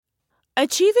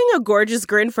Achieving a gorgeous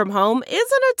grin from home isn't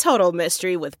a total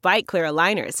mystery with Byte Clear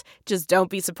aligners. Just don't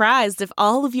be surprised if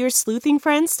all of your sleuthing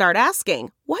friends start asking,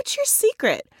 "What's your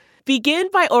secret?" Begin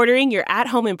by ordering your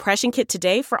at-home impression kit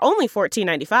today for only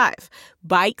 $14.95.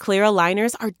 Byte Clear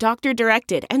aligners are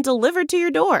doctor-directed and delivered to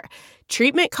your door.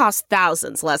 Treatment costs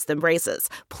thousands less than braces.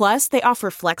 Plus, they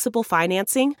offer flexible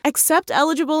financing, accept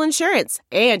eligible insurance,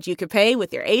 and you can pay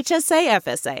with your HSA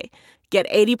FSA. Get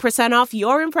 80% off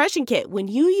your impression kit when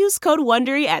you use code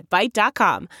WONDERY at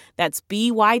Byte.com. That's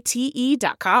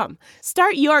BYTE.com.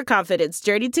 Start your confidence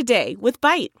journey today with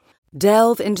Byte.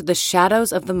 Delve into the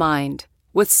shadows of the mind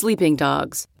with Sleeping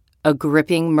Dogs, a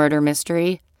gripping murder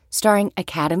mystery starring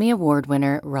Academy Award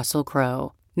winner Russell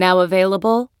Crowe. Now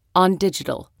available on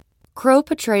digital. Crowe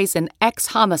portrays an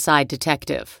ex-homicide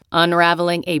detective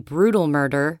unraveling a brutal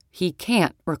murder he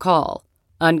can't recall.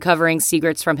 Uncovering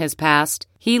secrets from his past,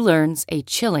 he learns a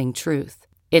chilling truth.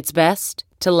 It's best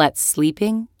to let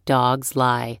sleeping dogs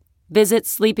lie. Visit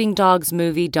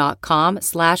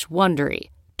sleepingdogsmovie.com/Wondery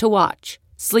to watch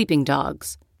Sleeping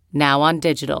Dogs, now on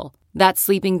digital. That's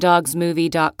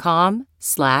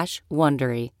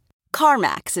sleepingdogsmovie.com/Wondery.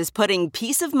 CarMax is putting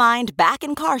peace of mind back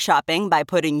in car shopping by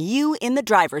putting you in the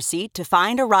driver's seat to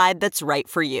find a ride that's right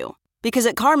for you. Because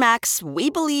at CarMax, we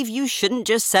believe you shouldn't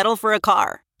just settle for a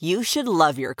car. You should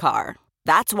love your car.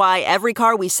 That's why every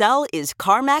car we sell is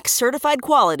CarMax certified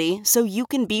quality, so you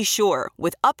can be sure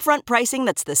with upfront pricing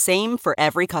that's the same for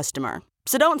every customer.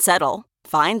 So don't settle.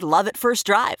 Find love at first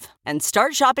drive and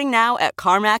start shopping now at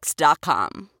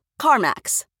CarMax.com.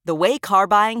 CarMax, the way car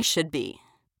buying should be.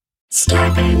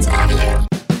 Scarpins Audio.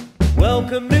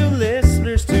 Welcome new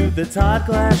listeners to the Todd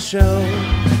Glass Show.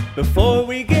 Before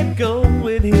we get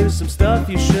going, here's some stuff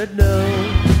you should know.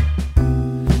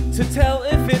 To tell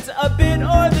if it's a bit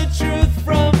or the truth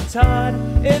from Todd.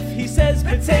 If he says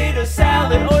potato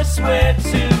salad or swear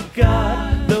to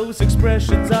God. Those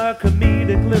expressions are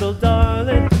comedic, little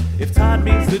darling. If Todd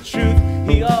means the truth,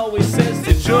 he always says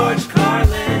to George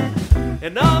Carlin.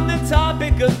 And on the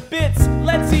topic of bits,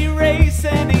 let's erase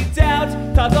any doubt.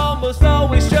 Todd's almost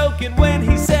always joking when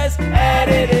he says,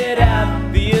 edit it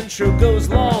out. The intro goes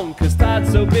long, cause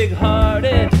Todd's so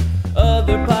big-hearted.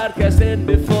 Other podcasts end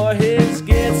before his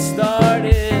gets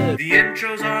started. The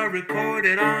intros are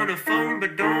recorded on a phone,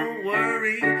 but don't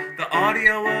worry. The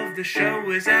audio of the show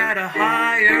is at a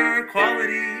higher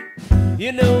quality.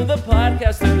 You know the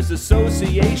Podcasters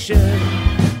Association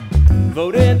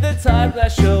voted the Todd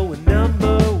Glass Show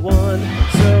number one.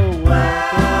 So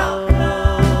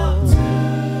welcome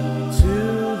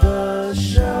to the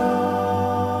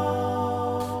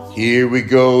show. Here we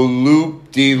go,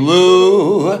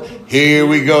 loop-de-loo. Here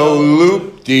we go,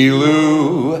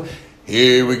 loop-de-loo.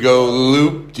 Here we go,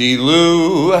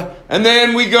 loop-de-loo. And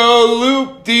then we go,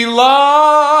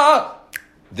 loop-de-la.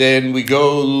 Then we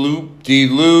go,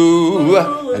 loop-de-loo.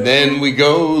 And then we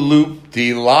go,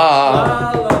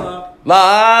 loop-de-la.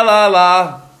 La la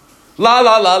la, la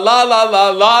la la la la la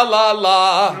la la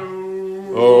la.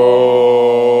 Oh,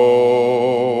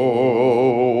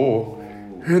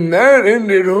 and that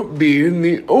ended up being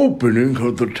the opening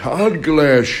of the Todd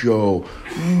Glass Show.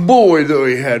 Boy, though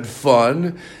he had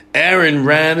fun. Aaron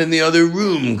ran in the other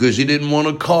room because he didn't want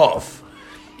to cough.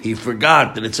 He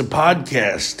forgot that it's a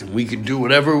podcast and we can do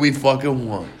whatever we fucking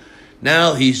want.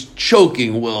 Now he's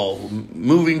choking while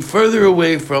moving further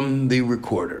away from the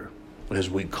recorder, as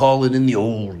we call it in the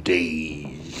old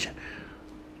days.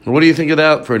 What do you think of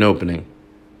that for an opening?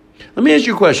 Let me ask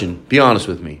you a question. Be honest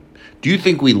with me. Do you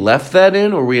think we left that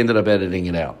in or we ended up editing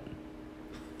it out?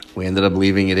 We ended up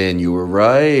leaving it in. You were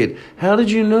right. How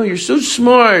did you know? You're so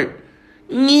smart.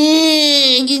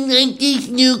 Yeah, you like this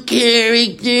new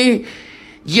character?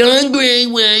 John Bray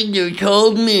Wagner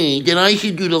told me that I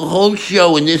should do the whole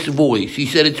show in this voice. He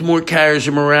said it's more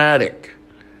charismatic.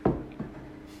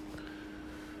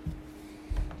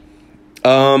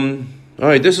 All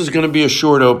right, this is going to be a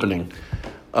short opening.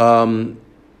 What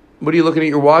are you looking at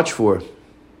your watch for?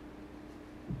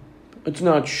 It's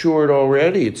not short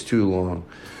already. It's too long.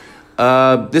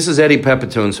 This is Eddie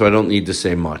Pepitone, so I don't need to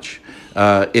say much.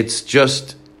 It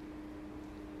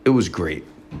was great.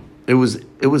 It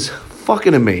was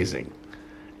fucking amazing.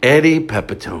 Eddie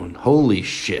Pepitone. Holy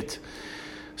shit.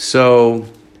 So,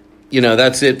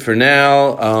 that's it for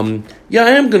now. I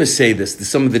am going to say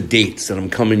some of the dates that I'm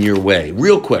coming your way.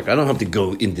 Real quick. I don't have to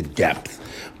go into depth.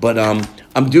 But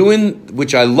I'm doing,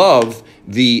 which I love,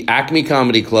 the Acme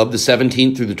Comedy Club, the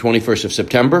 17th through the 21st of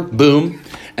September. Boom.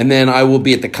 And then I will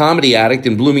be at the Comedy Addict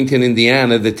in Bloomington,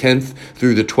 Indiana, the 10th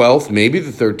through the 12th, maybe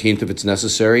the 13th if it's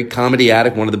necessary. Comedy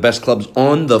Addict, one of the best clubs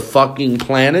on the fucking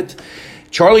planet.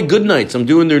 Charlie Goodnights, I'm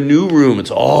doing their new room.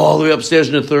 It's all the way upstairs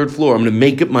on the 3rd floor. I'm going to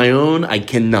make it my own. I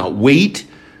cannot wait.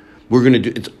 We're going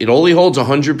to do, it only holds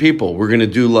 100 people. We're going to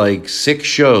do like 6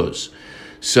 shows.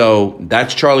 So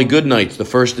that's Charlie Goodnights, the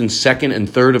 1st and 2nd and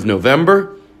 3rd of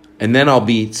November. And then I'll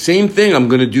be, same thing, I'm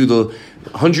going to do the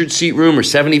 100-seat room or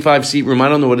 75-seat room. I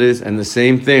don't know what it is. And the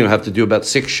same thing, I'll have to do about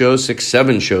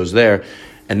 7 shows there.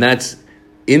 And that's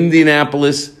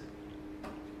Indianapolis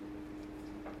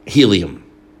Helium.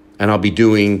 And I'll be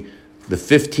doing the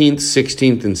 15th,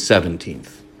 16th, and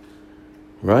 17th.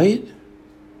 Right?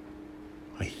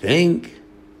 I think.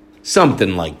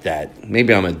 Something like that.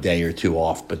 Maybe I'm a day or 2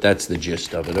 off, but that's the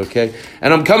gist of it, okay?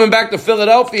 And I'm coming back to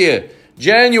Philadelphia,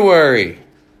 January.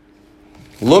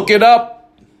 Look it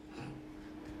up.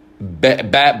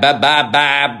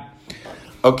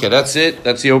 Okay, that's it.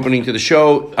 That's the opening to the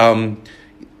show.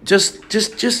 Just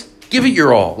give it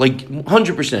your all, like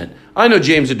 100%. I know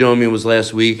James Adomian was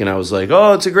last week, and I was like,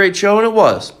 oh, it's a great show, and it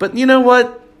was. But you know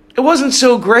what? It wasn't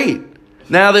so great.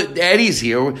 Now that Eddie's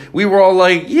here, we were all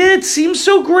like, yeah, it seems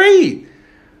so great.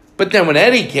 But then when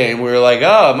Eddie came, we were like,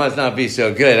 oh, it must not be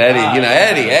so good. Eddie,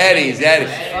 Eddie's.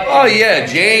 Oh, yeah,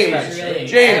 James.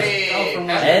 James,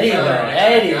 hey,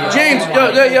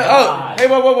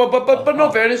 but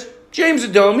no fairness. James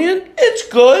Adomian, it's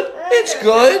good. It's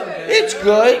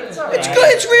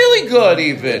really good,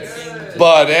 even.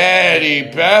 But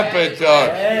Eddie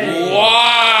Pepitone,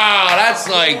 wow,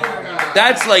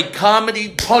 that's like comedy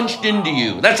punched into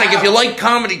you. That's like if you like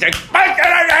comedy,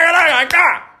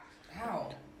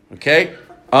 okay.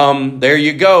 There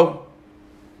you go.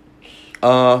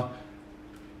 And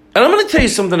I'm going to tell you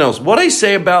something else. What I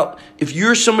say about if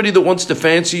you're somebody that wants to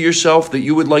fancy yourself, that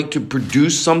you would like to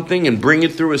produce something and bring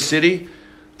it through a city,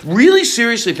 really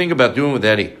seriously think about doing with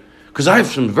Eddie. Because I have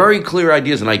some very clear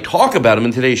ideas, and I talk about them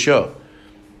in today's show.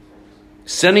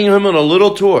 Sending him on a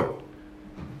little tour.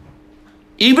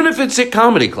 Even if it's at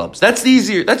comedy clubs. That's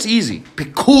easier. That's easy.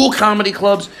 Pick cool comedy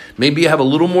clubs. Maybe you have a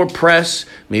little more press.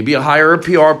 Maybe you hire a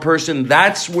PR person.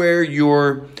 That's where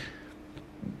your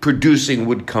producing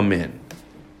would come in.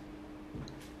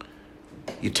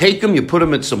 You take them, you put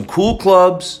them at some cool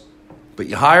clubs, but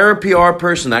you hire a PR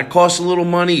person. That costs a little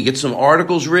money. You get some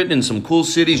articles written in some cool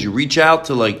cities. You reach out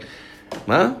to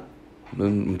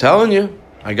I'm telling you,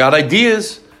 I got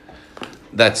ideas.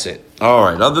 That's it. All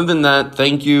right. Other than that,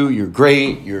 thank you. You're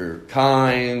great. You're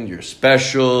kind. You're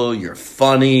special. You're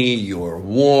funny. You're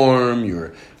warm.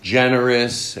 You're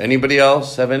generous. Anybody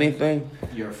else have anything?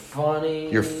 You're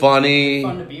funny. You're funny. You're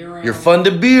fun to be around. You're fun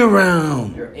to be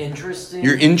around. You're interesting.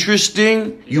 You're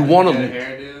interesting. You want to.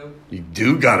 Hairdo. You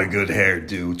do got a good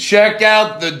hairdo. Check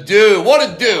out the do. What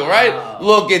a do, right?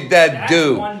 Look at that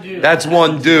do. One do. That's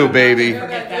one do, baby.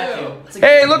 Forget that do.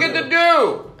 Hey, look at the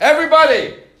do.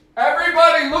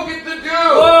 Everybody, look at the do.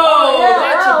 Whoa,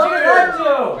 that's a do.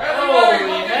 Everybody,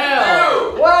 look at the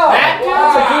do. Wow, that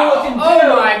dude's a good looking dude.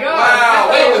 Oh my God.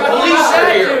 Wow, wait,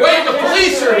 the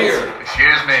police are here.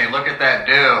 Excuse me, look at that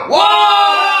dude.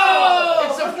 Whoa!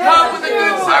 It's a cop with a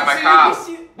good sense. I'm a cop.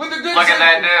 With a good Look at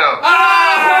that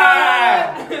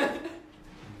dude.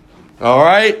 All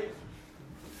right.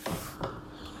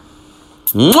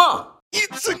 Mwah!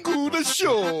 It's a good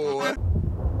show.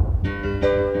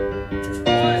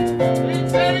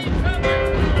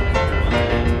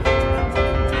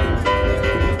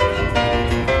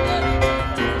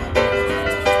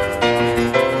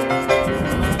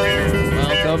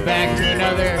 Welcome back to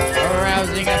another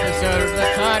arousing episode of the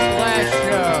Todd Glass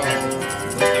Show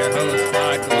with your host,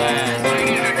 Todd Glass.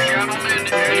 Ladies and gentlemen,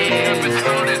 Eddie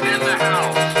Pepitone is in the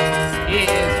house. He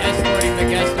is escorting the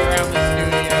guest around the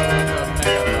studio with a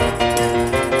megaphone.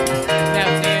 He's now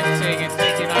dancing and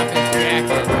taking off his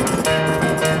jacket.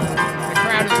 The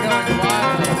crowd is going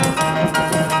wild.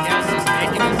 The guest is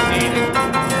making a scene.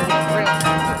 Real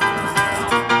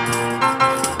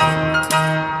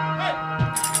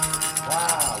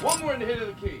One more in the hit of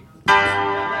the key.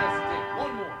 Last take.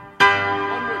 One more.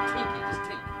 One more tinky. Just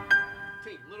take.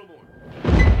 Take. A little more.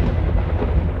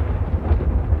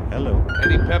 Hello.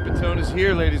 Eddie Pepitone is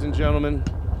here, ladies and gentlemen.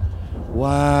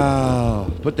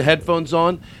 Wow. Put the headphones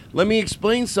on. Let me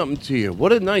explain something to you.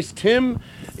 What a nice... Tim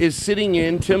is sitting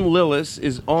in. Tim Lillis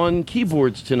is on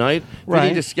keyboards tonight. Right.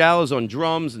 Vinny Descala is on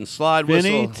drums and slide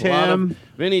Vinny, whistle.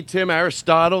 Vinny, Tim,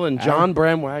 Aristotle, and John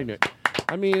Bram Wagner.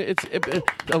 I mean,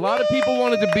 a lot of people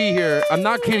wanted to be here. I'm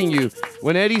not kidding you.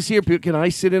 When Eddie's here, can I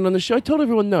sit in on the show? I told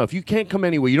everyone, no. If you can't come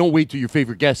anyway, you don't wait till your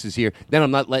favorite guest is here. Then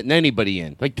I'm not letting anybody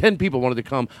in. Like 10 people wanted to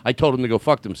come. I told them to go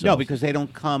fuck themselves. No, because they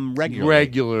don't come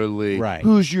regularly. Right.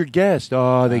 Who's your guest?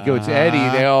 Oh, they go, it's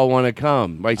Eddie. They all want to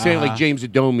come. Right? Saying like James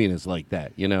Adomian is like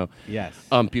that, you know? Yes.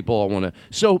 People all want to.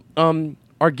 So,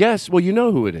 our guest, well, you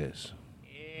know who it is.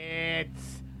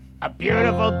 It's a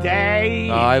beautiful day.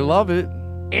 I love it.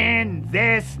 In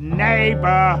this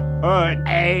neighborhood,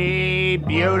 a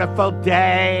beautiful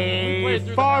day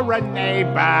for a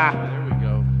neighbor. There we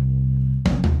go.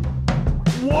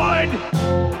 Would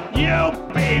you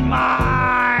be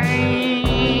mine?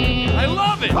 I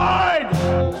love it.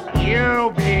 Could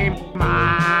you be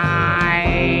mine?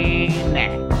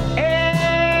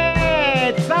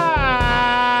 It's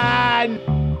a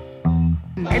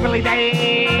neighborly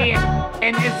day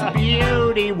in this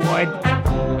beauty wood.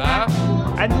 Huh?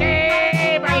 A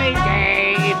neighborly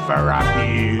day for a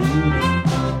beauty.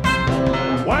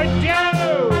 Would you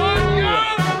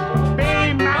be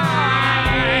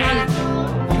mine?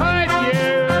 Could you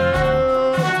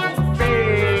be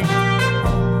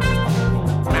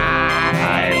mine?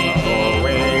 I've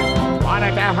always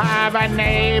wanted to have a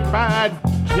neighbor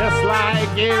just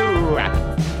like you.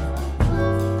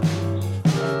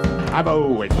 I've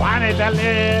always wanted to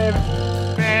live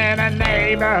in a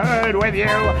neighborhood with you.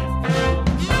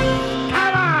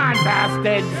 Come on,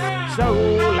 bastards. So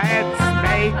let's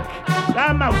make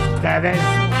the most of this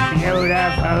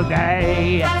beautiful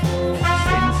day.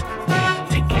 Since we're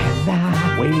together,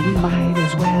 we might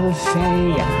as well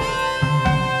say,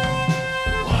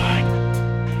 would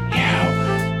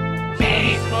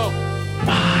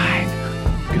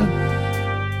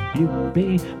you be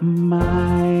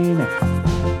mine? Could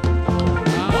you be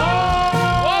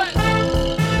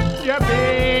mine? You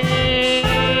be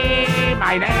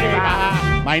my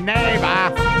neighbor, my neighbor,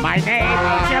 my neighbor.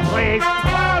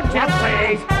 Won't you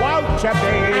please, won't you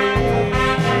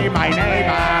be my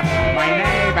neighbor, my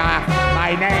neighbor,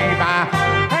 my neighbor?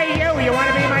 Hey, you want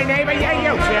to be my neighbor? Yeah,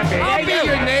 you should be. I'll be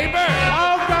your neighbor.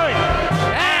 Oh, good.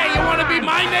 Hey, you want to be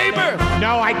my neighbor?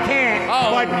 No, I can't.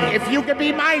 Oh. But if you could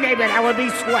be my neighbor, that would be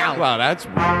swell. Wow, that's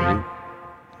weird.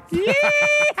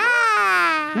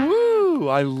 Yeehaw! Woo!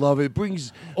 I love it. It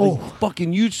brings a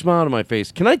fucking huge smile to my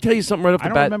face. Can I tell you something right off the I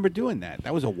don't bat? remember doing that.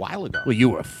 That was a while ago. Well, you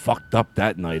were fucked up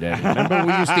that night, Eddie. Remember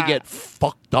we used to get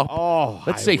fucked up? Oh,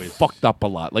 Let's say fucked up a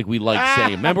lot, like we like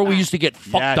saying. Remember we used to get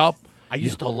fucked Yes. up? I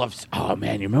used to love. Oh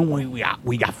man, you remember when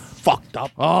we got fucked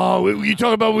up? Oh, you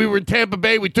talking about we were in Tampa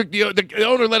Bay? We took the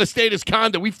owner let us stay in his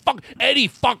condo. Eddie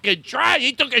fucking tried.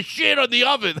 He took a shit on the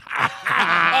oven.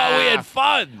 Oh, we had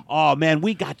fun. Oh man,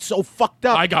 we got so fucked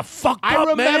up. I got fucked I up,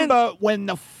 remember when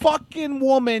the fucking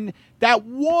woman, that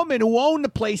woman who owned the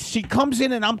place, she comes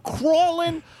in and I'm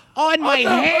crawling on my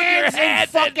hands and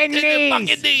fucking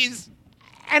knees.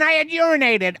 And I had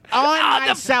urinated on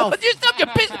myself. He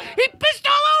pissed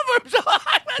all over himself.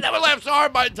 I never laughed so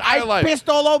hard my entire life. I pissed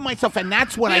all over myself, and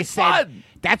that's when I It's said. fun.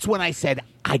 That's when I said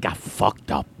I got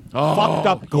fucked up. Oh, Fucked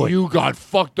up good. You got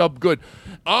fucked up good.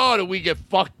 Oh, did we get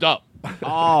fucked up?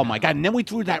 Oh my god! And then we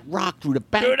threw that rock through the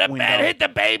back Through the window. bed, hit the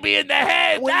baby in the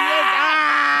head. We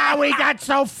got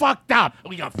so fucked up.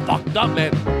 We got fucked up,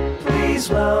 man. Please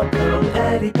welcome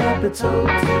Eddie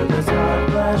Pepitone to the Todd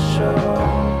Glass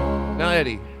Show. Now,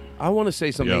 Eddie, I want to say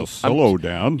something. Yeah, slow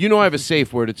down. You know I have a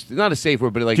safe word. It's not a safe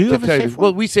word, but like Do you have a tell safe word?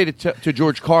 Well, we say it to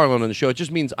George Carlin on the show. It just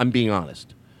means I'm being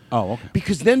honest. Oh, okay.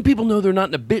 Because then people know they're not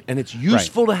in a bit, and it's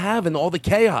useful to have in all the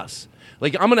chaos.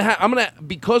 Like I'm gonna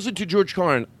because of to George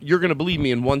Carlin, you're gonna believe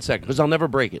me in 1 second because I'll never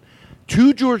break it.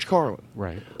 To George Carlin,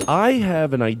 Right. I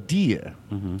have an idea.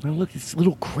 Now look, it's a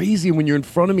little crazy, and when you're in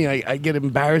front of me, I get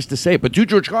embarrassed to say it. But to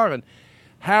George Carlin,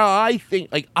 how I think,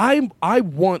 like I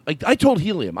want, like I told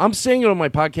Helium, I'm saying it on my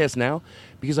podcast now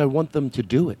because I want them to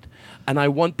do it, and I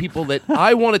want people that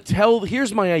I want to tell.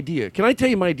 Here's my idea. Can I tell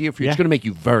you my idea for you? Yeah. It's going to make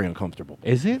you very uncomfortable.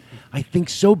 Is it? I think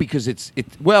so because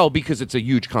because it's a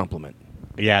huge compliment.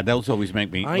 Yeah, those always make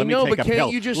me. I let me know, take but a can't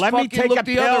pill. you just let me fucking take look a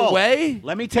the pill. other way?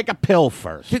 Let me take a pill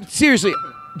first. Seriously.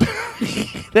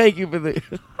 Thank you for the.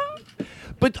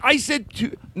 But I said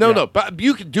no. But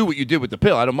you can do what you did with the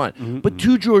pill. I don't mind. But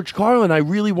to George Carlin, I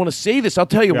really want to say this. I'll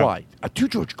tell you why. To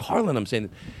George Carlin, I'm saying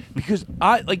this because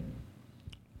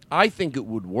I think it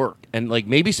would work, and like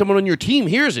maybe someone on your team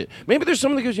hears it. Maybe there's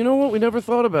someone that goes, you know what? We never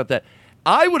thought about that.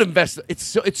 I would invest. It's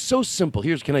so simple.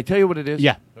 Can I tell you what it is?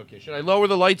 Yeah. Okay. Should I lower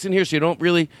the lights in here so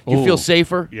you feel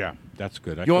safer? Yeah, that's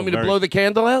good. You want me to blow the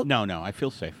candle out? No, I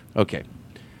feel safe. Okay.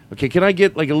 Can I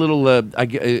get like a little? I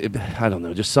don't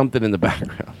know, just something in the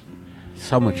background.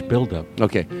 So much buildup.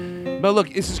 Okay. But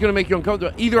look, this is going to make you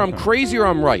uncomfortable. Either I'm crazy or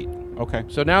I'm right. Okay.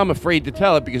 So now I'm afraid to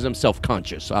tell it because I'm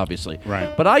self-conscious, obviously.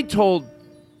 Right. But I told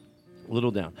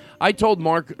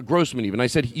Mark Grossman even. I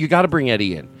said, you got to bring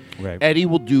Eddie in. Right. Eddie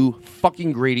will do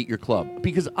fucking great at your club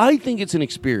because I think it's an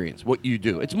experience. What you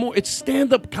do, it's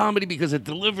stand-up comedy because it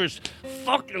delivers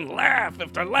fucking laugh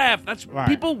after laugh. That's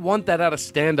people want that out of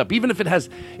stand-up, even if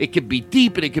it could be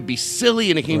deep and it could be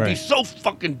silly and it can be so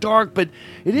fucking dark. But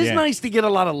it is nice to get a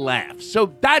lot of laughs.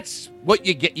 So that's what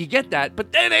you get. You get that,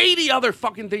 but then 80 other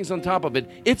fucking things on top of it.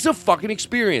 It's a fucking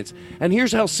experience. And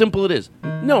here's how simple it is.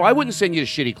 No, I wouldn't send you to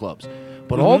shitty clubs.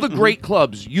 But all the great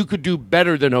clubs, you could do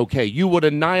better than okay. You would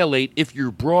annihilate if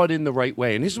you're brought in the right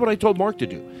way. And this is what I told Mark to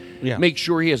do. Yeah. Make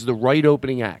sure he has the right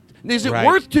opening act. Is it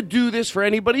worth to do this for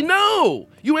anybody? No.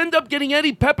 You end up getting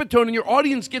Eddie Pepitone and your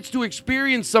audience gets to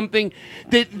experience something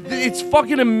that it's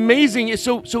fucking amazing.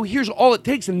 So here's all it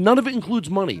takes, and none of it includes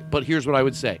money. But here's what I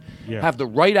would say. Yeah. Have the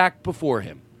right act before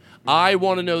him. I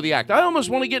want to know the act. I almost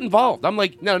want to get involved. I'm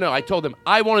like, no. I told him,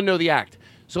 I want to know the act.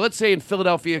 So let's say in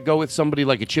Philadelphia, go with somebody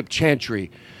like a Chip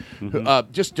Chantry.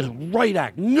 Just the right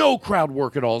act. No crowd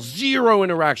work at all. Zero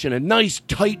interaction. A nice,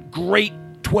 tight, great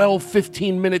 12,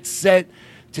 15-minute set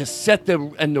to set the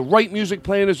right music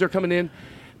playing as they're coming in.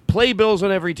 Playbills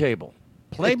on every table.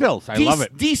 Playbills. I love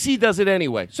it. DC does it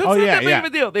anyway. So it's not that big of a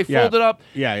deal. They fold it up.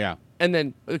 Yeah. And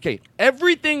then,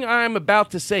 everything I'm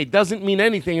about to say doesn't mean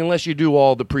anything unless you do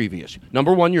all the previous.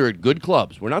 Number one, you're at good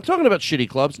clubs. We're not talking about shitty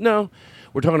clubs. No.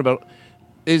 We're talking about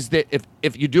is that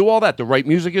if you do all that, the right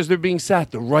music as they're being sat,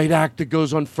 the right actor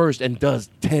goes on first and does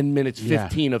 10 minutes,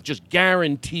 15 of just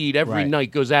guaranteed every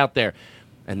night goes out there.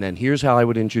 And then here's how I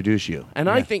would introduce you. And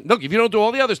I think, look, if you don't do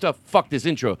all the other stuff, fuck this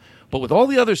intro. But with all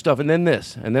the other stuff and then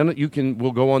this, and then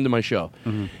we'll go on to my show.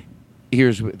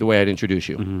 Here's the way I'd introduce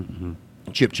you.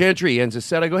 Chip Chantry ends his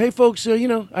set. I go, hey, folks, I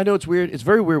know it's weird. It's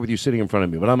very weird with you sitting in front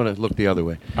of me, but I'm going to look the other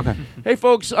way. Okay. Hey,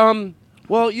 folks,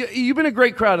 well, you've been a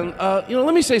great crowd, and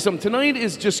let me say something. Tonight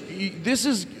is this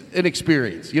is an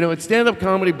experience. It's stand-up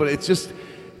comedy, but it's just,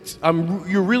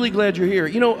 you're really glad you're here.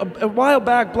 A while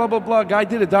back, blah blah blah, guy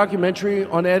did a documentary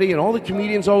on Eddie, and all the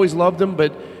comedians always loved him,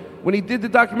 but when he did the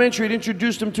documentary, it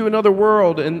introduced him to another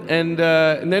world, and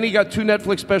then he got 2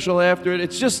 Netflix specials after it.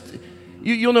 It's just,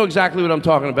 you'll know exactly what I'm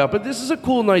talking about. But this is a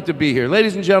cool night to be here,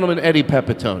 ladies and gentlemen. Eddie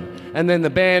Pepitone, and then the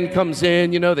band comes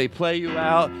in. They play you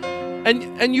out.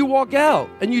 And you walk out,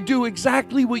 and you do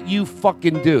exactly what you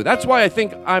fucking do. That's why I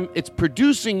think it's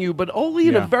producing you, but only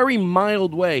in a very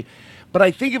mild way. But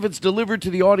I think if it's delivered to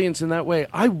the audience in that way,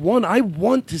 I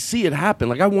want to see it happen.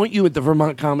 Like, I want you at the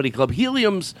Vermont Comedy Club.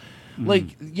 Helium's, they're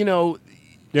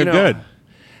good.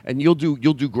 And you'll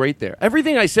do great there.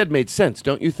 Everything I said made sense,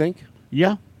 don't you think?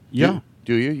 Yeah.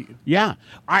 Do you? Yeah.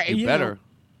 You better.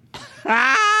 No,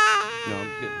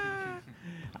 I'm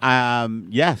kidding.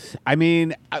 Yes. I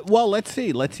mean, well, let's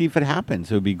see. Let's see if it happens.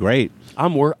 It would be great.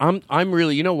 I'm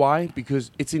really, you know why?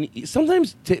 Because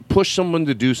sometimes to push someone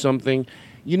to do something,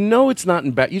 it's not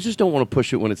in bad. You just don't want to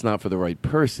push it when it's not for the right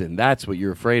person. That's what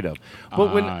you're afraid of.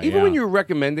 But when you're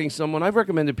recommending someone, I've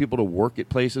recommended people to work at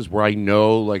places where I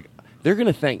know, like, they're going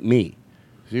to thank me.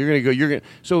 So you're going to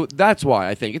so that's why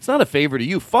I think it's not a favor to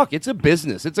you. Fuck, it's a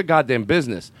business. It's a goddamn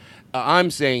business. I'm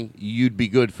saying you'd be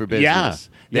good for business.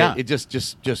 Yeah. It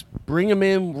just bring them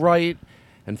in right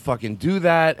and fucking do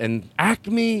that. And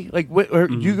Acme, like,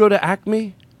 do you go to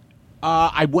Acme?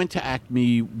 I went to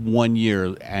Acme 1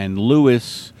 year, and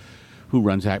Lewis, who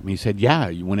runs Acme, said, yeah,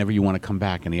 whenever you want to come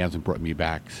back, and he hasn't brought me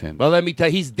back since. Well, let me tell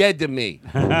you, he's dead to me.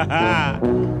 You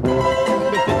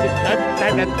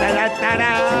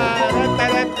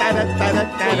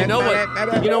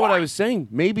know what I was saying?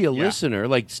 Maybe a listener,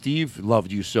 like Steve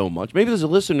loved you so much. Maybe there's a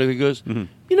listener that goes,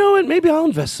 you know what? Maybe I'll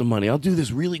invest some money. I'll do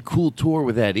this really cool tour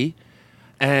with Eddie,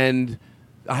 and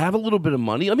I have a little bit of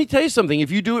money. Let me tell you something.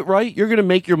 If you do it right, you're going to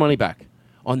make your money back.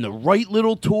 On the right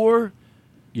little tour,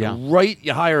 you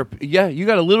hire, you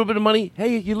got a little bit of money.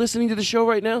 Hey, you listening to the show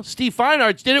right now? Steve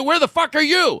Feinarts did it. Where the fuck are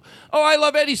you? Oh, I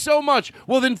love Eddie so much.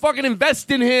 Well, then fucking invest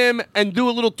in him and do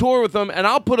a little tour with him, and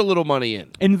I'll put a little money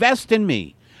in. Invest in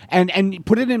me. And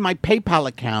put it in my PayPal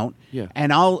account. Yeah.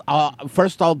 And I'll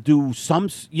do some,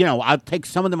 I'll take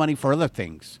some of the money for other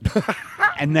things.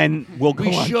 And then we'll go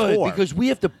on tour. Because we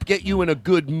have to get you in a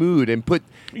good mood and put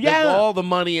all the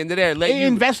money into there.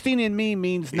 Investing in me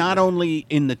means not only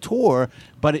in the tour,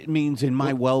 but it means in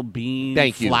my well-being.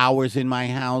 Thank you. Flowers in my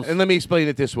house. And let me explain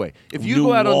it this way. If you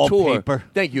go out on tour,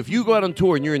 thank you. If you go out on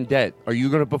tour and you're in debt, are you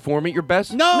going to perform at your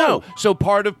best? No. So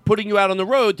part of putting you out on the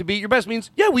road to be at your best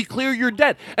means, we clear your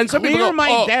debt. And some people go,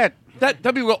 my debt.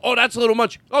 Some people go, oh, that's a little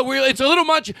much. Oh, it's a little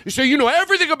much. So you know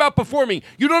everything about performing.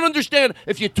 You don't understand.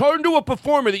 If you turn to a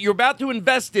performer that you're about to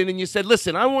invest in and you said,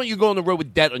 listen, I want you to go on the road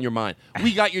with debt on your mind.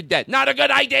 We got your debt. Not a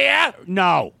good idea.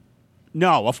 No.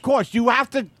 No, of course. You have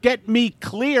to get me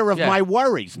clear of my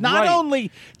worries. Not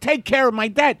only take care of my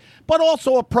debt, but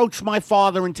also approach my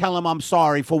father and tell him I'm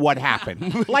sorry for what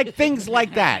happened. Like things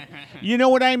like that. You know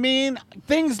what I mean?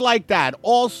 Things like that.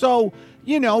 Also,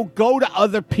 go to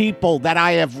other people that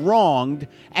I have wronged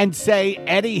and say,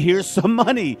 Eddie, here's some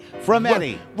money from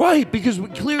Eddie. Right, because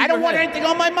clearly I don't want anything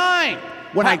on my mind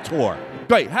when I tour.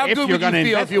 Right, how good would you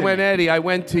feel if you went, Eddie, I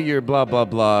went to your blah, blah,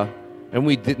 blah, and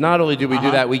we did. Not only did we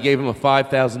do that, we gave him a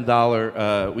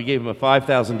 $5,000. We gave him a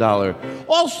 $5,000.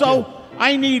 Also,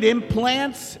 I need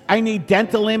implants. I need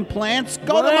dental implants.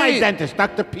 Go to my dentist,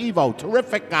 Dr. Pivo,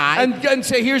 terrific guy. And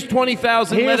say, here's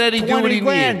 $20,000. Let Eddie do what he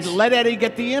needs. Let Eddie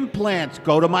get the implants.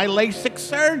 Go to my LASIK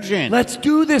surgeon. Let's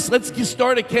do this. Let's just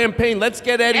start a campaign. Let's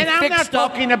get Eddie fixed up. And I'm not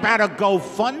talking about a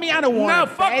GoFundMe. I don't want. No,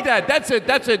 fuck that.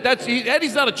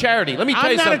 Eddie's not a charity. Let me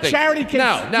tell you something. I'm not a charity.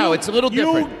 No, it's a little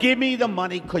different. You give me the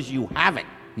money because you have it.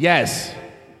 Yes,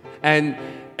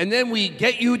 and then we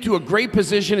get you to a great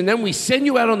position, and then we send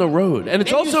you out on the road. And it's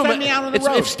Then you also send me out on the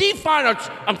road. If Steve Feinart's,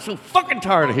 I'm so fucking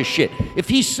tired of his shit. If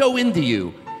he's so into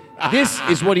you, this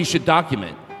is what he should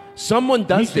document. Someone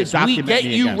does this. We get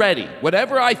you ready.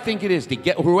 Whatever I think it is to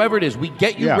get whoever it is, we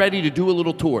get you ready to do a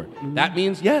little tour. That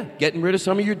means getting rid of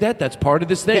some of your debt. That's part of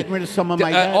this thing. Getting rid of some of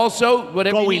my debt. Also,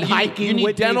 whatever Going hiking you need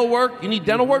with dental me. work. You need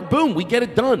dental work. Boom, we get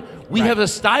it done. We have a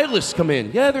stylist come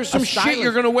in. Yeah, there's some shit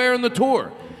you're gonna wear on the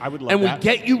tour. I would love and that. we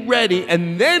get you ready,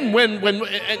 and then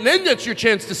and then that's your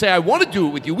chance to say, I want to do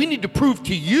it with you. We need to prove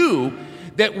to you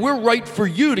that we're right for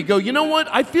you to go, you know what?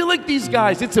 I feel like these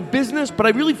guys, it's a business, but I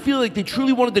really feel like they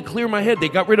truly wanted to clear my head. They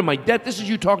got rid of my debt. This is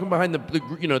you talking behind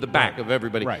the back of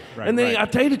everybody. Right. And I'll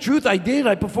tell you the truth, I did.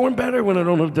 I perform better when I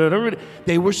don't have debt.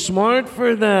 They were smart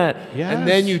for that. Yes. And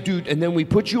then and then we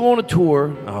put you on a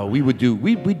tour. Oh, we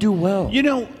do well.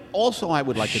 Also, I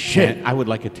would like I would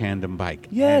like a tandem bike.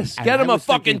 Yes, And get him I a was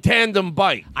fucking thinking, tandem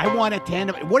bike. I want a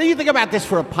tandem. What do you think about this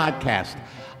for a podcast?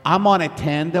 I'm on a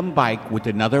tandem bike with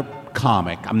another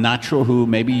comic. I'm not sure who,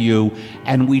 maybe you,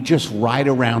 and we just ride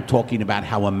around talking about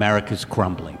how America's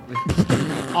crumbling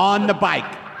on the bike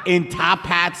in top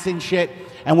hats and shit.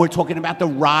 And we're talking about the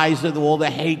rise of all the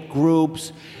hate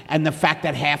groups and the fact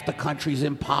that half the country's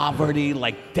in poverty,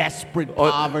 like desperate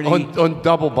poverty. On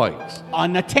double bikes.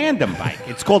 On a tandem bike.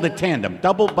 It's called a tandem.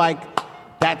 Double bike,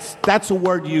 that's a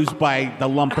word used by the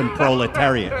lumpen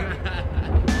proletariat.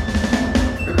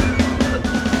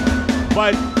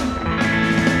 But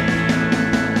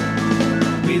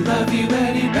We love you,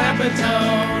 Eddie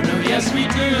Papatone. Oh, yes, we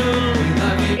do. We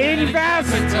love you,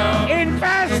 invest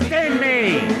in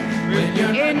me.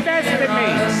 Invest in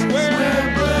me.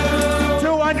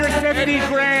 250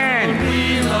 grand.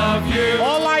 We love you.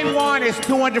 All I want is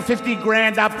 250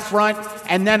 grand up front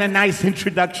and then a nice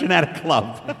introduction at a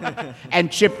club.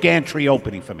 And Chip Gantry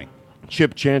opening for me.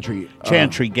 Chip Chantry.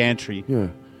 Gantry. Yeah.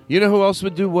 You know who else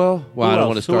would do well? Well, Who I don't else?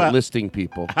 want to Who start else? listing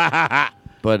people.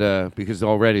 But because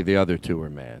already the other two are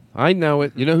mad. I know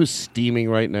it. You know who's steaming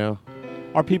right now?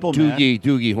 Are people mad?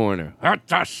 Doogie Horner.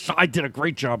 I did a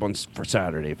great job for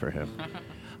Saturday for him.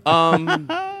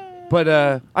 But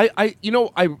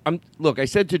look, I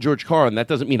said to George Carlin, that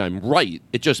doesn't mean I'm right.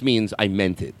 It just means I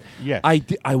meant it. Yes. I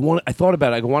thought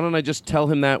about it. I go, why don't I just tell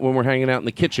him that when we're hanging out in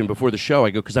the kitchen before the show?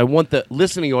 I go, because I want the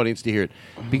listening audience to hear it.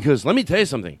 Because let me tell you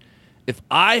something. If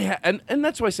I and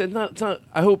that's why I said, it's not.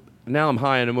 I hope now I'm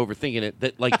high and I'm overthinking it.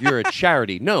 That like you're a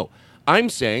charity. No, I'm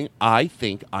saying I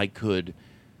think I could.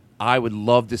 I would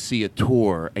love to see a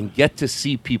tour and get to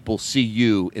see people see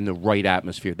you in the right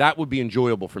atmosphere. That would be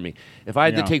enjoyable for me. If I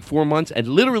had to take 4 months and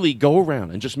literally go around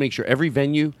and just make sure every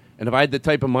venue, and if I had the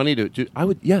type of money to I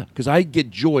would, because I get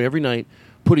joy every night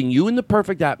putting you in the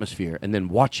perfect atmosphere and then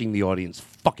watching the audience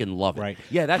fucking love it. Right.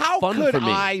 Yeah, that's How fun could for me.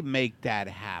 I make that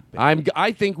happen?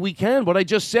 I think we can. What I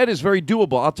just said is very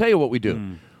doable. I'll tell you what we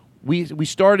do. We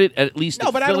started at least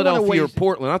at but I don't wanna Philadelphia or waste-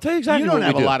 Portland. I'll tell you exactly You don't what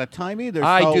have we do. a lot of time either.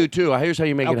 I so- do too. Here's how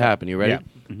you make it Okay. happen. You ready?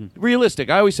 Yeah.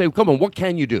 Realistic. I always say, come on, what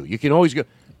can you do? You can always go,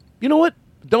 you know what?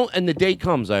 Don't. And the day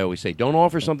comes, I always say, don't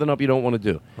offer something up you don't want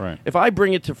to do. Right. If I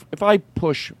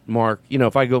push Mark,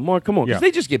 if I go, Mark, come on, because Yeah.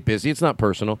 they just get busy. It's not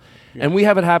personal. And we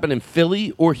have it happen in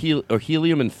Philly or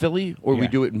Helium in Philly, or we Yeah.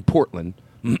 do it in Portland.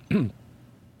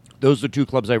 Those are two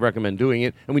clubs I recommend doing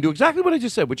it, and we do exactly what I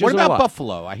just said, which What is a about lot.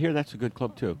 Buffalo? I hear that's a good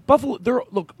club too. Buffalo,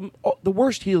 the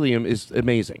worst Helium is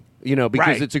amazing, because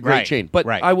Right, it's a great right, chain. But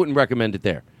right. I wouldn't recommend it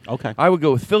there. Okay. I would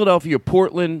go with Philadelphia,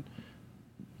 Portland.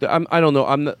 I don't know.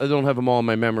 I don't have them all in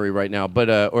my memory right now. But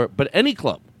any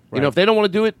club, Right. if they don't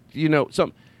want to do it,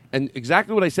 some. And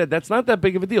exactly what I said. That's not that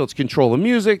big of a deal. It's control the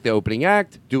music, the opening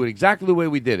act. Do it exactly the way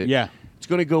we did it. Yeah. It's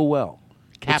going to go well.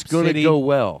 Cap it's going to City. go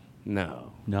well.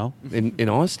 No. No? In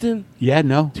Austin? Yeah,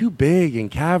 no. Too big and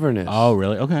cavernous. Oh,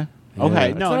 really? Okay. Yeah. Okay.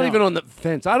 It's No, not no. even on the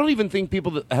fence. I don't even think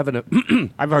people that have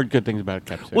an. I've heard good things about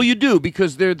Cap City. Well, you do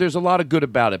because there's a lot of good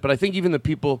about it. But I think even the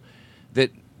people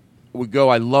that would go,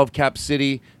 I love Cap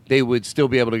City, they would still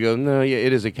be able to go, no, yeah,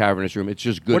 it is a cavernous room. It's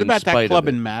just good. What in about spite that of club it.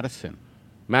 in Madison?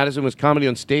 Madison was Comedy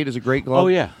on State is a great club. Oh,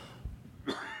 yeah.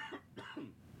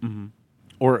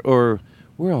 Or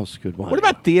where else could one? What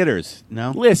about theaters?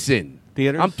 No? Listen.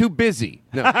 Theaters? I'm too busy.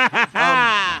 No.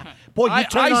 Boy, you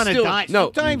turn on a dime. No,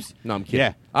 Sometimes. no, I'm kidding.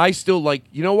 Yeah. I still like.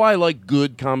 You know why I like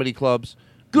good comedy clubs?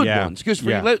 Good Yeah. ones. Because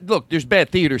Yeah. look, there's bad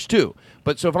theaters too.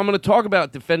 But so if I'm going to talk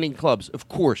about defending clubs, of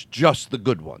course, just the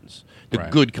good ones, the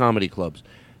Right. good comedy clubs.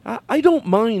 I don't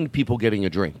mind people getting a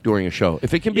drink during a show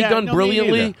if it can be done no,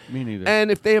 brilliantly. Me neither.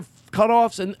 And if they have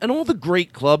cutoffs and all the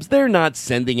great clubs, they're not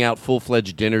sending out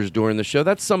full-fledged dinners during the show.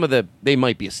 That's some of the, they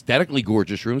might be aesthetically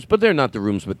gorgeous rooms, but they're not the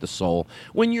rooms with the soul.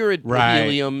 When you're at Right.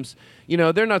 Helium's, you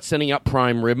know, they're not sending out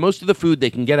prime rib. Most of the food they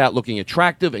can get out looking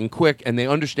attractive and quick, and they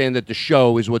understand that the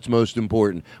show is what's most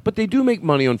important. But they do make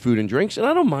money on food and drinks, and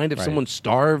I don't mind if Right. someone's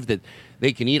starved that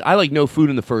they can eat. I like no food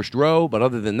in the first row, but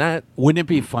other than that, Wouldn't it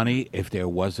be funny if there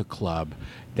was a club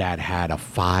that had a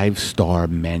 5-star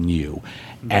menu,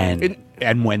 and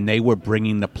when they were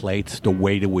bringing the plates, the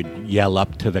waiter would yell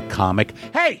up to the comic,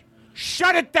 "Hey,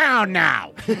 shut it down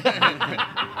now!"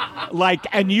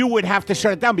 And you would have to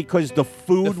shut it down because the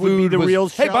food would be the was- real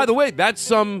show. Hey, by the way, that's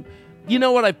some. You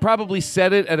know what? I probably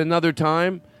said it at another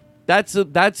time. That's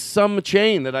some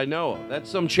chain that I know of. That's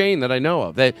some chain that I know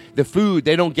of. That the food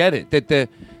they don't get it.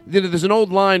 There's an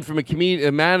old line from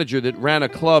a manager that ran a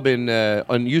club in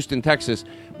Houston, Texas.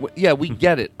 Yeah, we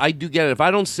get it. I do get it. If I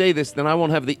don't say this, then I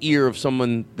won't have the ear of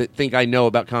someone that think I know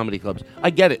about comedy clubs. I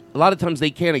get it. A lot of times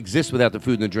they can't exist without the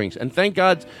food and the drinks. And thank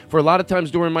God for a lot of times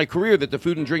during my career that the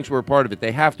food and drinks were a part of it.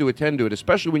 They have to attend to it,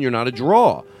 especially when you're not a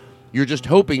draw. You're just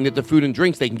hoping that the food and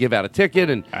drinks, they can give out a ticket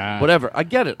and whatever. I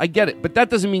get it. But that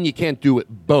doesn't mean you can't do it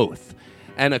both.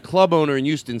 And a club owner in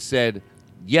Houston said,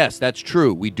 yes, that's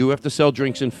true. We do have to sell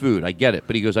drinks and food. I get it.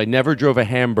 But he goes, I never drove a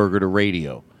hamburger to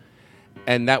radio.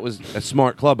 And that was a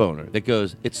smart club owner that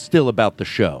goes, it's still about the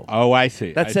show. Oh, I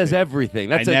see. That says everything.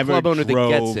 That's I a never club owner that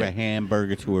gets drove it. a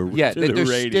hamburger to a Yeah, to the they're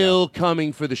radio. still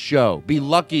coming for the show. Be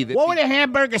lucky that. What would a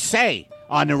hamburger say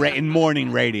on the in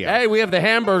morning radio? Hey, we have the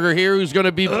hamburger here who's going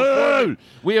to be performing.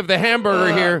 We have the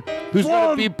hamburger here who's going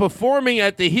to be performing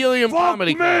at the Helium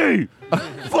Comedy Club.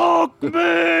 Fuck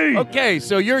me! Okay,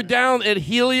 so you're down at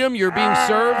Helium. You're being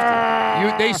served.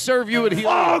 They serve you at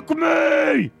Helium. Fuck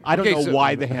me! I don't Okay, know so-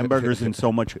 why the hamburger's in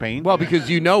so much pain. Well, because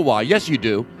you know why. Yes, you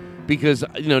do. Because,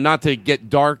 not to get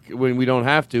dark when we don't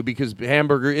have to, because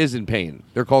hamburger is in pain.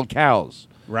 They're called cows.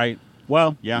 Right.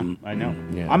 Well, yeah, I know.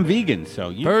 Yeah. I'm vegan, so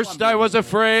you First I was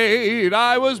afraid,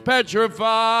 I was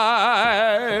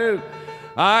petrified.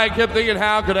 I kept thinking,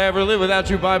 how could I ever live without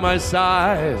you by my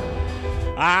side?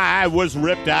 I was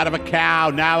ripped out of a cow.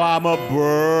 Now I'm a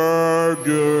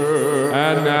burger.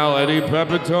 And now Eddie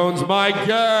Pepitone's my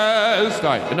guest. All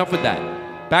right, enough with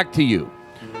that. Back to you.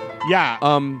 Yeah.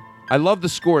 I love the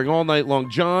scoring all night long.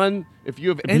 John, if you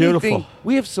have anything, Beautiful.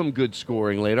 we have some good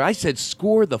scoring later. I said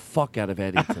score the fuck out of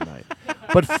Eddie tonight.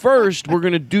 But first, we're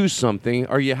going to do something.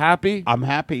 Are you happy? I'm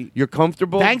happy. You're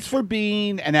comfortable? Thanks for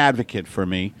being an advocate for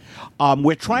me.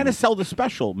 We're trying to sell the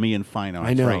special, me and Fine Arts,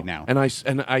 I know. right now. And I just,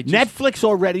 Netflix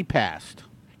already passed.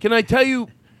 Can I tell you?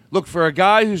 Look, for a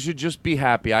guy who should just be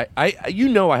happy, I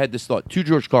had this thought. To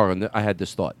George Carlin, I had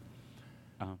this thought.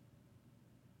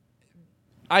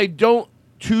 To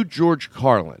George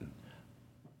Carlin,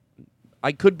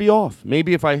 I could be off.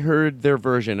 Maybe if I heard their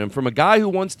version. And from a guy who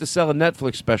wants to sell a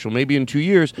Netflix special, maybe in 2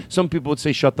 years, some people would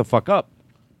say, shut the fuck up.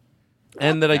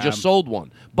 And that I just sold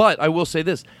one. But I will say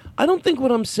this. I don't think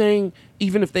what I'm saying,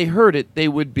 even if they heard it, it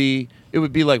would be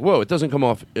like, whoa, it doesn't come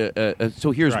off. So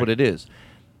here's what it is.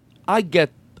 I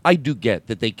do get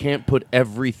that they can't put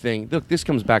everything. Look, this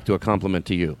comes back to a compliment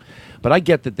to you, but I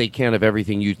get that they can't have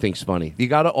everything you think's funny. You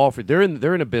got to offer. They're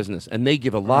in a business, and they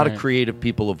give a lot of creative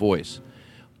people a voice.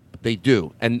 They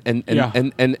do, and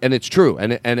it's true,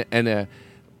 and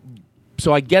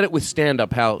so I get it with stand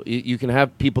up how you can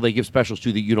have people they give specials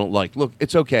to that you don't like. Look,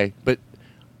 it's okay, but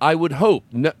I would hope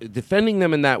defending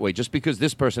them in that way, just because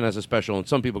this person has a special and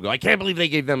some people go, I can't believe they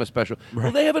gave them a special. Right.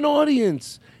 Well, they have an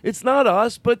audience. It's not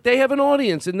us, but they have an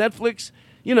audience. And Netflix,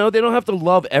 they don't have to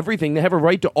love everything. They have a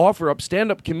right to offer up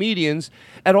stand-up comedians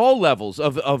at all levels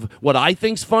of what I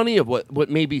think's funny, of what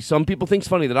maybe some people think's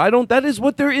funny that I don't. That is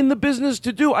what they're in the business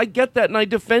to do. I get that and I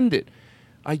defend it.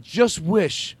 I just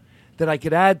wish that I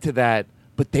could add to that,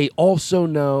 but they also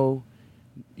know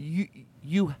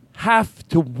you have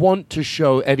to want to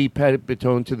show Eddie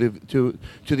Pepitone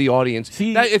to the audience.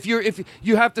 If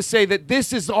you have to say that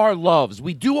this is our loves,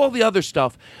 we do all the other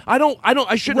stuff. I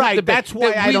shouldn't. Right, have to that's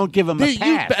why I don't give him a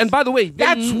pass. And by the way,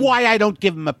 that's why I don't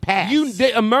give him a pass.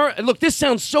 Look, this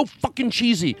sounds so fucking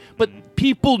cheesy, but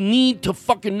people need to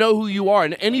fucking know who you are,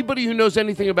 and anybody who knows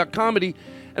anything about comedy.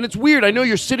 And it's weird. I know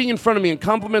you're sitting in front of me, and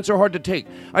compliments are hard to take.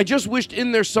 I just wished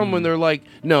in there someone they're like,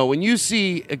 no, when you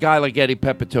see a guy like Eddie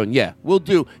Pepitone, yeah, we'll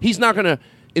do. He's not going to,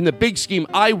 in the big scheme,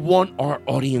 I want our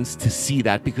audience to see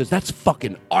that because that's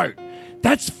fucking art.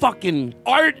 That's fucking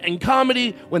art and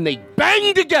comedy when they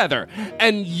bang together.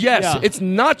 And yes, it's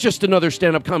not just another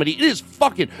stand-up comedy. It is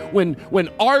fucking when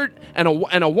art and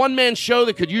a one-man show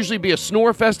that could usually be a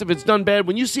snore fest if it's done bad.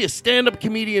 When you see a stand-up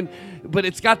comedian, but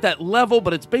it's got that level,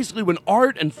 but it's basically when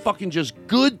art and fucking just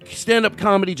good stand-up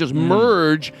comedy just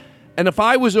merge. And if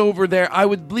I was over there, I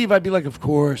would believe I'd be like, of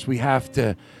course, we have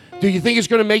to. Do you think it's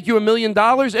going to make you $1 million?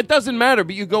 It doesn't matter,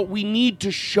 but you go, we need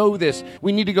to show this.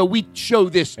 We need to go, we show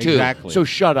this too. Exactly. So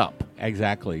shut up.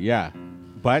 Exactly, yeah.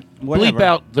 But whatever. Bleep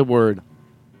out the word.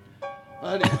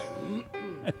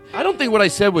 I don't think what I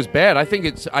said was bad. I think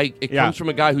it comes from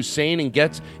a guy who's sane and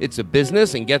gets it's a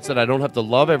business and gets that I don't have to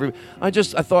love every. I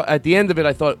thought at the end of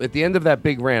that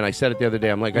big rant, I said it the other day.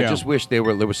 I'm like, I just wish there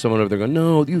was someone over there going,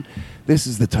 no, this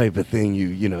is the type of thing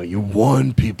you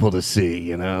want people to see,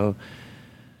 you know.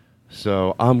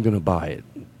 So I'm going to buy it.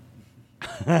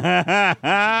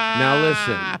 Now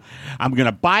listen. I'm going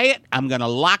to buy it. I'm going to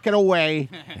lock it away.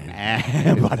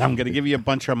 But I'm going to give you a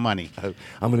bunch of money.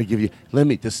 I'm going to give you... Let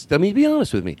me be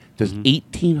honest with me. Does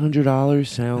 $1,800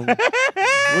 sound... What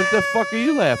the fuck are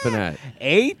you laughing at?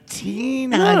 $1,800.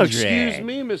 No, excuse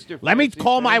me, Mr. Let me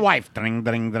call my wife. Ding,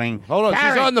 ding, ding. Hold on.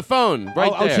 Karen. She's on the phone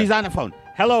right there. Oh, she's on the phone.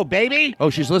 Hello, baby. Oh,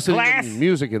 she's listening Glass. to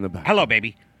music in the back. Hello,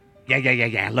 baby. Yeah.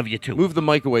 I love you, too. Move the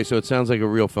mic away so it sounds like a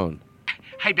real phone.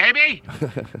 Hey, baby.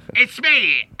 It's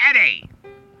me, Eddie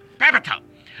Pepitone.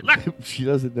 Look. She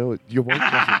doesn't know it. Your wife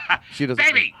doesn't. She doesn't.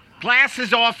 Baby, Glass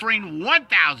is offering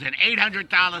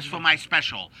 $1,800 for my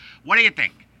special. What do you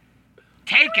think?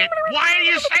 Take it? Why are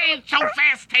you saying so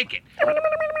fast, take it? No,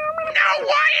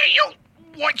 why are you...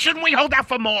 What, shouldn't we hold out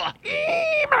for more?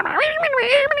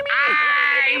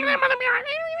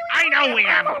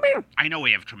 I know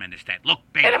we have tremendous debt. Look,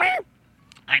 baby.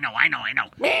 I know. Oh,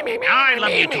 I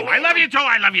love you too.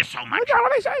 I love you so much.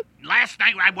 Last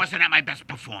night I wasn't at my best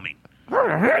performing. No,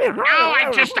 my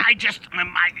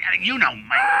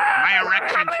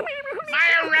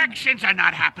erections are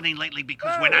not happening lately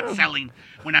because we're not selling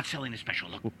the special.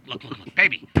 Look,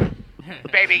 baby.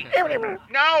 Baby,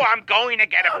 no, I'm going to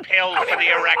get a pill for the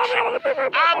erection.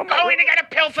 I'm going to get a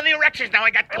pill for the erections. Now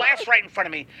I got Glass right in front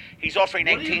of me. He's offering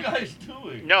 18. What are you guys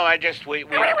doing? No,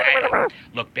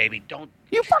 look, baby, don't.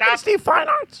 You fucking Steve Fine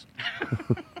Arts.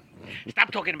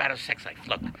 Stop talking about our sex life.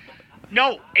 Look,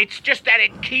 no, it's just that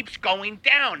it keeps going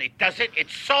down. It doesn't.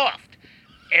 It's soft,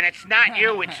 and it's not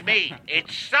you. It's me.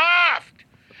 It's soft.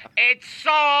 It's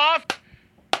soft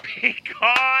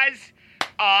because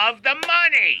of the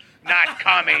money not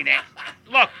coming in.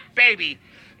 Look, baby,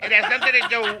 it has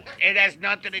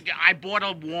nothing to do. I bought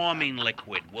a warming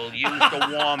liquid. We'll use the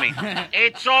warming.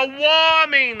 It's a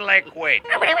warming liquid.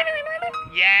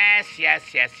 Yes.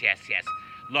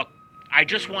 Look, I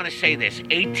just want to say this.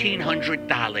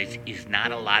 $1,800 is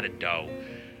not a lot of dough,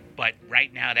 but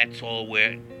right now that's all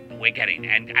we're getting.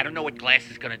 And I don't know what Glass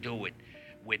is going to do with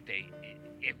the...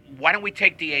 why don't we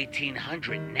take the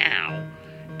 $1,800 now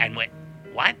and what?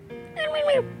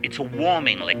 It's a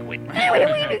warming liquid.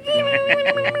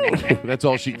 That's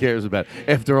all she cares about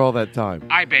after all that time. All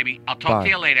right, baby. I'll talk to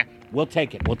you later. We'll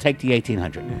take it. We'll take the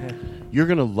 $1,800. You're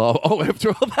going to love... Oh, after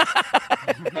all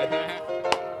that...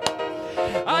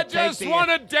 I just want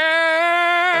to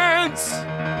dance!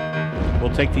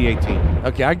 We'll take the 18.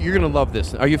 Okay, you're going to love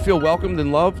this. Are you feel welcomed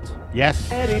and loved?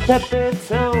 Yes. Eddie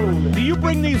Pepitone. Do you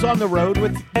bring these on the road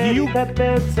with you?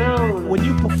 Pepitone. When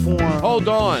you perform... Hold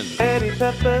on. Eddie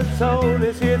Pepitone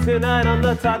is here tonight on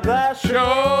the Todd Glass Show.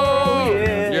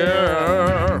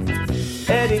 Yeah.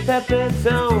 Eddie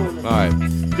Pepitone. All right.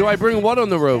 Do I bring what on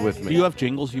the road with me? Do you have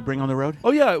jingles you bring on the road?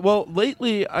 Oh, yeah. Well,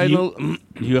 lately,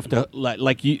 you have to,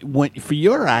 for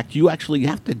your act, you actually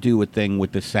have to do a thing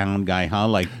with the sound guy,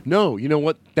 huh? No, you know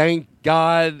what? Thank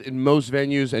God in most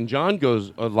venues, and John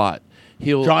goes a lot.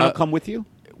 John will come with you?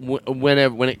 When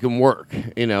it can work,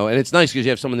 you know. And it's nice because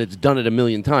you have someone that's done it a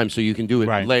million times, so you can do it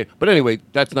later. But anyway,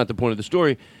 that's not the point of the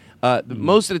story.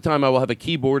 Most of the time, I will have a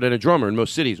keyboard and a drummer in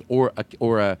most cities, or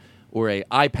or a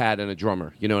iPad and a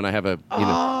drummer, you know, and I have a, you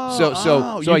know,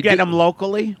 so you I get do- them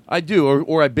locally? I do,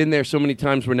 or I've been there so many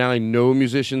times where now I know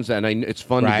musicians, and it's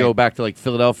fun to go back to like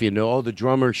Philadelphia and know, the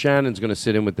drummer Shannon's going to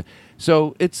sit in with the.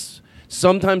 So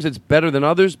sometimes it's better than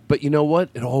others, but you know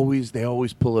what? They always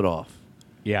pull it off.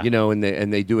 Yeah. You know, and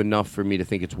they do enough for me to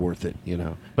think it's worth it. You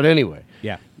know. But anyway.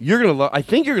 Yeah. I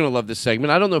think you're gonna love this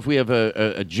segment. I don't know if we have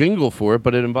a jingle for it,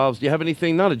 but it involves. Do you have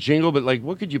anything? Not a jingle, but like,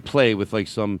 what could you play with like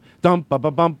some dum ba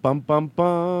ba bum bum bum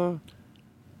ba?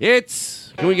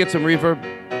 Can we get some reverb?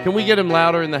 Can we get him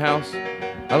louder in the house?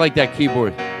 I like that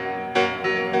keyboard.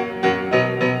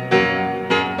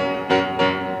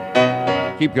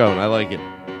 Keep going. I like it.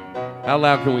 How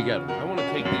loud can we get him? I want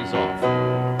to take these off.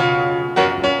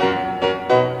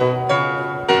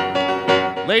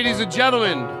 Ladies and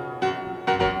gentlemen.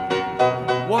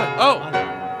 What? Oh.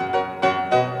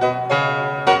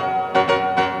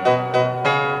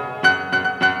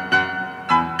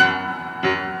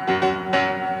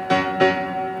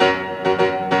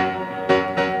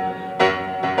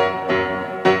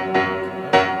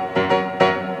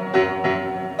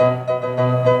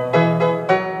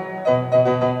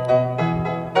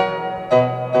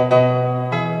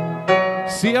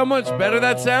 See how much better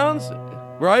that sounds?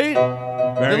 Right?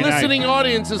 Very the listening nice.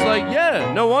 audience is like,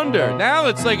 yeah, no wonder. Now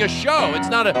it's like a show. It's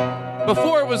not a...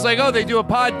 Before it was like, oh, they do a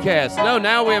podcast. No,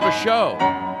 now we have a show.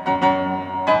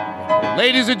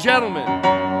 Ladies and gentlemen.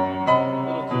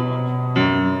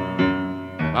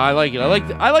 I like it.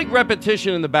 I like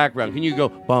repetition in the background. Can you go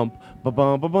bump,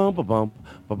 ba-bum, ba-bum, ba-bum,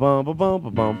 ba-bum, ba-bum,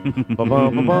 ba-bum,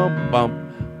 ba-bum, ba-bum, bump.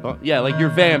 Yeah, like you're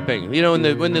vamping. You know,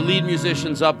 when the lead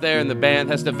musician's up there and the band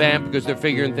has to vamp because they're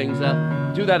figuring things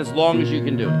out. Do that as long as you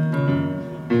can do it.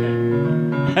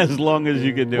 As long as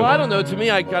you can do Well, it. I don't know. To me,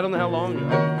 I don't know how long.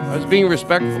 I was being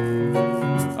respectful.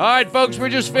 All right, folks, we're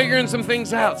just figuring some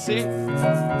things out. See?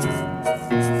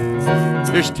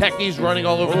 There's techies running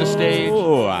all over the stage.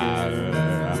 Oh,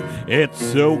 it's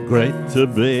so great to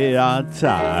be on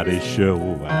Toddy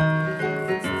Show.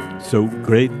 So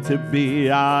great to be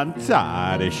on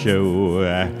Toddy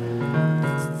Show.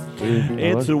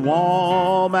 It's a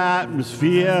warm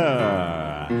atmosphere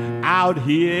out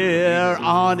here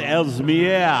on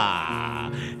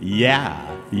Ellesmere. Yeah.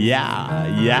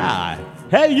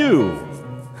 Hey, you.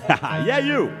 Yeah,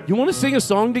 you. You want to sing a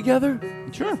song together?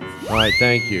 Sure. All right,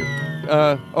 thank you.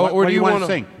 What do you wanna wanna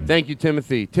sing? Thank you,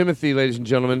 Timothy. Timothy, ladies and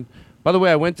gentlemen. By the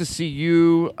way, I went to see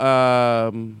you.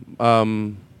 Never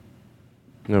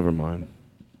mind.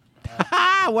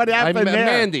 What happened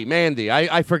there? Mandy.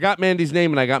 I forgot Mandy's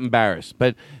name and I got embarrassed.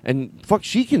 Fuck,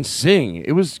 she can sing.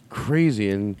 It was crazy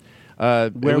and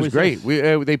it was great.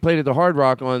 They played at the Hard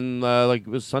Rock on it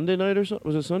was Sunday night or something.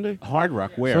 Was it Sunday? Hard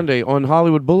Rock where? Sunday on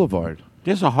Hollywood Boulevard.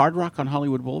 There's a Hard Rock on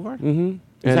Hollywood Boulevard?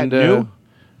 Mm-hmm. Is that new?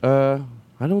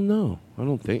 I don't know. I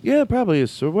don't think. Yeah, it probably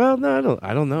is. So, well, no,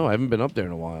 I don't know. I haven't been up there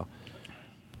in a while.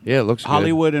 Yeah, it looks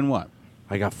Hollywood and what?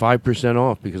 I got 5%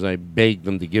 off because I begged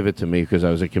them to give it to me because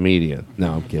I was a comedian.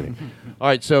 No, I'm kidding. All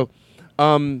right, so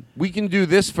we can do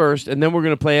this first, and then we're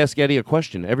going to play Ask Eddie a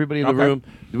question. Everybody in the room,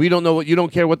 we don't know you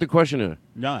don't care what the question is.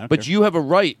 No, I don't but care. you have a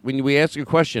right when we ask a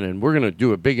question, and we're going to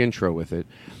do a big intro with it,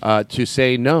 to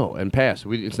say no and pass.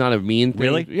 It's not a mean thing.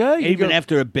 Really? Yeah. You Even can go,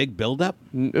 after a big build-up?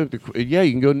 yeah,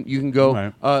 you can go. You can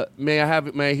go. Right. May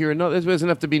I hear another? It doesn't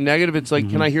have to be negative. It's like,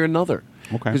 can I hear another?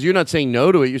 Okay. Because you're not saying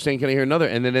no to it. You're saying, can I hear another?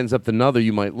 And it ends up the another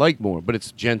you might like more. But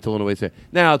it's gentle in a way to say,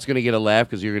 now it's going to get a laugh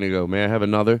because you're going to go, may I have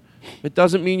another? It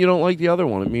doesn't mean you don't like the other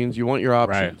one. It means you want your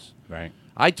options. Right.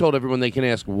 I told everyone they can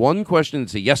ask one question.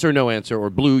 It's a yes or no answer or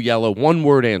blue, yellow,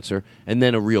 one-word answer, and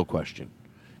then a real question.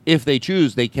 If they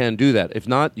choose, they can do that. If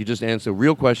not, you just answer a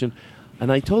real question. And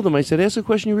I told them, I said, ask a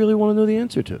question you really want to know the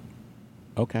answer to.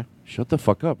 Okay. Shut the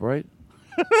fuck up, right?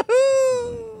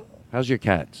 How's your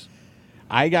cats?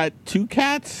 I got 2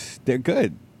 cats. They're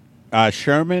good.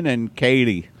 Sherman and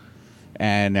Katie.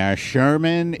 And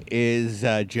Sherman is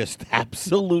just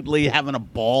absolutely having a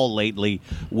ball lately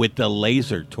with the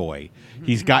laser toy.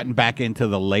 He's gotten back into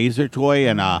the laser toy.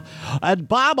 And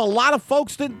Bob, a lot of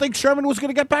folks didn't think Sherman was going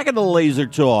to get back into the laser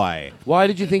toy. Why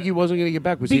did you think he wasn't going to get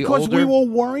back? Was he Because older? we were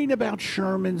worrying about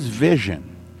Sherman's vision.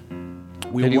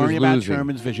 We And he were was worrying about losing.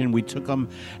 Sherman's vision. We took him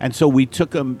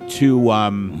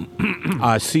to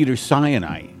Cedar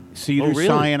Sinai. Cedar really?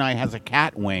 Sinai has a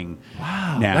cat wing.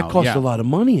 Wow, now. that costs a lot of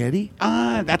money, Eddie.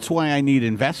 That's why I need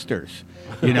investors.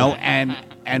 You know, and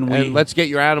let's get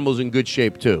your animals in good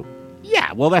shape too.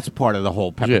 Yeah, well, that's part of the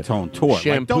whole Pepitone tour.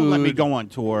 Like, don't let me Shampooed. go on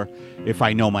tour if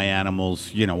I know my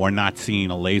animals, are not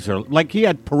seeing a laser. Like, he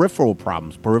had peripheral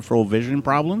vision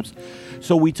problems.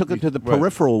 So we took her to the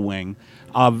peripheral wing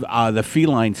of the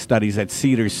feline studies at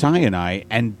Cedars-Sinai,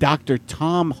 and Dr.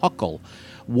 Tom Huckle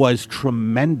was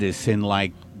tremendous in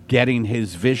like getting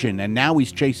his vision, and now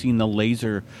he's chasing the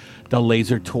laser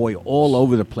toy all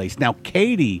over the place. Now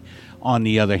Katie, on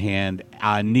the other hand,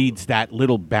 needs that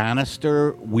little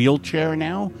banister wheelchair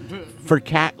now for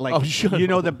cat. Like you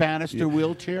know the banister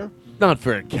wheelchair. Not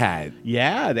for a cat.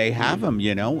 Yeah, they have them.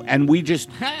 You know, and we just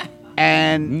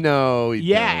and no,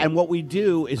 and what we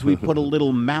do is we put a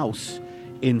little mouse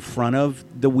in front of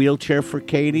the wheelchair for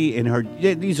Katie. In her,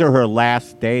 these are her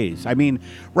last days. I mean,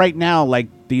 right now, like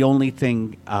the only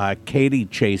thing Katie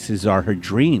chases are her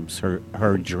dreams.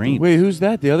 Her dreams. Wait, who's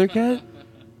that? The other cat?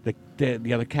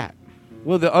 The other cat.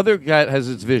 Well, the other cat has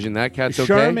its vision. That cat's okay.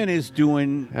 Sherman is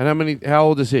doing. And how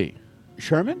old is he?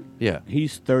 Sherman? Yeah,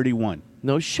 he's 31.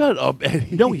 No, shut up,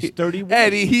 Eddie. No, he's 31.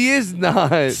 Eddie, he is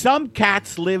not. Some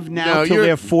cats live now till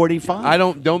they're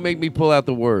 45. Don't make me pull out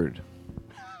the word.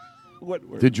 What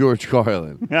word? To George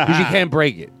Carlin. Because you can't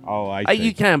break it. Oh, I see.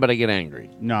 You can, but I get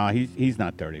angry. No, he's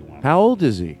not 31. How old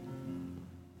is he?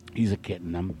 He's a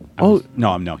kitten. No.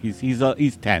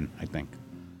 He's 10, I think.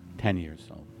 10 years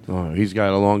old. Oh, he's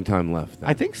got a long time left then.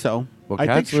 I think so. Well, I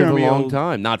cats think live a long will-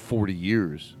 time, not 40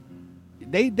 years.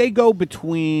 They go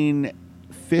between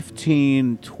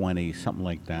 15, 20, something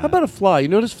like that. How about a fly? You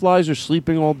notice flies are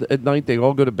sleeping all at night? They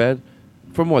all go to bed?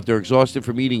 From what? They're exhausted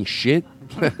from eating shit?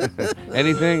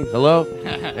 Anything? Hello?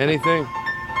 Anything?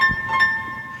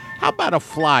 How about a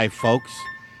fly, folks?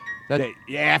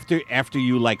 After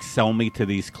you like sell me to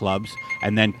these clubs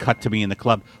and then cut to me in the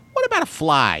club, what about a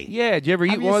fly? Yeah, did you ever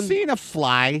eat Have one? you seen a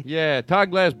fly? Yeah,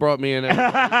 Todd Glass brought me in.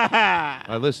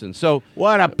 I listened. So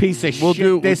what a piece of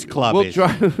shit this club is.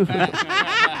 Try.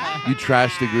 You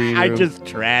trash the green room. I just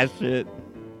trash it.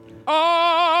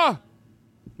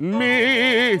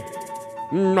 Me.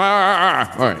 Nah.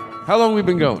 All right. How long have we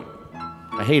been going?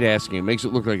 I hate asking. It makes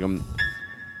it look like I'm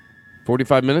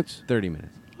 45 minutes? 30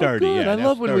 minutes. 30, good. yeah. I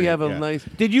love when 30, we have a yeah. nice...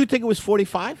 Did you think it was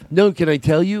 45? No, can I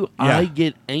tell you? Yeah. I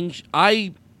get anxious.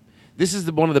 This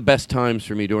is one of the best times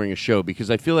for me during a show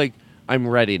because I feel like I'm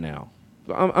ready now.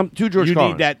 I'm too George You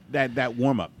Carlin. need that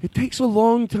warm-up. It takes a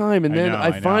long time, and then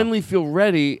I finally feel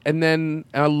ready, and then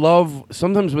I love...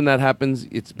 Sometimes when that happens,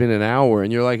 it's been an hour,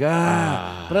 and you're like, but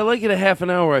I like it a half an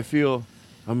hour. I feel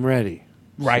I'm ready.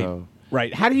 Right, So,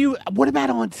 right. What about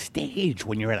on stage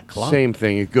when you're at a club? same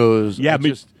thing. It goes... Yeah,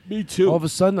 me too. All of a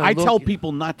sudden, I tell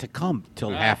people not to come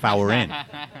till half hour in.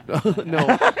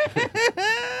 No.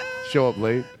 Show up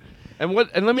late. And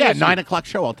let me ask you, 9 o'clock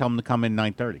show. I'll tell them to come in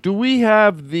 9:30. do we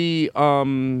have the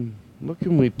what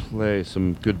can we play?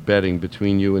 Some good betting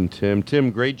between you and Tim.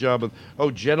 Tim, great job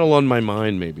of Gentle on My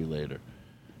Mind maybe later.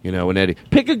 You know, when Eddie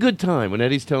pick a good time when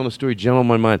Eddie's telling a story, Gentle on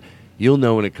My Mind. You'll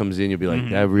know when it comes in, you'll be like,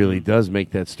 that really does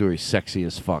make that story sexy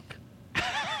as fuck.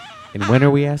 And when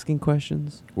are we asking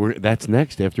questions? That's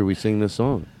next after we sing this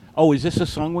song. Oh, is this a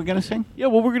song we're gonna sing? Yeah,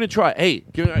 well, we're gonna try. Hey,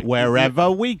 Wherever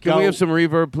we go. Can we have some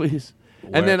reverb, please?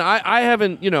 And then I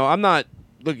haven't, I'm not.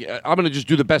 Look, I'm gonna just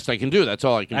do the best I can do. That's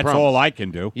all I can. That's promise. all I can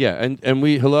do. Yeah, and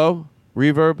we hello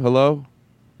reverb hello.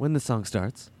 When the song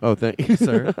starts. Oh, thank you,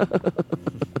 sir.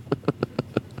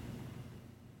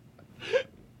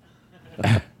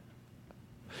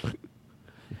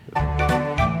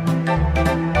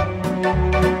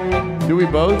 Do we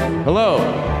both? Hello.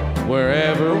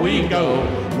 Wherever we go,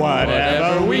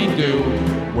 whatever we do,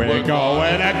 we're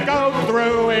going to go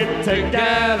through it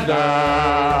together.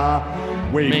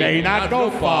 We may not go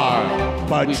far,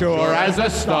 but sure as a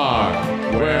star.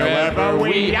 Wherever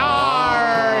we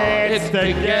are, it's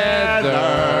together.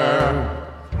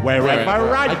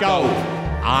 Wherever I go,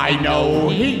 I know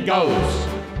he goes.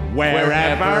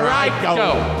 Wherever I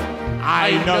go,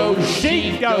 I know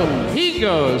she goes. He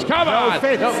goes. Come on. No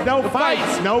fits, no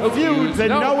fights, no feuds, and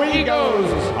no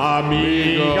egos.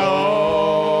 Amigos.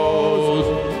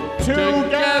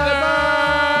 Together.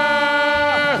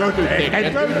 Good thing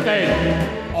and good thing.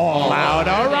 All out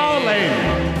a rolling.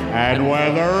 And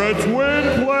whether it's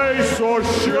win, place, or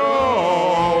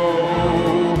show.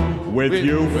 With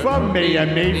you for me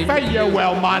and me for you,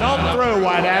 we'll muddle through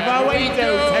whatever we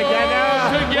do together.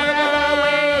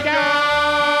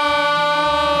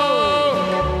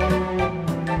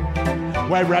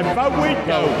 Wherever we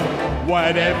go,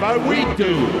 whatever we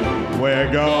do, we're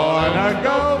gonna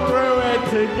go through it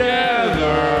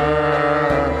together.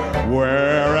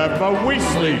 Wherever we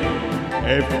sleep,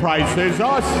 if prices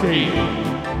are steep,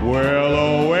 we'll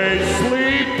always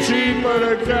sleep cheaper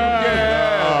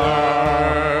together.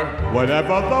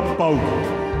 Whatever the boat,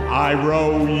 I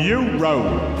row, you row.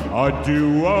 A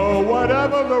duo,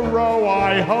 whatever the row,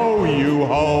 I ho, you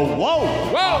ho. Whoa!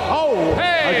 Whoa! Ho!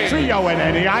 Hey! A trio and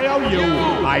any IOU.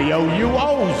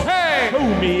 IOUOs. Hey! Who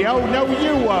me oh, no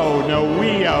you oh, no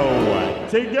we oh.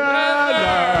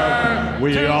 Together,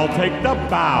 we all take the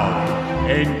bow,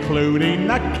 including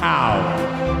the cow.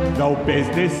 Though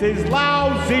business is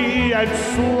lousy and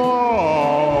slow.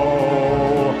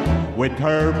 With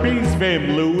Herbie's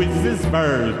vim, Louis's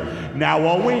verve. Now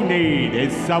all we need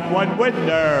is someone with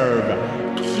nerve.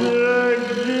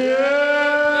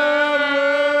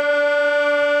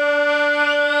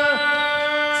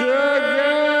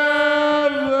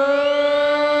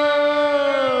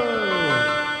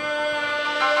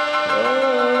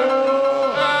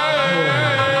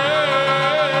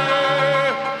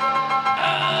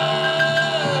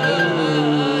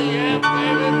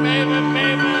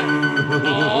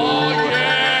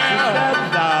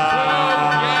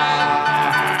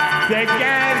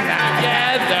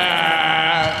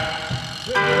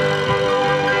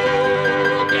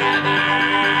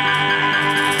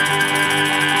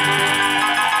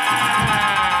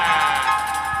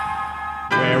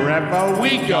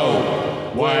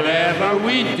 Whatever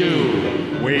we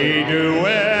do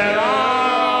it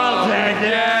all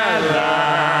together.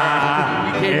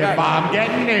 If I'm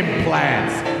getting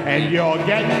implants and you're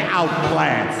getting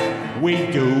outplants, we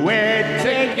do it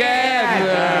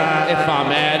together. If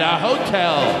I'm at a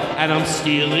hotel and I'm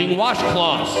stealing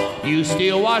washcloths, you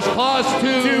steal washcloths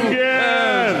too.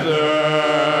 Together.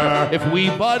 If we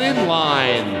butt in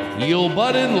line, you'll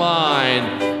butt in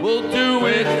line. We'll do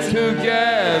it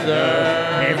together.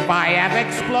 If I have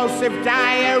explosive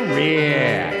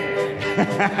diarrhea,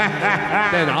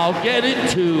 then I'll get it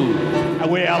too.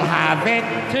 We'll have it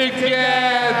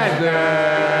together.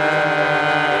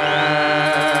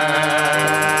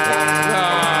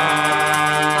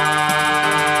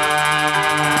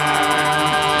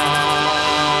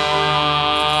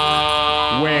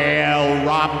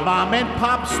 Mom and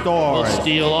pop stores. We'll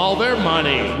steal all their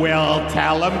money. We'll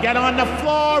tell them get on the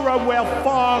floor or we'll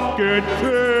fucking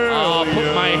kill I'll you.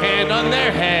 put my hand on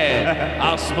their head.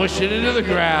 I'll smush it into the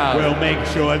ground. We'll make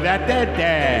sure that they're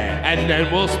dead. And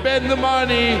then we'll spend the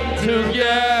money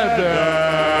together.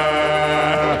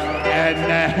 And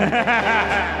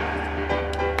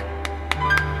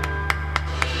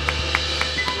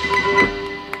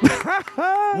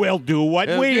we'll do what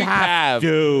we have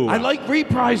to. I like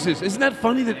reprises. Isn't that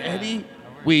funny that Eddie...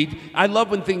 I love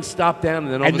when things stop down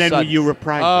and then all of a sudden... you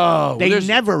reprise Oh, They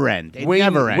never end. It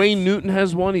never ends. Wayne Newton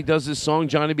has one. He does his song,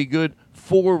 Johnny Be Good,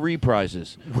 4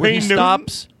 reprises. Wayne he Newton?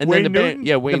 stops and Wayne then the Newton? band...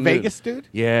 Yeah, Wayne The Newton. Vegas dude?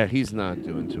 Yeah, he's not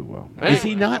doing too well. Is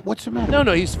he not? What's the matter?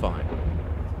 No, he's fine.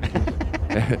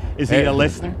 Is he a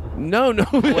listener? No.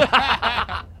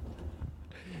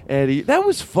 Eddie, that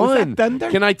was fun. Was that Thunder?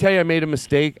 Can I tell you I made a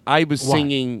mistake? I was What?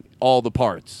 singing all the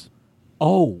parts.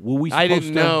 Oh, were we supposed I didn't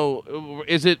to... know.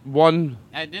 Is it one?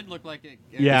 It did look like it.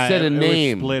 Yeah, It said a was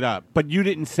name. split up. But you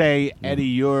didn't say, Eddie,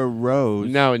 you're Rose.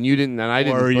 No, and you didn't, and I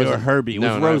didn't. Or you're wasn't- Herbie. It was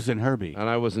and Rose I, and Herbie. and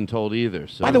I wasn't told either.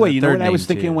 So. By the way, you know third what I was name's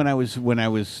thinking here. when I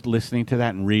was listening to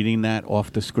that and reading that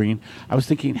off the screen? I was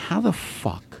thinking, how the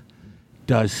fuck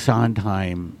does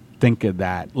Sondheim think of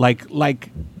that? Like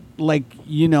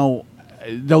you know,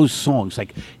 those songs,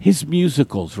 like his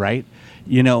musicals, right?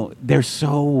 You know, they're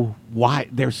so wide.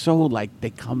 They're so like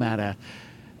they come out of.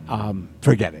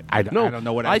 Forget it. I don't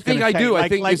know what I was think gonna I say. do. I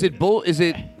Like- think like- is it bull? Is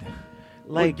it?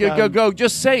 like go.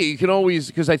 Just say it. You can always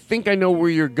because I think I know where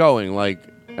you're going. Like,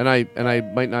 and I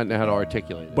might not know how to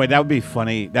articulate it. Boy, that would be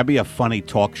funny. That'd be a funny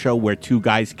talk show where two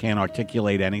guys can't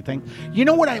articulate anything. You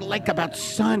know what I like about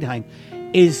Sondheim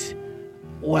is,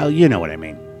 well, you know what I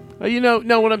mean. No.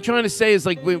 What I'm trying to say is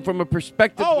like from a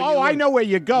perspective. I know where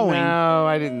you're going. No,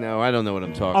 I didn't know. I don't know what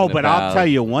I'm talking. Oh, but about. I'll tell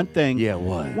you one thing. Yeah,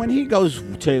 what? When he goes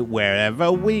to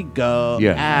wherever we go,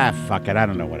 Yeah. fuck it, I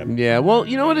don't know what I'm. Yeah, well,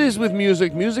 you know what it is with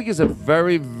music? Music is a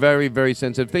very, very, very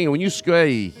sensitive thing. And when you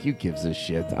scray, who gives a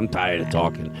shit? I'm tired of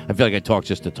talking. I feel like I talk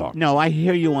just to talk. No, I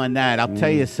hear you on that. I'll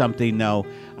tell you something, though.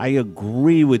 I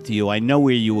agree with you. I know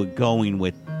where you were going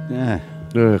with. Ugh.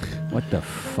 What the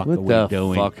fuck What are the we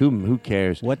doing? fuck? Who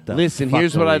cares? What the Listen, fuck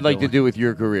here's are what we I'd like to doing? do with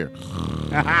your career.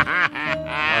 All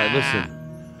right, listen.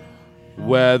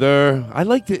 Whether I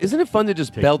like to, isn't it fun to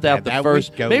just belt out the that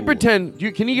first? we go. Maybe pretend.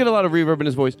 Can you get a lot of reverb in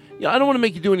his voice? Yeah, I don't want to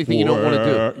make you do anything you don't want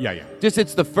to do. Yeah. Just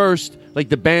it's the first, like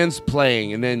the band's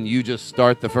playing, and then you just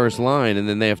start the first line, and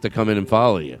then they have to come in and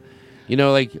follow you. You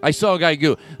know, like I saw a guy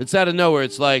go. It's out of nowhere.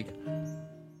 It's like,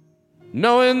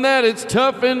 Knowing that it's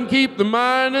tough and keep the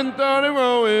mind and thought it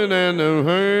rolling and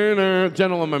the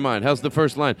gentle on my mind. How's the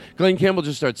first line? Glenn Campbell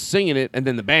just starts singing it, and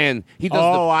then the band he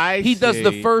does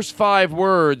the first 5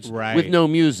 words with no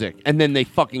music, and then they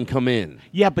fucking come in.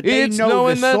 Yeah, but they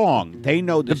know the song. They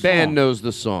know the song. The band knows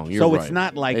the song. You're so right. it's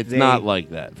not like it's not like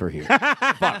that for here. Fuck.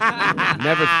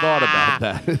 Never thought about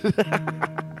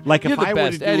that. Like You're if the I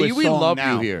best, were to do Eddie. a We song love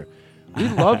now. you here. We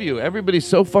love you. Everybody's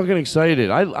so fucking excited.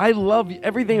 I love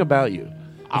everything about you.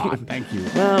 Oh, thank you.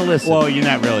 Well, listen. Well, you're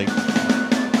not really.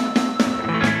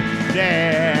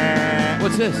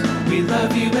 What's this? We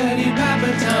love you, Eddie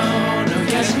Pepitone. Oh,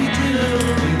 yes, we do.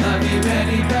 We love you,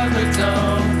 Eddie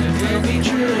Pepitone. It will be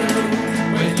true.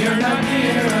 When you're not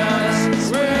near us,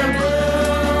 we're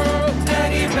blue.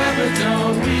 Eddie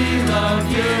Pepitone, we love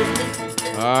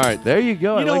you. All right, there you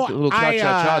go. I like the little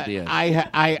cha-cha-cha at the end.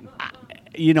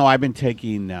 I've been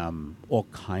taking all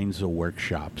kinds of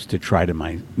workshops to try to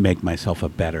make myself a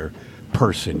better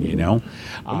person.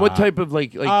 And what type of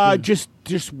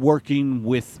just working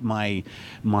with my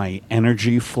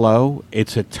energy flow.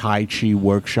 It's a Tai Chi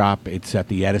workshop. It's at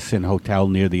the Edison Hotel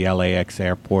near the LAX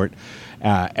airport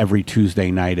every Tuesday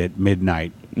night at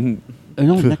midnight. No,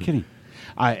 I'm not kidding.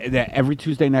 Every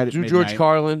Tuesday night at midnight. George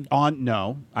Carlin?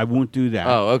 No, I won't do that.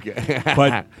 Oh, okay.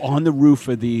 But on the roof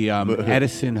of the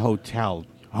Edison Hotel,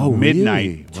 midnight,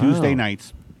 really? Tuesday Wow.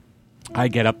 nights, I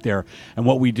get up there, and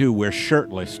what we do, we're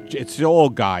shirtless. It's all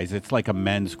guys. It's like a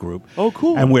men's group. Oh,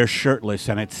 cool. And we're shirtless,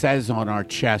 and it says on our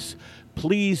chests,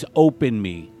 "Please open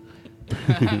me."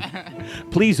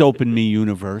 Please open me,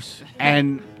 universe.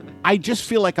 And I just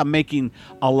feel like I'm making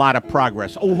a lot of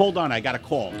progress. Oh, hold on. I got a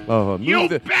call. Oh, You move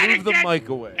the better mic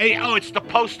away. Hey, it's the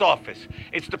post office.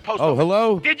 It's the post Oh, office.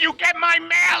 hello? Did you get my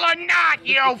mail or not,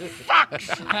 you fucks?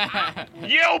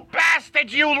 You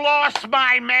bastard, you lost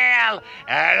my mail,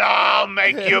 and I'll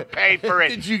make you pay for it.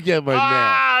 Did you get my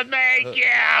I'll make you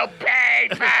pay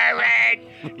for it.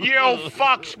 You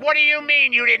fucks. What do you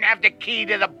mean you didn't have the key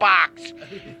to the box?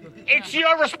 It's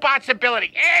your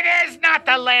responsibility. It is not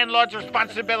the landlord's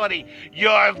responsibility.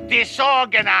 You're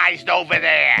disorganized over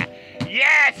there.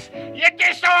 Yes, you're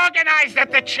disorganized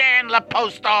at the Chandler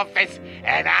post office,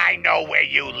 and I know where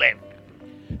you live.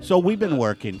 So we've been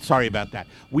working. Sorry about that.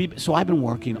 I've been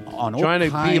working on all Trying to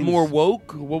kinds. be more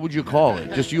woke? What would you call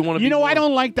it? Just you want to be I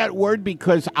don't like that word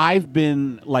because I've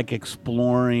been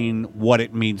exploring what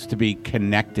it means to be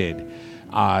connected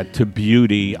to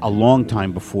beauty a long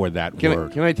time before that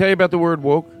word. Can I tell you about the word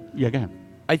woke? Yeah, go ahead.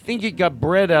 I think it got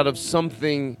bred out of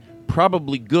something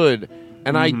probably good,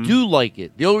 and I do like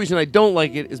it. The only reason I don't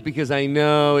like it is because I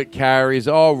know it carries,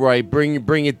 all right, bring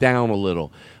it down a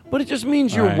little. But it just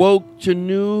means you're woke to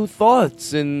new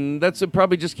thoughts, and it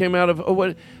probably just came out of,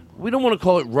 what... We don't want to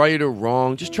call it right or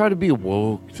wrong. Just try to be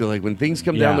woke to when things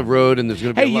come down the road and there's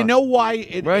going to be Hey, you know why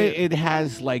it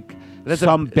has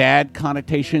some bad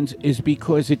connotations is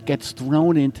because it gets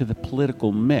thrown into the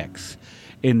political mix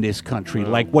in this country.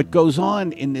 Like what goes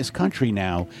on in this country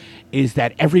now is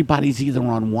that everybody's either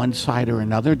on one side or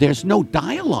another. There's no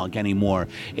dialogue anymore.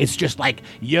 It's just like,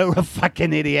 you're a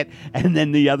fucking idiot, and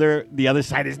then the other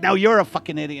side is, no, you're a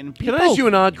fucking idiot. And Can I ask you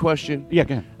an odd question? Yeah,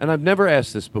 go ahead. And I've never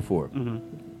asked this before.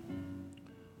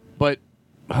 But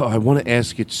I want to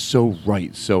ask it so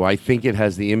right, so I think it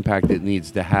has the impact it needs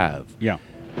to have. Yeah.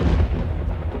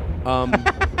 By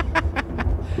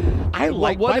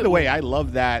the way, I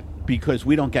love that because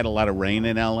we don't get a lot of rain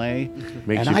in L.A.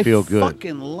 Makes and you feel good. I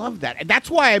fucking love that. And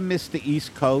that's why I miss the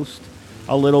East Coast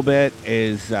a little bit,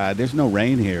 is there's no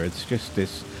rain here. It's just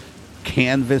this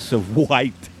canvas of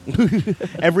white.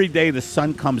 Every day the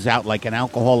sun comes out like an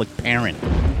alcoholic parent.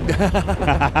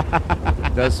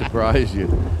 It does surprise you.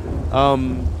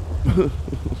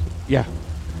 Yeah.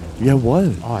 Yeah, what?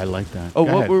 Oh, I like that. Oh,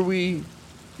 Go what ahead. were we...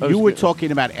 You were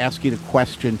talking about asking a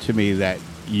question to me that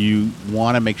you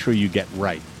want to make sure you get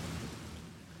right.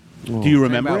 Do you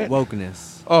remember About it?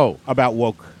 wokeness. Oh. About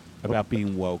woke. About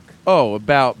being woke. Oh,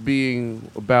 about being...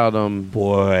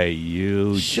 Boy,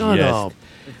 you Shut just... up.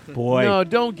 Boy. No,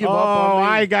 don't give up on me.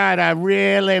 I got a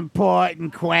real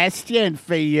important question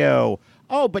for you.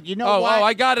 Oh, but you know what? Oh,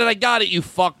 I got it, you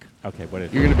fuck. Okay, what is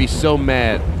it? You're going to be so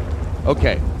mad.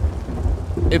 Okay.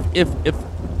 If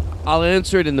I'll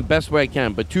answer it in the best way I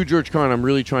can, but to George Carlin, I'm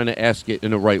really trying to ask it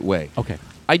in the right way. Okay.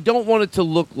 I don't want it to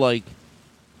look like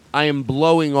I am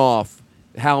blowing off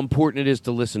how important it is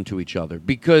to listen to each other.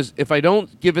 Because if I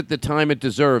don't give it the time it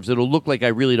deserves, it'll look like I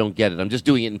really don't get it. I'm just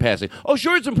doing it in passing. Oh,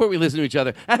 sure, it's important we listen to each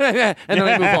other. And then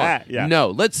I move on. Yeah. No,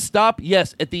 let's stop.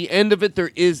 Yes, at the end of it,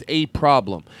 there is a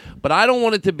problem. But I don't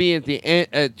want it to be at the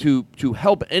end to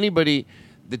help anybody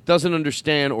that doesn't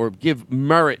understand or give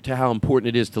merit to how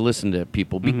important it is to listen to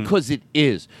people, because it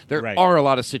is. There are a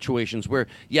lot of situations where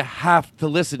you have to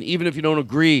listen, even if you don't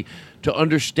agree, to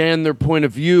understand their point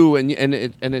of view, and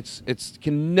it's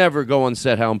can never go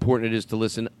unsaid how important it is to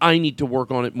listen. I need to work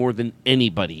on it more than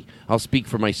anybody. I'll speak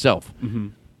for myself.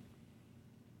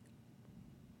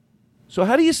 So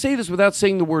how do you say this without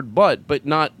saying the word but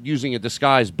not using a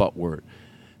disguised but word?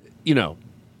 You know,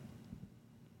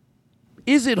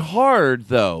 is it hard,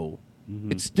 though?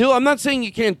 It's still, I'm not saying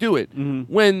you can't do it,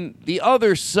 when the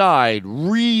other side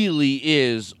really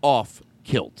is off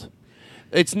kilt.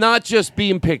 It's not just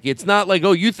being picky. It's not like,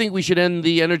 oh, you think we should end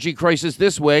the energy crisis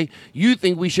this way. You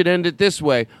think we should end it this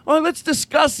way. Oh, let's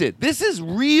discuss it. This is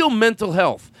real mental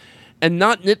health and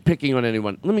not nitpicking on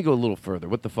anyone. Let me go a little further.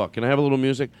 What the fuck? Can I have a little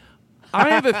music? I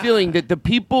have a feeling that the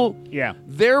people,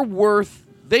 they're worth,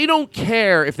 they don't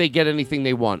care if they get anything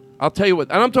they want. I'll tell you what,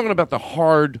 and I'm talking about the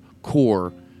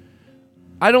hardcore.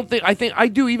 I think I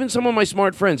do. Even some of my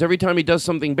smart friends, every time he does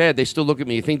something bad, they still look at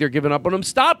me. You think they're giving up on him?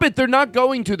 Stop it. They're not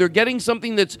going to. They're getting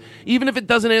something that's, even if it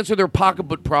doesn't answer their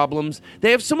pocketbook problems,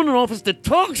 they have someone in office that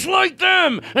talks like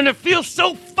them, and it feels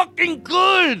so fucking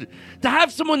good to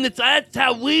have someone that's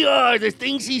how we are. The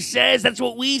things he says, that's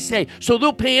what we say. So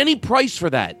they'll pay any price for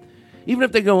that. Even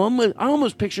if they go, I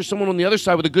almost picture someone on the other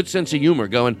side with a good sense of humor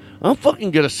going, I'll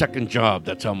fucking get a second job.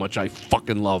 That's how much I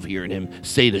fucking love hearing him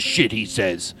say the shit he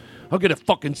says. I'll get a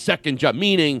fucking second job,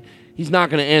 meaning he's not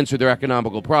going to answer their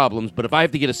economical problems, but if I have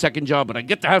to get a second job, but I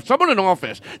get to have someone in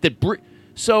office that...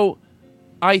 So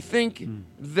I think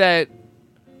that...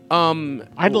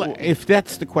 if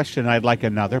that's the question, I'd like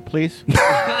another, please.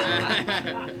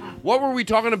 What were we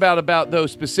talking about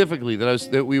those specifically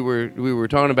that we were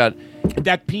talking about?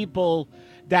 That people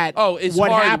that it's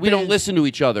what hard. happens, we don't listen to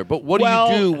each other. But what do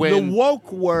you do when the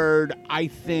woke word? I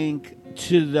think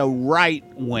to the right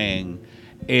wing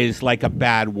is like a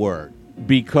bad word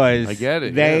because I get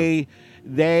it.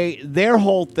 Their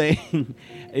whole thing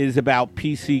is about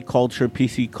PC culture.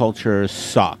 PC culture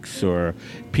sucks, or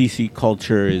PC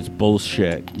culture is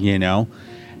bullshit. You know,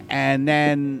 and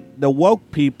then the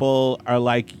woke people are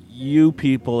like, you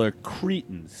people are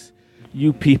cretins.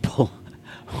 You people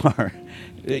are,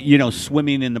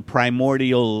 swimming in the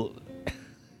primordial.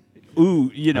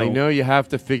 I know you have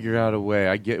to figure out a way.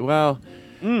 I get. Well,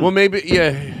 maybe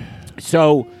yeah.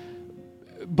 So,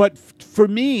 but for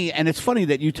me, and it's funny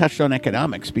that you touched on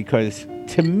economics, because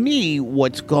to me,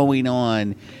 what's going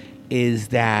on is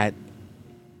that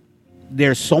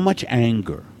there's so much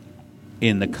anger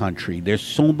in the country. There's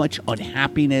so much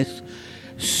unhappiness,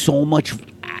 so much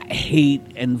hate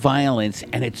and violence,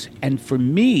 and for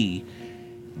me,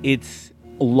 it's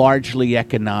largely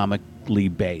economically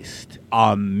based,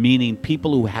 meaning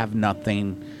people who have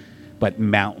nothing but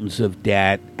mountains of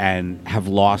debt and have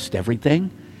lost everything,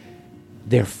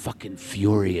 they're fucking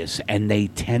furious, and they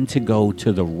tend to go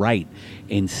to the right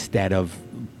instead of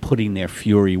putting their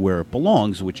fury where it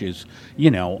belongs, which is,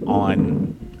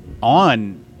 on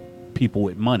people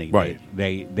with money. Right.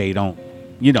 They don't,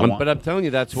 but I'm telling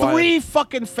you, that's why 3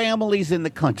 fucking families in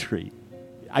the country.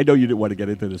 I know you didn't want to get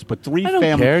into this, but 3 families. I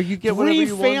don't care. You get whatever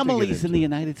you want to get families in the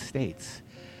United States.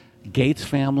 Gates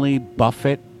family,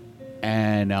 Buffett,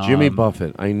 and Jimmy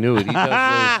Buffett. I knew it. He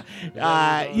does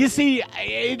those. You see,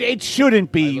 it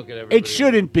shouldn't be. It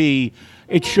shouldn't be.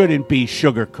 It shouldn't be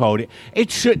sugarcoated. It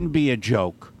shouldn't be a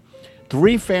joke.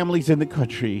 3 families in the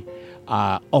country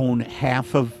own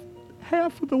half of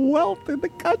the wealth in the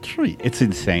country. It's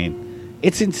insane.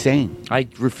 It's insane. I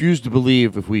refuse to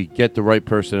believe if we get the right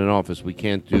person in office, we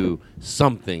can't do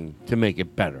something to make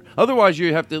it better. Otherwise,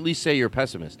 you have to at least say you're a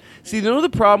pessimist. See, the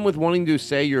problem with wanting to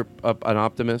say you're an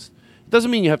optimist? It doesn't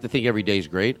mean you have to think every day is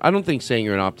great. I don't think saying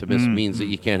you're an optimist means that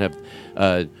you can't have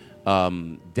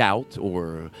doubt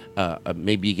or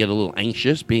maybe you get a little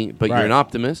anxious, but you're an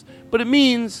optimist. But it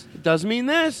does mean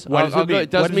this. It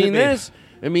does mean this.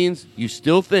 It means you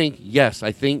still think, yes,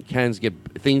 I think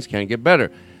things can get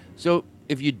better. So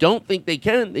if you don't think they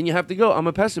can, then you have to go, I'm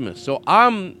a pessimist. So I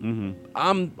don't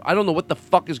know what the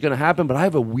fuck is going to happen, but I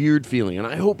have a weird feeling, and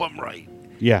I hope I'm right.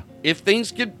 Yeah. If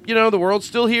things get, the world's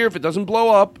still here, if it doesn't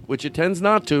blow up, which it tends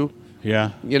not to,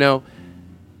 that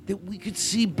we could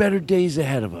see better days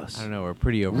ahead of us. I don't know, we're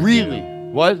pretty overdue. Really?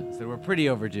 What? So we're pretty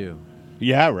overdue.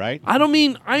 Yeah, right. I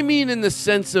mean in the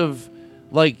sense of,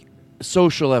 like,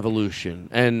 social evolution,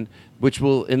 and which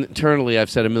will internally, I've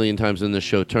said a million times in this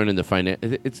show, turn into finance.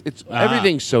 It's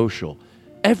everything's social.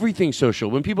 Everything's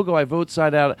social. When people go, I vote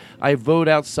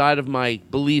outside of my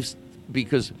beliefs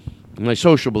because my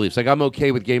social beliefs. Like, I'm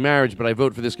okay with gay marriage, but I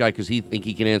vote for this guy because he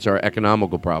can answer our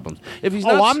economical problems. If he's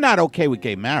I'm not okay with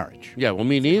gay marriage. Yeah, well,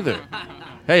 me neither.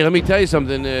 Hey, let me tell you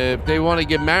something. If they want to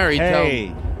get married,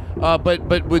 Hey. tell them.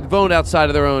 But would vote outside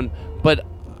of their own. But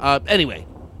anyway.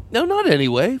 No, not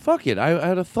anyway. Fuck it. I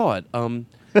had a thought.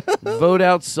 Vote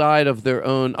outside of their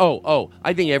own.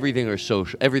 I think everything's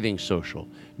social.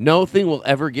 Nothing will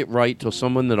ever get right till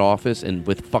someone in office and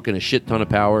with fucking a shit ton of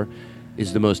power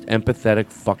is the most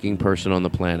empathetic fucking person on the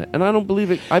planet. And I don't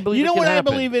believe it. I believe You know it can what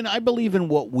happen. I believe in? I believe in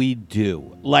what we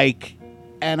do. Like,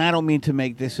 and I don't mean to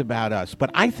make this about us,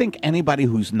 but I think anybody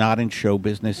who's not in show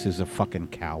business is a fucking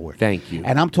coward. Thank you.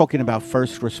 And I'm talking about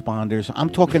first responders. I'm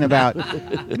talking about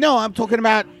I'm talking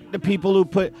about the people who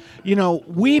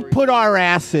we put our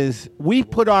asses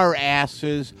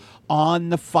on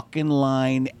the fucking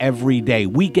line every day.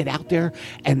 We get out there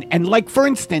and like, for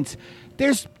instance,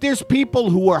 there's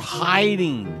people who are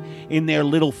hiding in their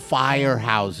little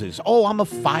firehouses. Oh, I'm a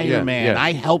fireman. Yeah.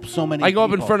 I help so many I go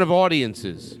up in people. front of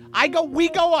audiences. We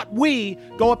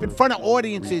go up in front of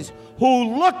audiences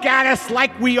who look at us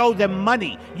like we owe them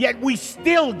money, yet we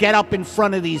still get up in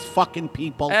front of these fucking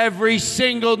people. Every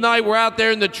single night we're out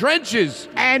there in the trenches.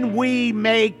 And we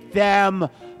make them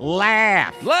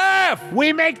laugh.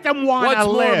 We make them want to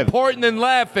live. What's more important than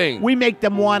laughing? We make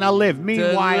them want to live.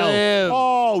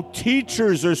 Meanwhile,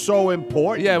 teachers are so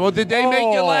important. Yeah, well, did they make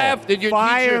you laugh? Did your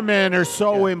firemen are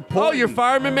so important? Oh, your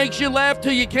fireman makes you laugh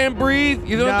till you can't breathe?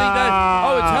 You don't think that?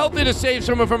 Oh, it's healthy to save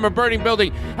someone from a burning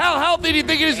building. How healthy do you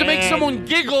think it is to make someone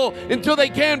giggle until they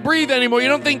can't breathe anymore? You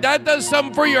don't think that does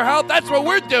something for your health? That's what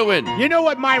we're doing. You know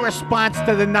what my response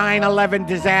to the 9/11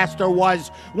 disaster was?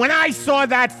 When I saw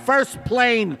that first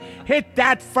plane hit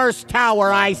that first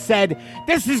tower, I said,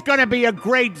 this is going to be a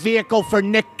great vehicle for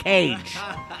Nick Cage.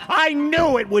 I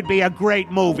knew it would be a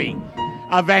great movie,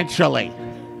 eventually.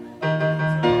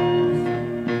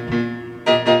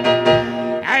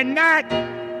 And that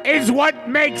is what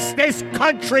makes this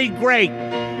country great.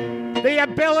 The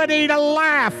ability to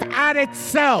laugh at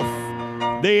itself.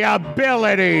 The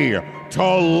ability to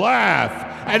laugh.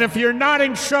 And if you're not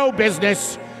in show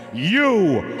business,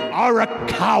 you are a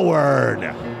coward.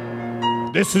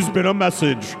 This has been a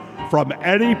message from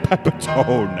Eddie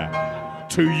Pepitone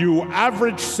to you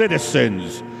average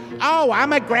citizens. Oh,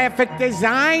 I'm a graphic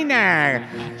designer.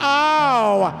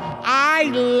 Oh, I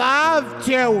love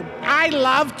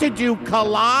to do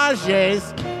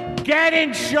collages. Get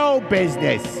in show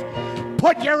business.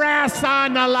 Put your ass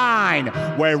on the line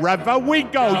wherever we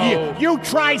go. You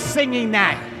try singing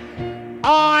that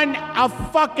on a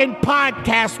fucking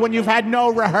podcast when you've had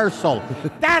no rehearsal.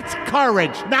 That's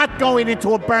courage, not going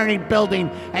into a burning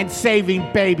building and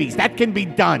saving babies. That can be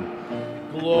done.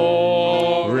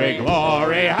 Glory,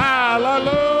 glory,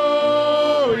 hallelujah.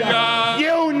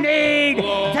 You need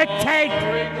to take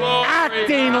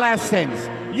acting lessons.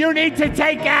 You need to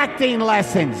take acting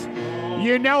lessons.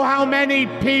 You know how many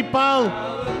people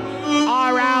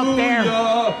are out there?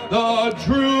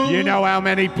 You know how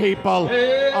many people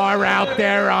are out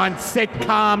there on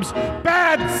sitcoms,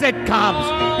 bad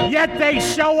sitcoms, yet they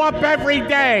show up every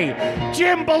day.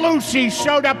 Jim Belushi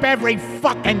showed up every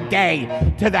fucking day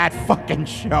to that fucking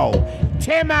show.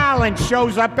 Tim Allen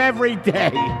shows up every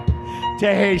day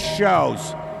to his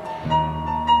shows.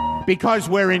 Because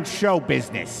we're in show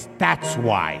business, that's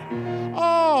why.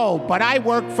 Oh, but I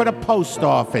work for the post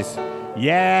office.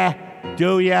 Yeah,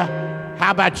 do ya?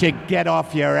 How about you get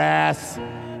off your ass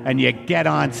and you get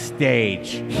on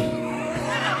stage?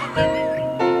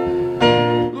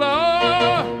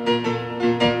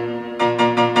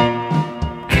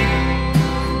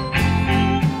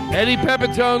 Eddie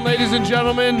Pepitone, ladies and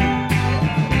gentlemen.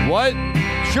 What?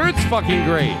 Sure, it's fucking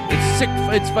great. It's sick.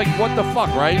 It's like, what the fuck,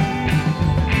 right?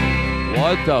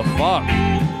 What the fuck?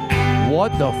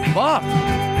 What the fuck?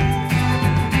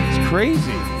 It's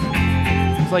crazy.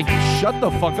 It's like, shut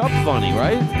the fuck up funny,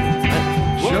 right?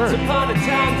 Sure. Once upon a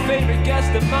time, favorite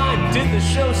guest of mine did the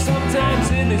show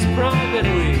sometimes in his private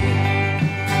week.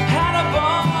 Had a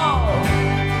ball.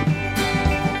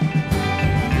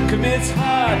 Commits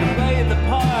hard to playing the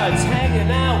parts, hanging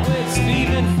out with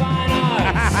Stephen Fine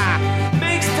Arts.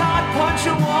 Makes Todd punch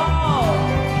a wall.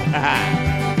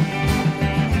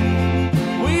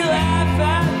 We laugh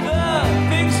at the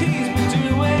things he's been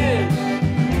doing,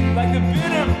 like the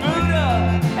bitter Buddha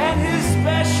and his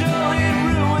special in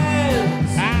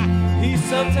ruins. He's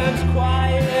sometimes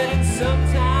quiet and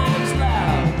sometimes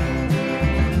loud.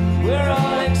 We're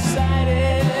all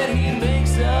excited, he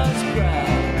makes us proud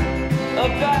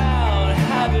about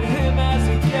having him as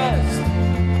a guest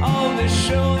on the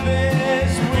show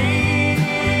this week.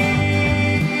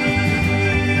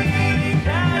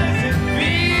 How does it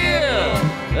feel?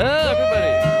 Oh,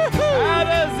 everybody. How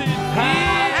does it feel?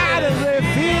 How does it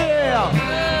feel?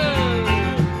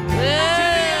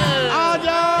 Oh,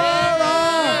 no.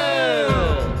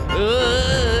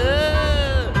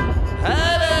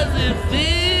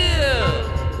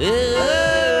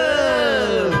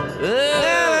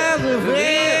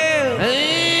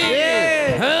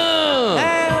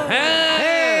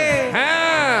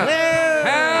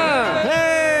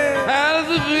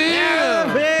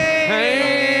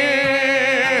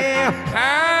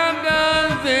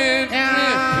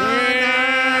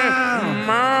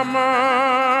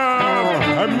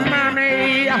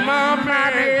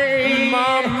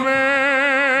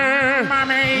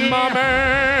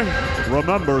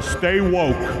 Remember, stay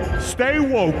woke. Stay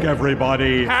woke,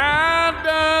 everybody. How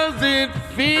does it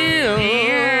feel to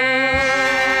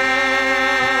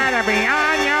be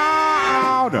on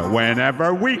your own?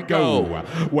 Whenever we go,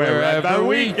 wherever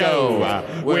we go,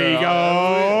 we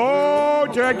go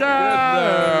together.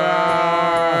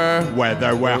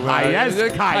 Whether we're high as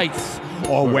kites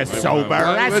or we're sober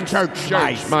as church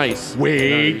mice,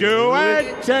 we do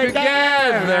it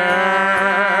together.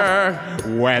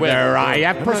 Whether I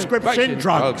have prescription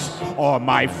drugs or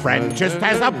my friend just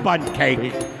has a bun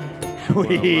cake,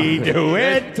 we do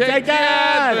it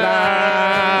together.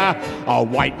 A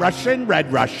white Russian,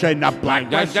 red Russian, a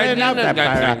black Russian, a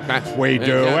pepper. We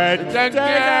do it together.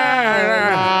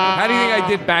 How do you think I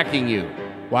did backing you?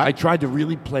 What? I tried to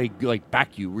really play,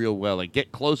 back you real well,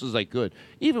 get close as I could.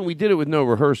 Even we did it with no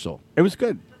rehearsal. It was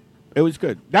good. It was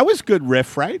good. That was good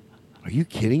riff, right? Are you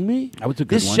kidding me? That was a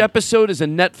good one. This episode is a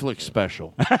Netflix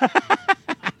special.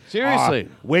 Seriously.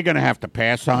 We're going to have to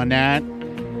pass on that.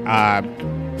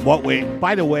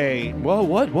 By the way... Well,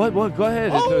 what? Go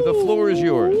ahead. The floor is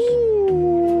yours.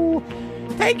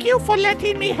 Thank you for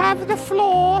letting me have the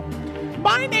floor.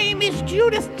 My name is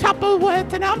Judith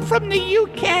Tuppleworth, and I'm from the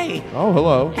UK. Oh,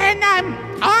 hello. And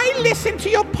I listen to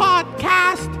your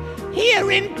podcast here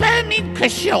in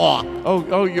Birmingham.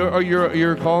 Oh,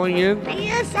 you're calling in?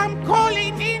 Yes, I'm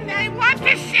calling in. I want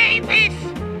to say this.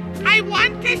 I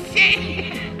want to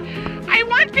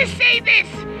say this.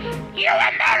 You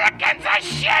Americans are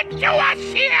shit to us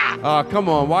here. Oh, come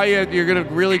on. Why you're going to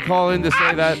really call in to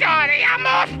say that? I'm sorry. I'm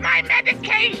off my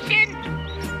medication.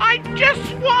 I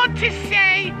just want to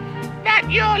say that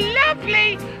you're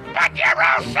lovely, but you're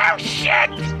also shit.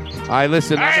 All right,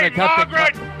 listen. Hey, I'm going to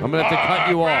have to cut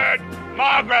you off.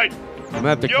 Margaret, I'm going to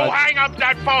have to hang up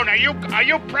that phone. Are you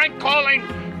prank calling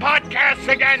podcasts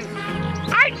again?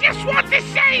 I just want to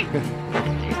say,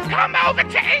 come over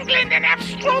to England and have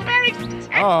strawberries.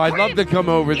 I'd love to come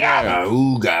over there.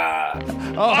 Ooga.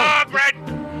 Oh. Margaret,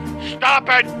 stop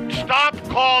it. Stop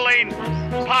calling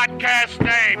podcast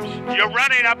names. You're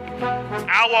running up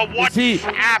our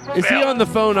WhatsApp bill. Is he on the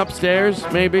phone upstairs,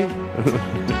 maybe?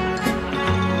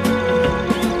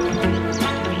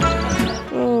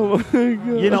 Oh, my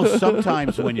God.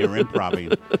 Sometimes when you're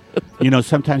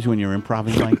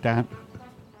improvising like that,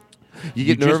 you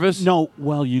get nervous?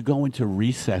 You go into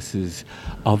recesses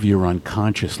of your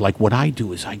unconscious. Like what I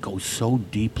do is I go so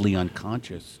deeply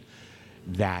unconscious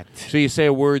that... So you say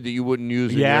a word that you wouldn't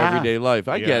use in your everyday life.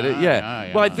 I get it,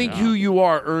 yeah. Well, I think who you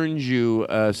are earns you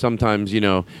sometimes,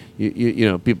 you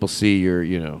people see your,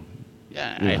 Yeah,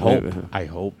 I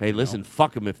hope. Hey, listen,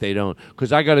 fuck them if they don't.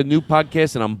 Because I got a new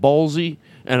podcast and I'm ballsy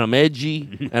and I'm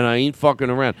edgy and I ain't fucking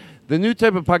around. The new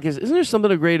type of podcast, isn't there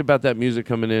something great about that music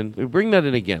coming in? Bring that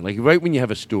in again, like right when you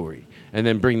have a story, and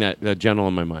then bring that gentle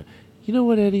in my mind. You know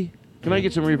what, Eddie? Can I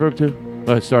get some reverb too?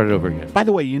 Let's start it over again. By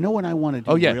the way, you know what I want to do?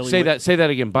 Oh yeah, say that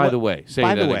again. By the way,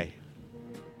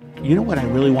 you know what I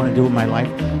really want to do in my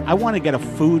life? I want to get a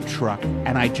food truck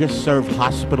and I just serve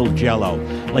hospital Jello,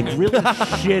 like really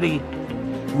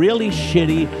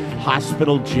shitty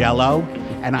hospital Jello,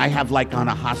 and I have like on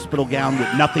a hospital gown with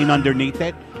nothing underneath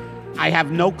it. I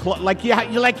have no clothes, like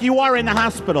you are in the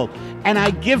hospital, and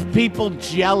I give people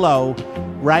Jello,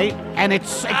 right? And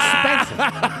it's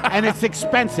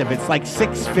expensive. It's like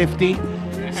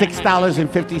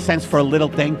 $6.50 for a little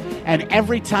thing. And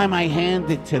every time I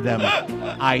hand it to them,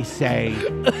 I say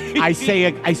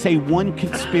one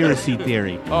conspiracy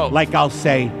theory. Oh. Like I'll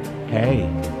say, hey,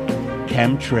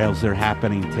 chemtrails are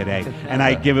happening today, and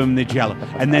I give them the Jello.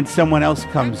 And then someone else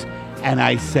comes, and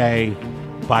I say,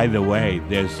 by the way,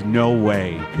 there's no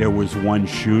way there was one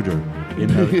shooter in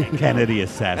the Kennedy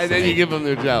assassination. And then you give them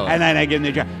their Jello. And then I give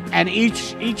them their Jello. And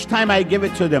each time I give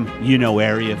it to them,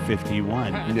 Area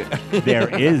 51, there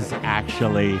is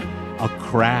actually a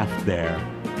craft there.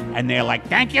 And they're like,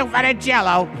 thank you for the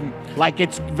Jello. Like,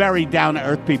 it's very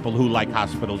down-to-earth people who like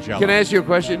hospital Jello. Can I ask you a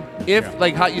question? If,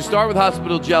 you start with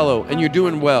hospital Jello and you're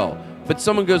doing well, but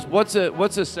someone goes, what's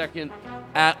a second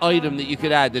item that you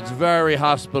could add that's very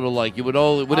hospital-like? Would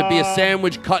it be a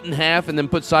sandwich cut in half and then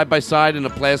put side by side in a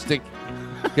plastic?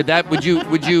 Would you?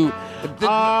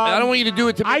 I don't want you to do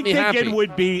it to make me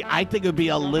happy. I think it would be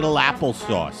a little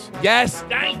applesauce. Yes,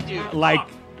 thank you.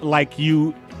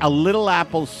 A little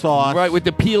applesauce. Right, with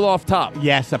the peel-off top.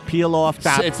 Yes, a peel-off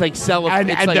top. It's like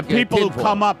cellophane. And the people who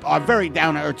come up are very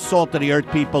down-to-earth,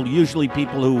 salt-of-the-earth people, usually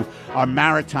people who are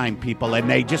maritime people, and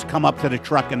they just come up to the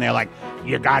truck and they're like,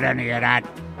 you got any of that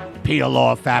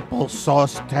peel-off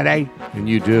applesauce today? And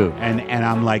you do. And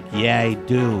I'm like, yeah, I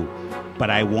do. But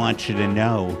I want you to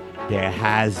know There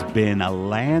has been a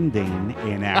landing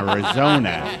in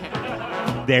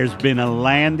Arizona. There's been a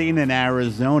landing in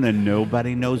Arizona.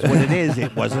 Nobody knows what it is.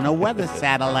 It wasn't a weather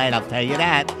satellite, I'll tell you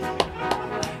that.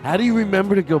 How do you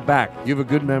remember to go back? You have a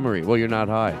good memory. Well, you're not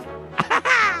high.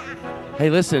 Hey,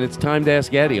 listen, it's time to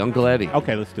ask Eddie, Uncle Eddie.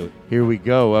 Okay, let's do it. Here we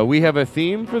go. We have a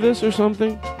theme for this or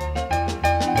something?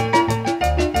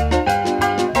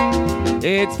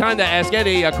 It's time to ask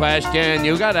Eddie a question.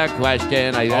 You got a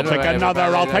question. I'll take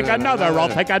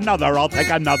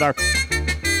another.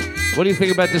 What do you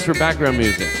think about this for background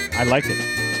music? I like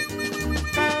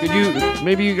it.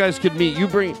 Maybe you guys could meet.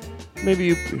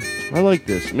 I like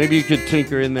this. Maybe you could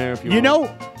tinker in there if you want.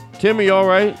 know, Tim, are you all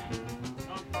right?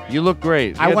 You look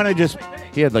great. I want to just...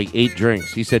 He had like 8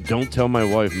 drinks. He said, don't tell my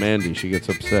wife, Mandy. She gets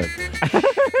upset.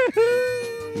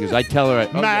 Because I tell her...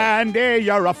 Okay. Mandy,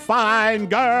 you're a fine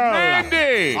girl.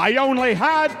 Mandy! I only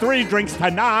had 3 drinks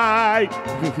tonight.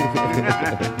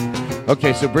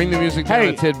 Okay, so bring the music down Hey.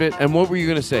 a tidbit. And what were you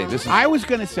going to say? I was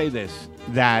going to say this,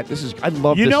 that... I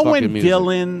love you this know fucking when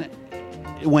music.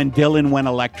 When Dylan went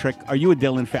electric, are you a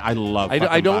Dylan fan? I love.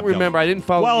 I don't Bob remember. Dylan. I didn't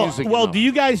follow music. Well, enough. do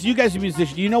you guys are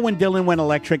musicians? Do you know when Dylan went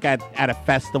electric at a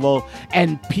festival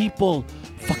and people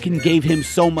fucking gave him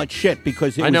so much shit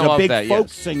because he I was know a of big that, folk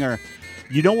yes. singer?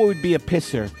 You know what would be a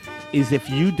pisser is if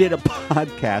you did a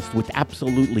podcast with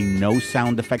absolutely no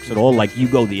sound effects at all, like you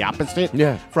go the opposite.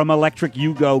 Yeah. From electric,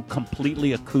 you go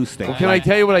completely acoustic. Well, can I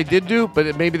tell you what I did do?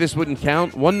 But maybe this wouldn't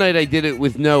count. One night I did it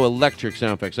with no electric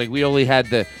sound effects. Like we only had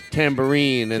the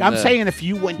tambourine and I'm saying if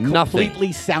you went nothing.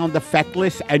 completely sound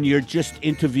effectless and you're just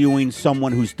interviewing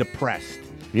someone who's depressed.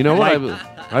 You know what?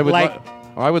 Like-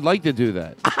 I would like to do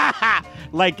that.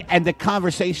 And the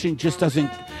conversation just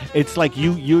doesn't. It's like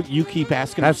you keep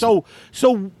asking. So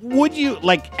would you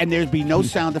like? And there'd be no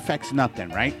sound effects, nothing,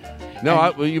 right?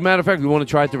 No, matter of fact, we want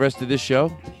to try it the rest of this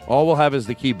show. All we'll have is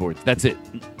the keyboards. That's it.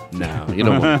 No, you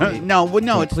don't want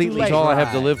no, it's too late. That's all I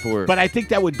have to live for. But I think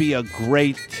that would be a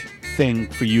great thing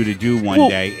for you to do one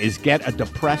day is get a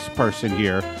depressed person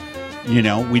here. You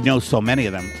know, we know so many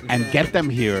of them, and get them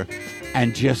here,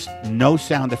 and just no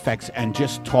sound effects, and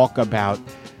just talk about,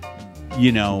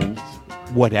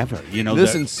 whatever.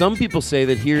 Listen, some people say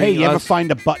that hearing hey, you ever us- find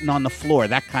a button on the floor?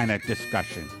 That kind of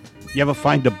discussion. You ever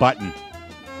find a button?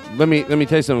 Let me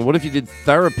tell you something. What if you did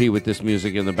therapy with this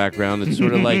music in the background? It's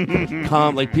sort of like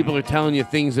calm, like people are telling you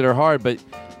things that are hard, but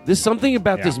there's something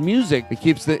about this music. It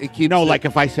keeps. Like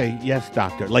if I say yes,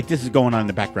 doctor, like this is going on in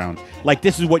the background, like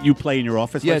this is what you play in your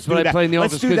office. Yeah, Let's it's what do I play in the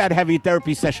Let's office, do 'cause- that heavy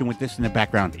therapy session with this in the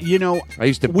background. I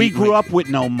used to. We beat grew my- up with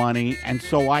no money, and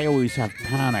so I always have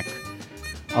panic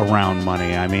around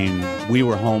money. I mean, we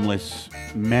were homeless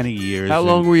many years. How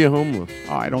long were you homeless?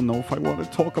 I don't know if I want to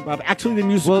talk about it. Actually, the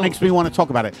music makes me want to talk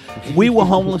about it. We were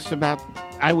homeless about,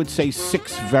 I would say,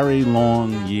 6 very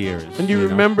long years. And do you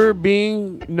remember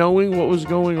knowing what was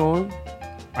going on?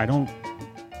 I don't.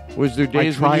 Was there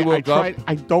days when you woke up?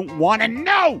 I don't want to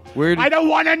know. I don't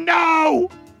want to know.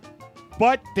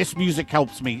 But this music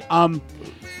helps me.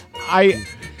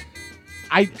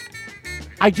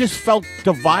 I just felt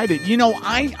divided.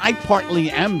 I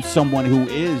partly am someone who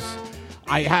is.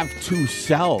 I have 2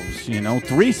 selves,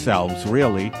 3 selves,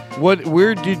 really.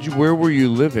 Where were you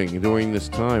living during this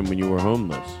time when you were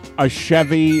homeless? A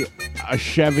Chevy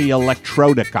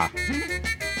Electrodica.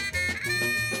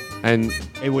 And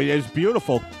it was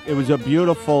beautiful. It was a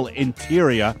beautiful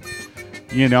interior,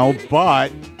 but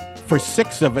for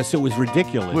 6 of us, it was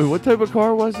ridiculous. Wait, what type of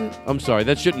car was it? I'm sorry,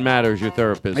 that shouldn't matter as your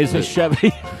therapist. It's a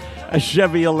Chevy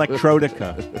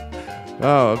Electrodica.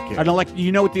 Oh, okay.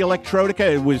 You know what the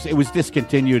Electrodica? It was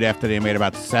discontinued after they made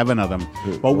about 7 of them,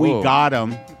 but we Whoa. got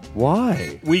them.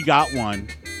 Why? We got one,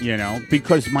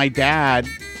 because my dad,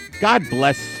 God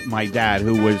bless my dad,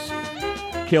 who was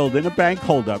killed in a bank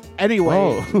holdup.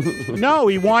 Anyway, no,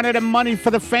 he wanted the money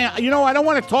for the family. I don't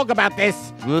want to talk about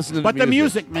this. Listen to but the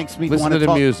music makes me Listen want to the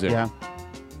talk. music. Yeah.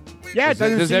 Yeah.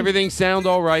 Does everything sound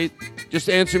all right?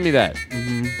 Just answer me that.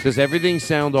 Mm-hmm. Does everything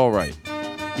sound all right?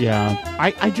 Yeah.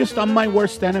 I'm my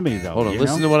worst enemy, though. Hold on.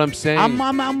 Listen to what I'm saying. I'm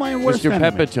my worst Mr.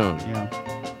 enemy. Pepitone.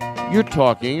 Yeah. You're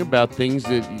talking about things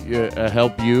that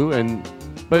help you,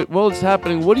 but while it's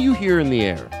happening, what do you hear in the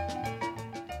air?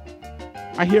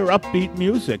 I hear upbeat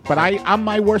music, but I'm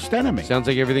my worst enemy. Sounds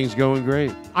like everything's going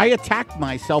great. I attack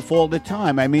myself all the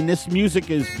time. I mean, this music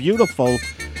is beautiful.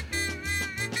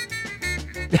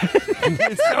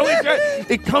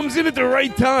 It comes in at the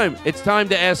right time. It's time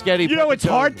to ask Eddie. It's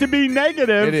hard to be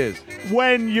negative. It is.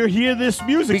 When you hear this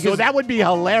music. So Because- that would be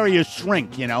hilarious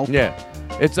shrink, Yeah.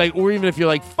 It's like, or even if you're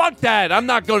like, fuck that, I'm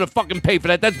not going to fucking pay for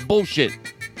that. That's bullshit.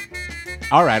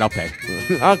 All right, I'll pay.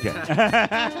 Okay.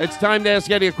 It's time to ask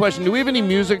Eddie a question. Do we have any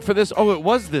music for this? Oh, it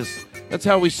was this. That's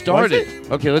how we started.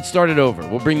 Okay, let's start it over.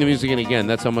 We'll bring the music in again.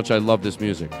 That's how much I love this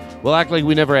music. We'll act like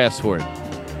we never asked for it.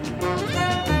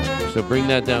 So bring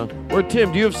that down. Or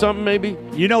Tim, do you have something maybe?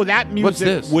 You know, that music What's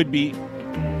this? would be...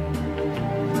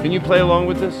 Can you play along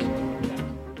with this?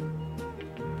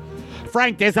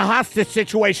 Frank, there's a hostage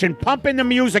situation. Pumping the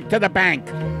music to the bank.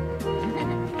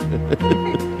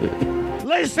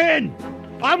 Listen!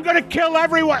 I'm going to kill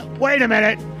everyone. Wait a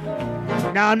minute.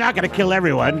 No, I'm not going to kill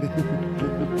everyone.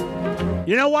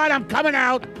 You know what? I'm coming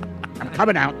out.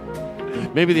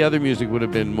 Maybe the other music would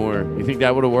have been more. You think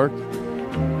that would have worked?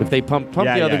 If they pump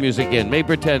the other music in. Maybe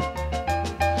pretend.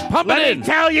 Pump it in! Let me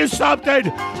tell you something.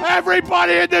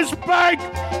 Everybody in this bank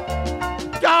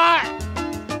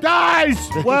dies.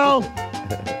 Well,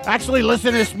 actually,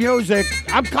 listen to this music.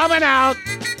 I'm coming out.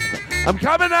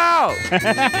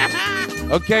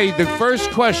 Okay, the first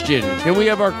question. Can we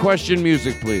have our question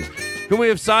music, please? Can we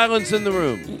have silence in the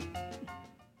room?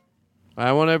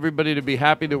 I want everybody to be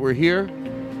happy that we're here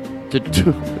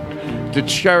to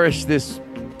cherish this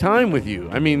time with you.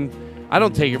 I mean, I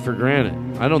don't take it for granted.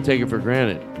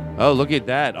 Oh, look at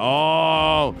that.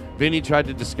 Oh, Vinny tried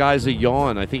to disguise a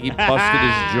yawn. I think he busted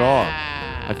his jaw.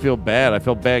 I feel bad. I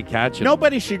felt bad catching him.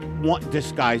 Nobody should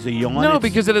disguise a yawn. No,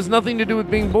 because it has nothing to do with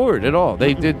being bored at all.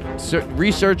 They did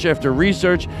research after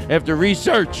research after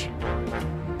research.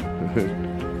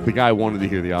 The guy wanted to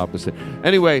hear the opposite.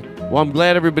 Anyway, well, I'm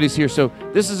glad everybody's here. So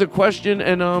this is a question,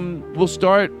 and we'll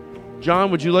start.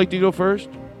 John, would you like to go first?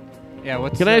 Yeah.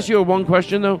 Can I ask you one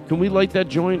question, though? Can we light that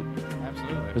joint?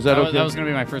 Absolutely. Is that okay? That was going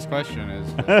to be my first question. Do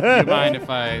you mind if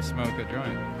I smoke a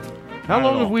joint? How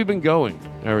long have we been going,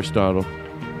 Aristotle?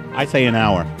 I say an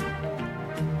hour.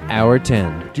 Hour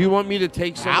 10. Do you want me to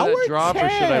take some of that drop, or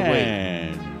should I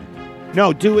wait?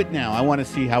 No, do it now. I want to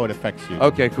see how it affects you.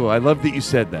 Okay, cool. I love that you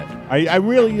said that. I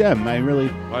really am. All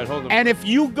right, hold on. And if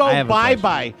you go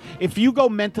bye-bye, if you go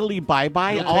mentally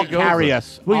bye-bye, I'll carry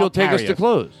us. Well, you'll take us to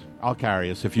close. I'll carry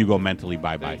us if you go mentally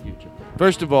bye-bye.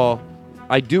 First of all,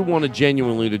 I do want to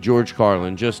genuinely to George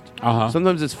Carlin. Just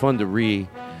sometimes it's fun to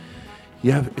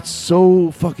Yeah, it's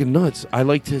so fucking nuts. I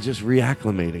like to just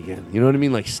reacclimate again. You know what I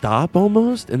mean? Like stop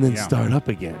almost and then start up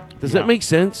again. Does that make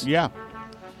sense? Yeah.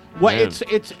 Well, Man.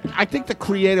 it's. I think the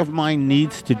creative mind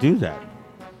needs to do that.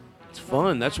 It's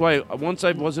fun. That's why once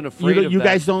I wasn't afraid of You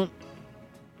that.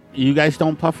 You guys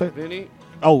don't puff it? Vinny?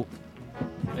 Oh,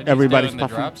 Vinny's everybody's doing the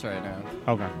puffing. drops right now.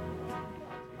 Okay.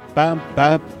 Ba,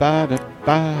 ba, ba, da,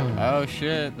 ba. Oh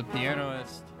shit! The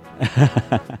pianist.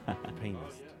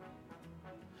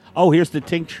 Oh, here's the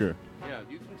tincture. Yeah,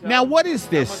 you can tell. Now, what is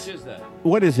this? How much is that?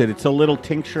 What is it? It's a little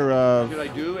tincture of. Should I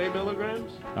do 8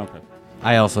 milligrams? Okay.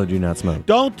 I also do not smoke.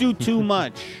 Don't do too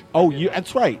much. Oh,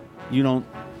 that's right. You don't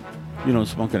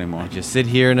smoke anymore. Just sit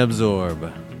here and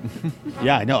absorb.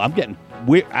 Yeah, I know. I'm getting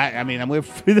weird. I mean,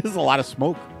 there's a lot of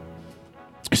smoke.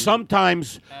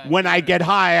 Sometimes when I get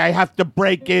high, I have to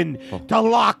break in to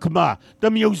LACMA,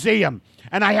 the museum,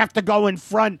 and I have to go in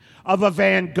front of a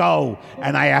Van Gogh,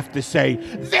 and I have to say,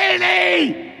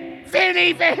 Vinny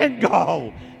Van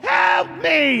Gogh, help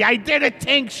me! I did a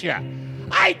tincture,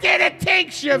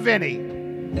 Vinny.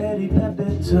 Eddie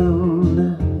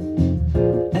Pepitone.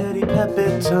 Eddie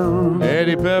Pepitone.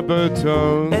 Eddie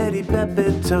Pepitone. Eddie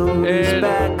Pepitone is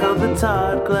back on the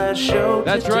Todd Glass Show.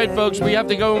 That's right, folks. We have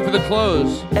to go in for the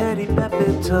close. Eddie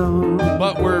Pepitone.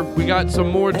 But we got some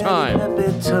more time.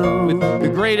 Pepitone. With the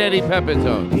great Eddie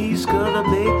Pepitone. He's gonna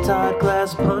make Todd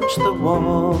Glass punch the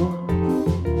wall.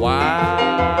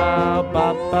 Wow.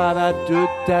 Ba ba da do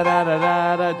da da da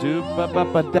da da do ba ba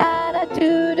ba da.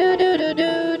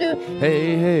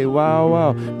 Hey,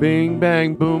 wow, bing,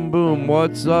 bang, boom, boom,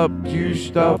 what's up, you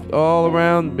stuff all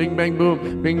around, bing, bang,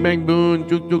 boom,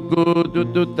 do,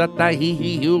 da, da,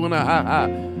 hee, hoo, and ha, ha.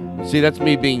 See, that's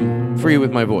me being free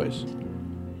with my voice.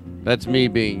 That's me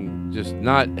being just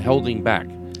not holding back.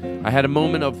 I had a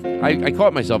moment of, I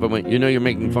caught myself, I went, you're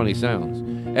making funny sounds.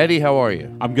 Eddie, how are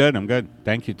you? I'm good.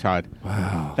 Thank you, Todd.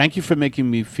 Wow. Thank you for making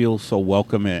me feel so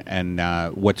welcome. And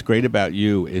what's great about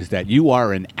you is that you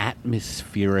are an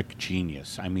atmospheric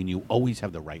genius. I mean, you always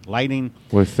have the right lighting.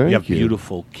 Well, thank you. You have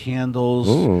beautiful candles.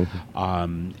 Ooh.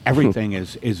 Everything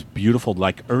is beautiful,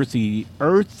 like earthy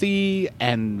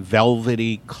and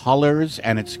velvety colors,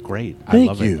 and it's great. I Thank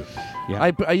love you. it.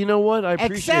 Yeah. You know what? I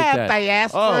appreciate that. Except I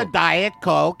asked for a Diet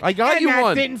Coke. I got and you that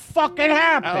one. didn't fucking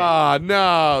happen.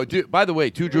 No. Dude, by the way,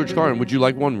 to George Carlin, would you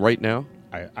like one right now?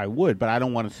 I would, but I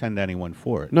don't want to send anyone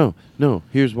for it. No.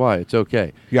 Here's why. It's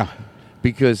okay. Yeah.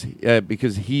 because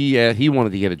he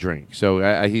wanted to get a drink.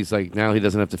 So he's like, now he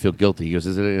doesn't have to feel guilty. He goes,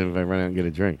 is it if I run out and get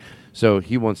a drink? So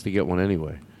he wants to get one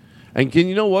anyway. And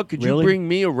you know what? Could Really? you bring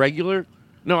me a regular?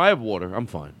 No, I have water. I'm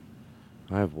fine.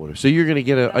 I have water. So you're gonna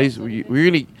get a ice. You're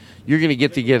gonna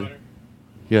get.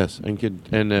 Yes, and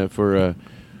for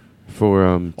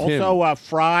Tim. Also,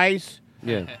 fries.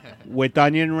 Yeah. With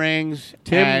onion rings.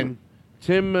 Tim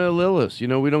Lillis. You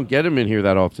know, we don't get him in here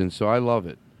that often, so I love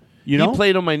it. You know? He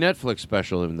played on my Netflix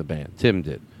special in the band. Tim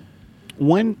did.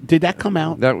 When did that come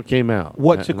out? That came out.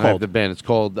 What's it And I have called? the band. It's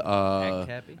called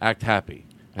Act Happy.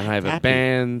 And I have a Happy.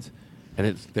 band,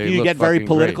 and they Do you look get very fucking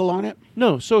political great. on it?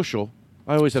 No, social.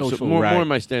 I always have Social, more. right. More of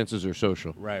my stances are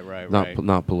social. Right.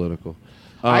 Not political.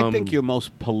 I think your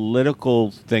most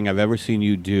political thing I've ever seen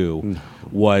you do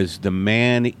was the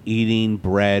man eating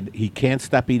bread. He can't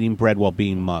stop eating bread while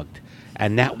being mugged.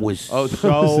 And that was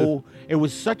it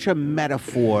was such a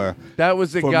metaphor. That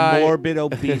was a for guy morbid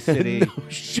obesity.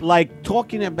 Like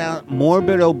talking about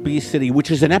morbid obesity,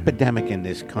 which is an epidemic in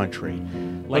this country.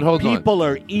 Like hold on. people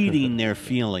are eating their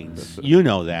feelings. You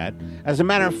know that. As a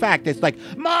matter of fact, it's like,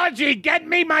 Margie, get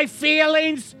me my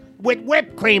feelings with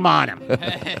whipped cream on them.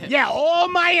 Yeah, all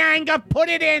my anger, put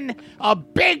it in a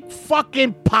big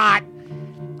fucking pot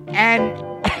and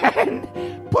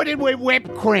put it with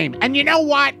whipped cream. And you know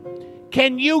what?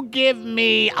 Can you give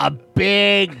me a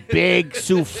big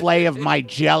souffle of my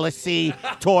jealousy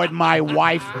toward my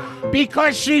wife?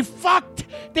 Because she fucked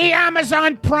the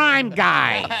Amazon Prime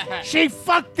guy. She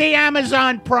fucked the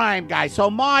Amazon Prime guy. So,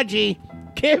 Margie,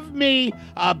 give me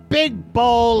a big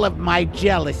bowl of my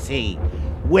jealousy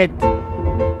with...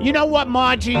 You know what,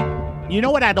 Margie? You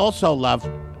know what I'd also love?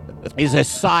 Is a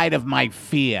side of my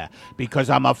fear, because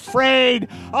I'm afraid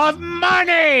of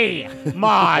money,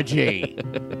 Margie.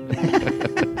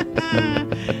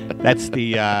 That's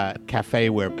the cafe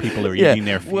where people are eating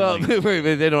their feelings. Well,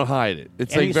 they don't hide it.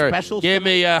 It's Any like very, specials give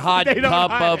me a hot They don't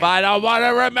cup hide of, it. I don't want to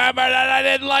remember that I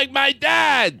didn't like my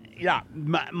dad. Yeah,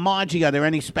 Margie, are there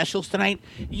any specials tonight?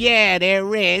 Yeah,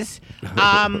 there is.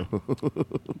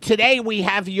 Today we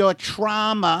have your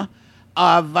trauma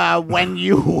of when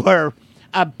you were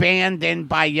abandoned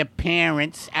by your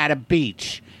parents at a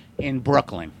beach in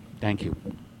Brooklyn. Thank you.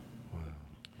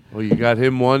 Oh, you got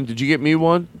him one. Did you get me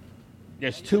one?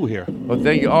 There's two here. Oh,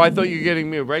 thank you. Oh, I thought you were getting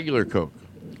me a regular Coke.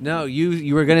 No,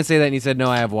 you were gonna say that, and you said no.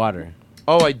 I have water.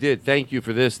 Oh, I did. Thank you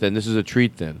for this. Then this is a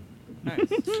treat. Then.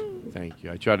 Thank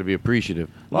you. I try to be appreciative.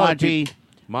 Margie,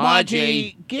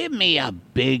 give me a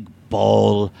big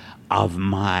bowl of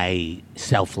my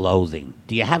self-loathing.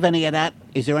 Do you have any of that?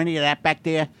 Is there any of that back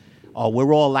there? Oh,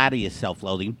 we're all out of your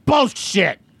self-loathing.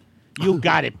 Bullshit! You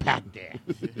got it back there.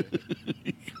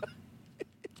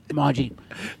 Margie,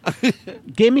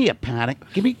 give me a panic.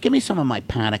 Give me some of my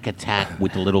panic attack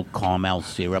with the little caramel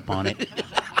syrup on it.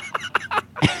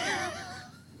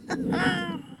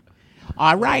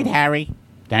 All right, Harry.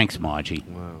 Thanks, Margie.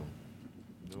 Wow.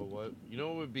 You know what? You know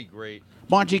what would be great?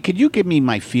 Margie, could you give me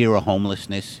my fear of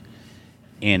homelessness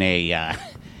in a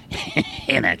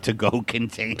in a to-go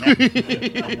container?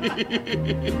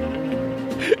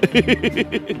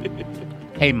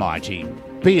 Hey, Margie,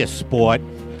 be a sport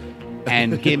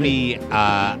and give me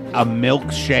a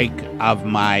milkshake of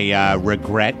my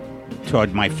regret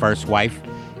toward my first wife.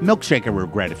 Milkshake of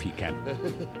regret, if you can,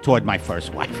 toward my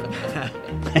first wife.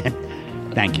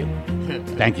 Thank you.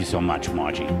 Thank you so much,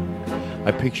 Margie.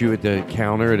 I picture you at the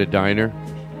counter at a diner.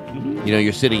 You know,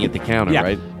 you're sitting at the counter, Yeah.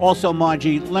 right? Also,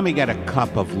 Margie, let me get a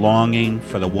cup of longing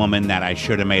for the woman that I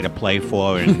should have made a play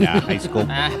for in high school.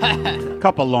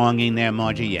 Cup of longing there,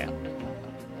 Margie. Yeah.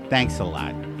 Thanks a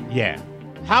lot. Yeah.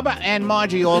 How about, and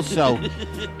Margie, also,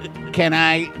 can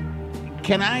I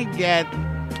get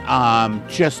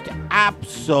just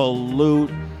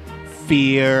absolute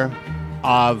fear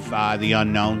of the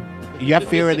unknown? You have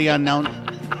fear of the unknown?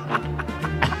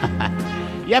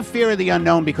 You have fear of the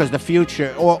unknown because the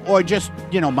future, or just,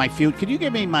 my future. Could you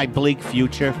give me my bleak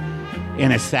future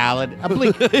in a salad? A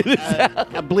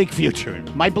bleak future.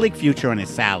 My bleak future in a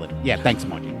salad. Yeah, thanks,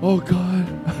 Margie. Oh, God.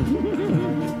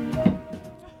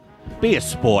 Be a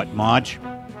sport, Marge.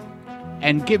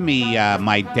 And give me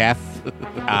my death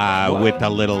with a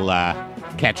little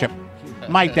ketchup.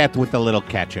 My death with a little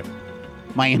ketchup.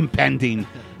 My impending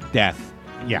death.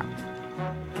 Yeah.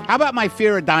 How about my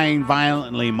fear of dying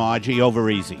violently, Margie, over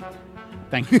easy?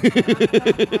 Thank you.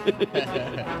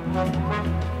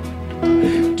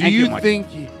 Do you think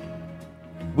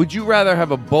Would you rather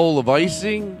have a bowl of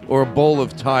icing or a bowl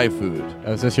of Thai food?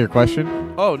 Is this your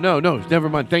question? Oh, no, never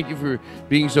mind. Thank you for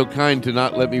being so kind to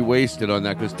not let me waste it on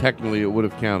that, because technically it would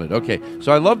have counted. Okay,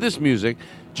 so I love this music.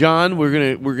 John, we're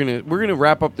gonna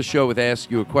wrap up the show with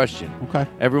Ask You a Question. Okay.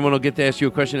 Everyone will get to ask you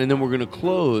a question, and then we're gonna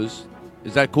close.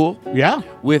 Is that cool? Yeah.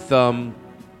 With we'll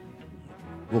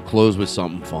close with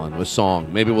something fun, with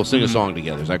song. Maybe we'll sing a song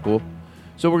together. Is that cool?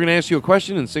 So we're going to ask you a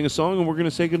question and sing a song, and we're going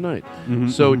to say goodnight.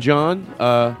 So, John,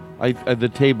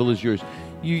 the table is yours.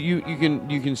 You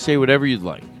can say whatever you'd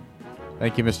like.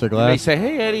 Thank you, Mr. You may Glass. say,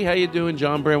 "Hey, Eddie, how you doing?"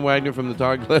 John Brand Wagner from the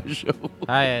Todd Glass Show.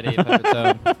 Hi, Eddie.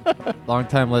 Pepitone.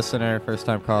 Long-time listener,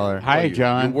 first-time caller. Hi,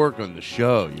 John. You work on the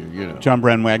show. You know. John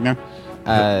Bren Wagner.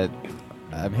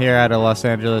 I'm here out of Los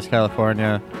Angeles,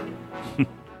 California.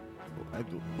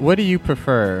 What do you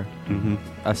prefer,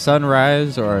 a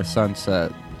sunrise or a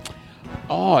sunset?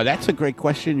 Oh, that's a great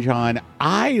question, John.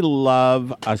 I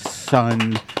love a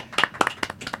sun.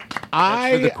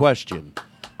 That's for the question.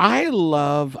 I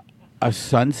love a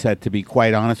sunset, to be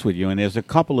quite honest with you, and there's a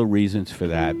couple of reasons for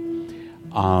that.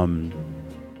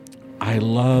 I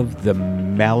love the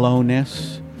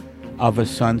mellowness of a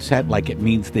sunset, like it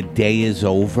means the day is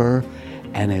over,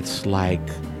 and it's like,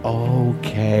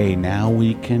 okay, now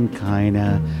we can kind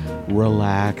of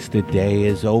relax, the day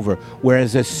is over.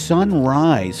 Whereas a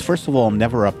sunrise, first of all, I'm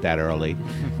never up that early,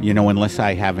 unless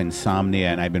I have insomnia,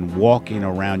 and I've been walking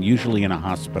around, usually in a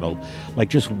hospital, like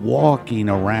just walking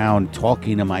around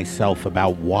talking to myself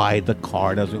about why the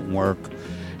car doesn't work,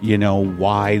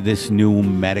 why this new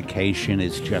medication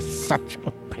is just such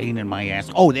a pain in my ass.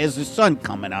 Oh, there's the sun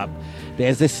coming up.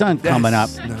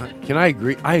 Can I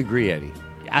agree? I agree, Eddie.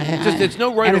 It's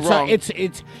no right or wrong.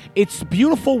 It's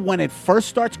beautiful when it first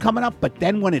starts coming up, but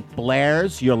then when it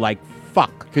blares, you're like,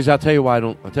 fuck. Because I'll tell you why.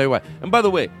 And by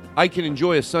the way, I can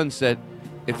enjoy a sunset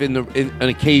and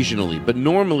occasionally, but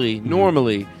normally,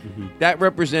 that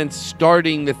represents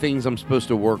starting the things I'm supposed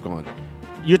to work on.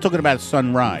 You're talking about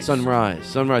sunrise.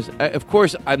 Sunrise. Of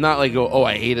course, I'm not like,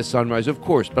 I hate a sunrise. Of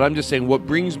course, but I'm just saying what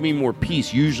brings me more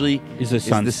peace usually is the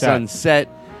sunset.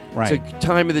 Right. It's a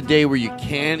time of the day where you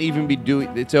can't even be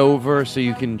doing. It's over, so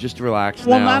you can just relax.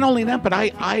 Well, now. not only that, but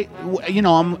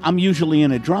I'm usually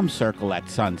in a drum circle at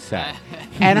sunset,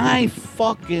 and I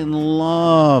fucking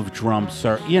love drum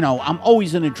circle. I'm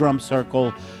always in a drum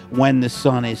circle when the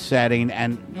sun is setting,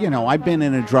 and I've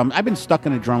been stuck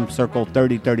in a drum circle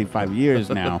 35 years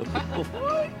now.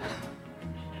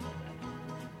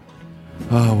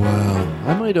 Oh wow!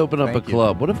 I might open up a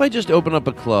club. What if I just open up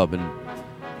a club and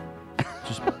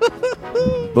just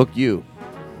book you?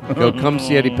 Go come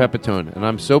see Eddie Pepitone, and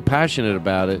I'm so passionate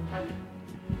about it,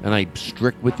 and I'm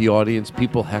strict with the audience.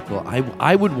 People heckle.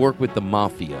 I would work with the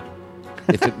mafia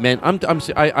if it meant. Let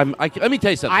me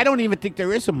tell you something. I don't even think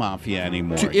there is a mafia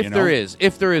anymore.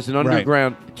 If there is an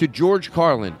underground to George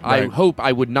Carlin, I hope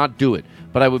I would not do it,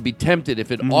 but I would be tempted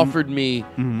if it offered me.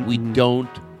 We don't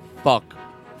fuck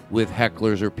with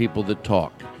hecklers or people that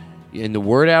talk. And the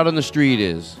word out on the street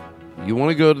is, you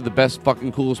want to go to the best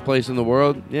fucking coolest place in the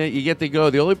world? Yeah, you get to go.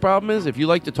 The only problem is, if you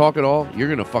like to talk at all, you're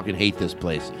going to fucking hate this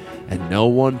place. And no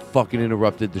one fucking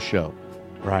interrupted the show.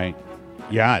 Right.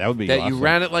 Yeah, that would be awesome. You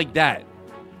ran it like that.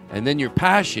 And then your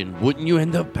passion, wouldn't you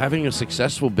end up having a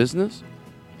successful business?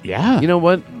 Yeah. You know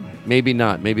what? Maybe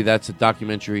not. Maybe that's a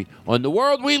documentary on the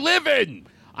world we live in.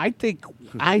 I think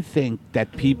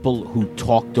that people who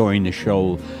talk during the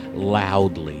show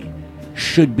loudly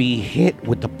should be hit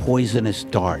with the poisonous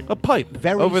dart. A pipe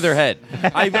over their head.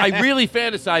 I really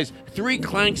fantasize 3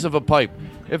 clanks of a pipe.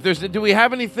 Do we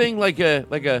have anything like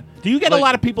a? Do you get a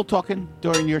lot of people talking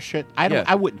during your shit?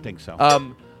 I wouldn't think so.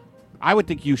 I would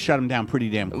think you shut them down pretty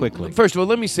damn quickly. First of all,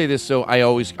 let me say this. So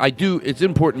I do. It's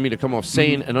important to me to come off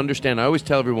sane and understand. I always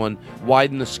tell everyone,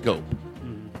 widen the scope.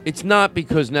 It's not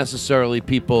because necessarily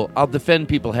I'll defend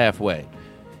people halfway.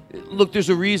 Look, there's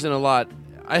a reason a lot.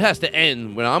 It has to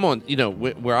end when I'm on,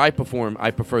 where I perform.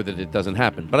 I prefer that it doesn't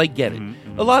happen, but I get it.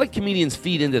 A lot of comedians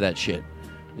feed into that shit.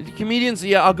 Comedians,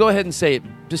 I'll go ahead and say it.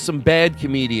 Just some bad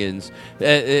comedians.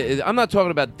 I'm not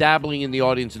talking about dabbling in the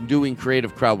audience and doing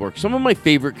creative crowd work. Some of my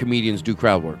favorite comedians do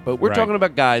crowd work, but we're talking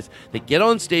about guys that get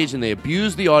on stage and they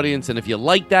abuse the audience. And if you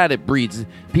like that, it breeds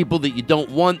people that you don't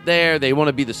want there. They want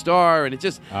to be the star, and it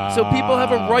just so people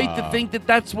have a right to think that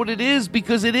that's what it is,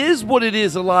 because it is what it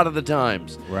is a lot of the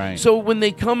times. Right. So when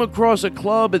they come across a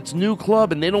club, it's new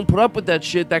club, and they don't put up with that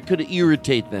shit, that could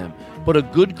irritate them. But a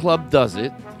good club does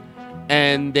it.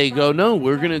 And they go, no,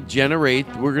 we're gonna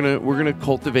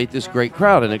cultivate this great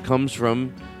crowd, and it comes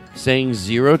from saying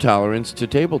zero tolerance to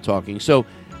table talking. So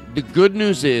the good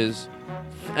news is,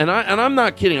 and I'm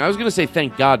not kidding. I was going to say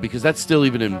thank God because that's still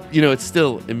even in, it's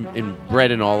still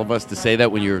inbred in all of us to say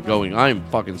that when you're going, I'm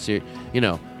fucking serious,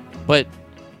 But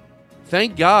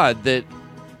thank God that,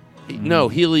 no,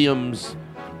 Heliums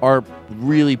are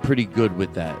really pretty good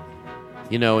with that.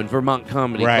 In Vermont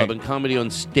Comedy Club and Comedy on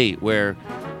State, where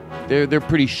they're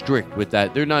pretty strict with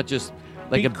that. They're not just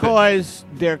like because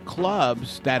they're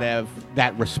clubs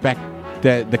that respect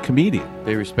the comedian.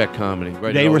 They respect comedy,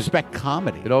 right? They respect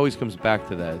comedy. It always comes back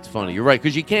to that. It's funny. You're right,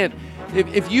 because you can't.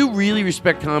 If you really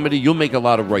respect comedy, you'll make a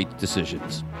lot of right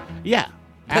decisions. Yeah,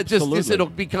 absolutely. It'll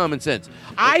be common sense.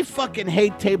 I fucking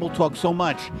hate table talk so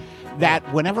much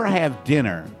that whenever I have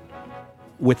dinner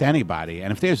with anybody,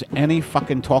 and if there's any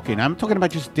fucking talking, I'm talking about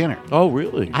just dinner. Oh,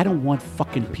 really? I don't want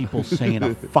fucking people saying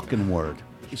a fucking word.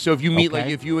 So if you meet, like,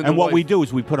 if you and what wife... we do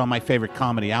is we put on my favorite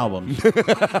comedy albums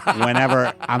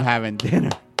whenever I'm having dinner.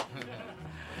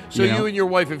 So you and your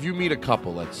wife, if you meet a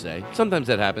couple, let's say, sometimes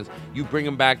that happens, you bring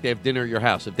them back, they have dinner at your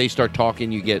house. If they start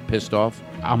talking, you get pissed off?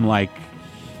 I'm like,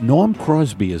 Norm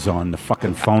Crosby is on the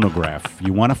fucking phonograph.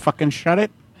 You want to fucking shut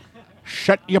it?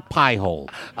 Shut your pie hole.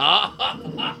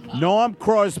 Norm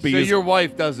Crosby. So is, your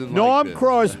wife doesn't Norm like this.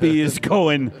 Crosby is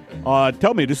going,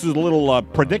 tell me, this is a little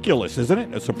prediculous, isn't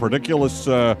it? It's a prediculous.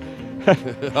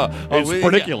 It's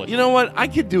ridiculous. You know what? I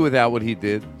could do without what he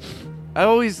did. It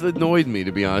always annoyed me,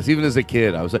 to be honest. Even as a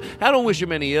kid, I was like, I don't wish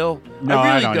him any ill. No,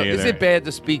 I really I don't either. Is it bad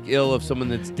to speak ill of someone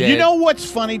that's dead? You know what's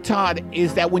funny, Todd,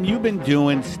 is that when you've been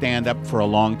doing stand-up for a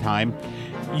long time,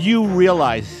 you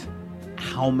realize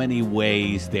how many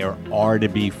ways there are to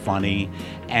be funny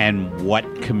and what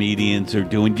comedians are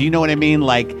doing. Do you know what I mean?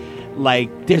 Like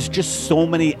there's just so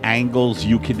many angles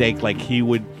you could take. Like he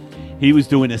was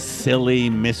doing a silly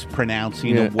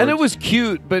mispronouncing of words. And it was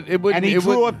cute, but it would. And he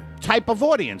drew a type of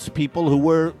audience, people who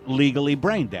were legally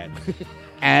brain dead.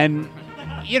 And,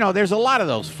 there's a lot of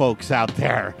those folks out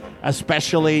there,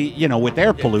 especially, with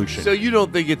air pollution. So you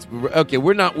don't think it's... Okay,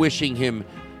 we're not wishing him...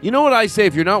 You know what I say?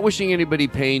 If you're not wishing anybody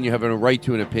pain, you have a right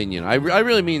to an opinion. I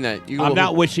really mean that. I'm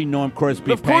not wishing Norm Crosby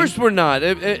pain. Of course we're not.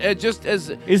 Just as...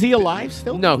 Is he alive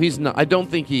still? No, he's not. I don't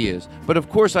think he is. But of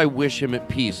course I wish him at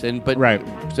peace. Right.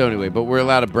 So anyway, but we're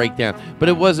allowed to break down. But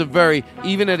it was a very...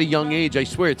 Even at a young age, I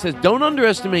swear, it says, don't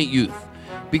underestimate youth.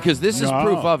 Because this is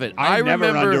proof of it. I never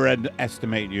remember,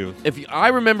 underestimate youth. I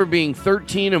remember being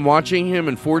 13 and watching him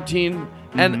and 14...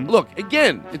 And look,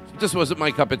 again, it just wasn't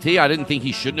my cup of tea. I didn't think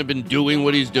he shouldn't have been doing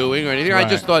what he's doing or anything. Right. I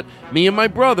just thought me and my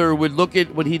brother would look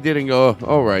at what he did and go,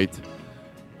 all right.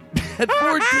 At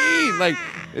 14, like,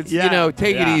 it's,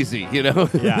 take it easy,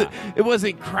 Yeah. It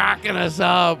wasn't cracking us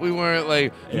up. We weren't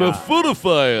like,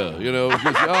 Mafutifier,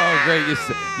 oh, great,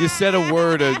 you said a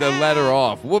word, the letter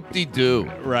off.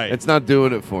 Whoop-de-doo. Right. It's not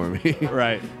doing it for me.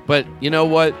 Right. But you know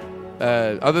what?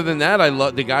 Other than that,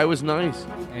 the guy was nice.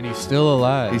 And he's still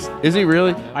alive. Is he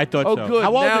really? I thought so. so. Oh, good.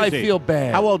 How old now is I he? feel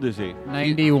bad. How old is he?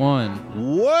 91.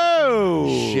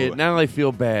 Whoa! Shit, now I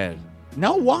feel bad.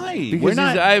 No, why?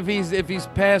 Because if he's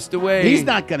passed away... He's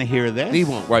not going to hear this. He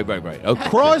won't. Right.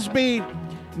 Okay.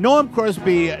 Norm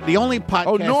Crosby, the only podcast...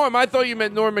 Oh, Norm, I thought you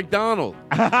meant Norm Macdonald.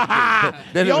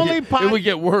 Then it would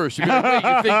get worse. You'd be like, wait, you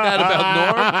think that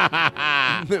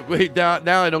about Norm? Wait,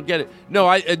 now I don't get it.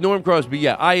 No, Norm Crosby,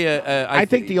 yeah. I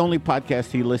think the only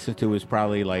podcast he listens to is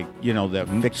probably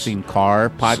the Fixing Car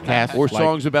podcast. Or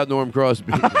songs about Norm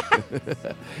Crosby.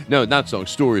 No, not songs.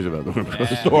 Stories about Norm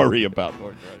Crosby. Story about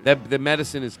Norm Crosby. The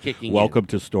medicine is kicking Welcome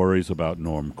to Stories About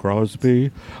Norm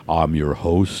Crosby. I'm your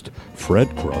host,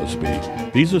 Fred Crosby.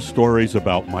 These are stories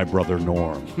about my brother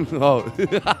Norm. Oh.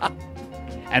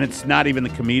 And it's not even the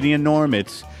comedian Norm.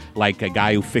 It's like a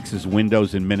guy who fixes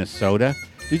windows in Minnesota.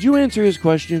 Did you answer his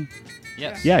question?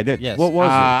 Yes. Yeah, I did. Yes. What was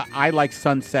it? I like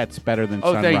sunsets better than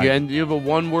Oh, sunrise. thank you. And do you have a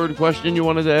one-word question you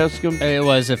wanted to ask him? It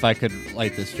was if I could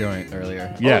light this joint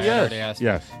earlier. Yes. Oh, yes. I already asked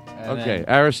Yes. And Okay. then-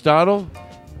 Aristotle?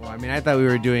 Well, I mean, I thought we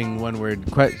were doing one word,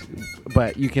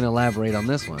 but you can elaborate on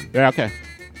this one. Yeah, okay.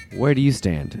 Where do you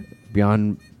stand?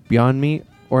 Beyond meat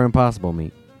or impossible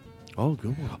meat? Oh,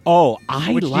 good one. Oh,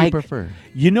 Which do you prefer?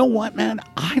 You know what, man?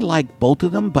 I like both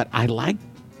of them, but I like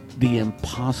the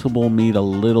Impossible Meat a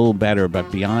little better.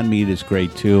 But Beyond Meat is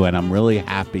great too, and I'm really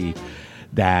happy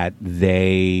that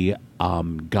they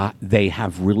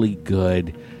have really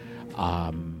good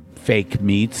fake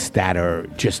meats that are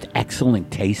just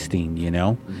excellent tasting,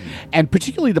 and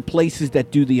particularly the places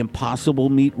that do the Impossible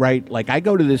Meat right. Like I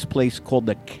go to this place called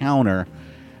The Counter.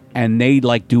 And they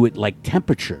do it like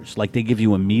temperatures, like they give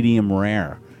you a medium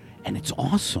rare, and it's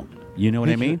awesome. You know what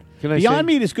I mean? Beyond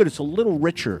Meat is good. It's a little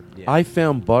richer. I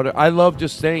found butter. I love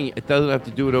just saying it doesn't have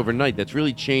to do it overnight. That's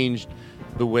really changed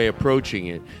the way approaching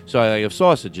it. So I have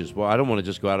sausages. Well, I don't want to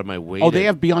just go out of my way. Oh, they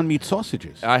have Beyond Meat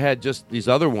sausages. I had just these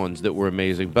other ones that were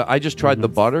amazing, but I just tried the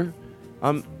butter.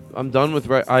 I'm done with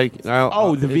the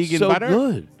it's vegan butter?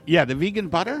 Good. Yeah, the vegan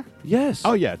butter? Yes.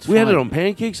 Oh, yeah, it's We had fine. it on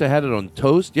pancakes. I had it on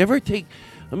toast. You ever take?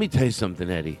 Let me tell you something,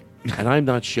 Eddie. And I'm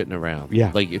not shitting around.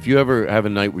 Yeah. Like if you ever have a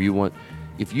night where you want,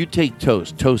 if you take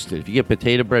toast, toast it. If you get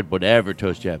potato bread, whatever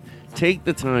toast you have, take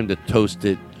the time to toast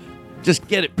it. Just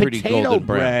get it pretty Potato golden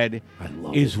brown. bread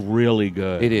is really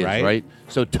good. It is, right?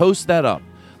 So toast that up.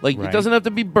 Like Right. it doesn't have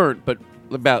to be burnt, but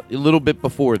about a little bit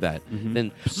before that.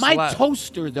 Then My slap-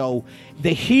 toaster, though, the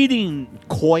heating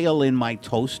coil in my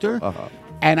toaster,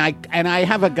 and I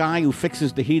have a guy who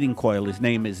fixes the heating coil. His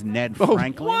name is Ned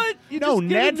Franklin. what? You No, just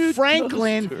get a Ned new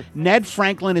Franklin. toaster. Ned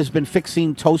Franklin has been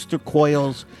fixing toaster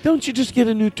coils. Don't you just get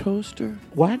a new toaster?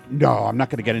 What? No, I'm not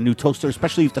going to get a new toaster,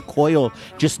 especially if the coil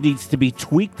just needs to be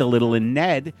tweaked a little. And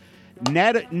Ned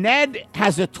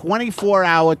has a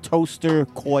 24-hour toaster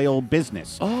coil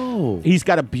business. Oh. He's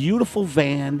got a beautiful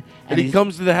van. And he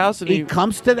comes to the house and he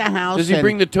comes to the house. Does he and-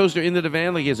 bring the toaster into the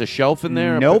van? Like he has a shelf in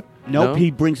there? Nope. No?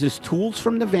 He brings his tools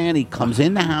from the van. He comes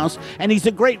in the house, and he's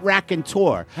a great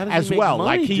raconteur How does he as make well.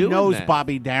 money Like he doing knows that?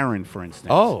 Bobby Darin, for instance.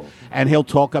 Oh. And he'll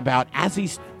talk about, as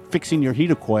he's fixing your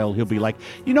heater coil, he'll be like,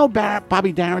 you know,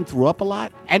 Bobby Darin threw up a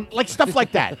lot? And like stuff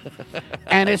like that.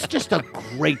 And it's just a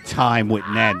great time with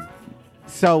Ned.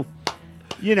 So,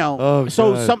 you know,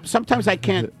 God. sometimes I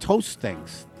can't toast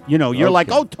things. You know, you're like,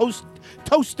 oh,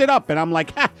 toast it up. And I'm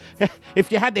like,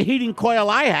 if you had the heating coil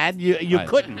I had, you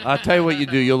couldn't. I'll tell you what you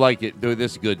do. You'll like it. Do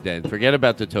this good, then. Forget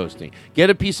about the toasting. Get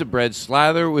a piece of bread,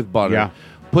 slather it with butter. Yeah.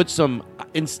 Put some,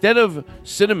 instead of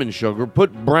cinnamon sugar,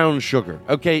 put brown sugar.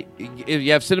 Okay? If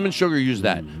you have cinnamon sugar, use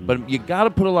that. But you got to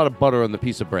put a lot of butter on the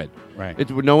piece of bread. Right.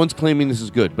 No one's claiming this is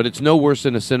good, but it's no worse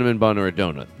than a cinnamon bun or a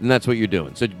donut. And that's what you're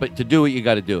doing. So, but to do it, you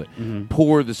got to do it.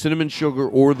 Pour the cinnamon sugar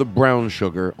or the brown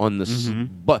sugar on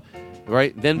the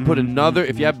right? Then put another,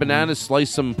 if you have bananas,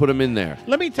 slice them and put them in there.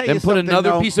 Let me tell then you put something, another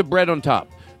though. piece of bread on top.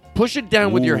 Push it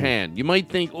down with your Ooh. hand. You might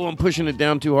think, oh, I'm pushing it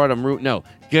down too hard. I'm rooting. No.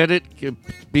 Get it.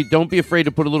 Don't be afraid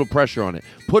to put a little pressure on it.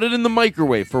 Put it in the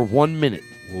microwave for 1 minute.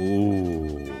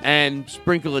 Ooh. And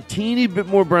sprinkle a teeny bit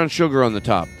more brown sugar on the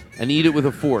top. And eat it with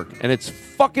a fork. And it's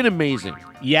fucking amazing.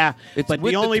 Yeah, It's but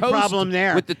with the only toast- problem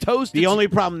there, with the toast, the it's- only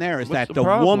problem there is What's that the the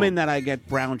problem? woman that I get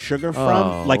brown sugar from,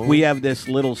 Oh. like we have this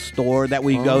little store that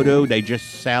we go to, they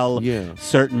just sell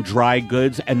certain dry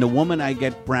goods, and the woman I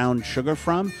get brown sugar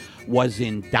from was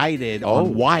indicted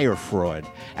on wire fraud.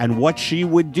 And what she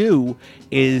would do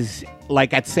is,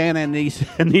 like at Santa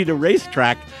Anita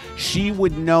Racetrack, she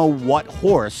would know what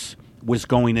horse was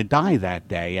going to die that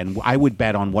day, and I would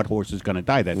bet on what horse is going to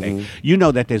die that day. You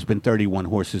know that there's been 31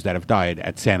 horses that have died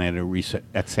at Santa Anita.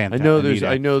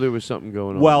 I know there was something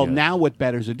going on. Well, yes. now what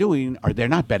bettors are doing are they're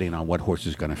not betting on what horse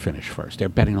is going to finish first. They're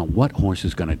betting on what horse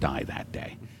is going to die that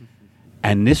day.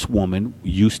 And this woman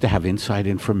used to have inside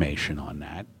information on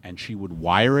that, and she would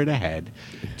wire it ahead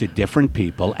to different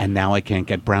people, and now I can't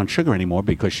get brown sugar anymore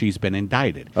because she's been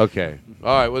indicted. Okay.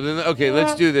 All right. Well, then, okay,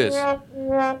 let's do this.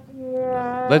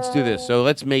 So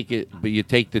let's make it, but you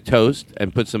take the toast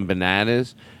and put some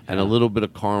bananas and a little bit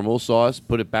of caramel sauce,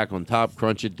 put it back on top,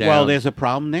 crunch it down. Well, there's a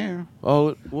problem there.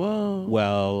 Oh, whoa.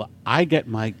 Well, I get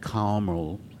my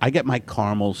caramel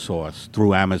sauce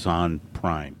through Amazon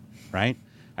Prime, right?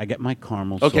 I get my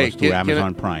caramel sauce through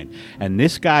Amazon Prime. And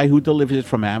this guy who delivers it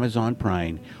from Amazon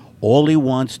Prime, all he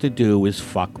wants to do is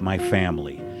fuck my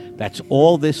family. That's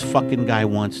all this fucking guy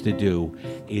wants to do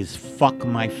is fuck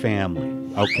my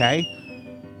family, okay?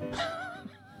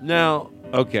 Now,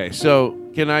 okay, so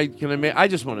can I make, I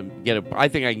just want to get I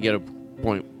think I can get a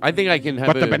point. I think I can have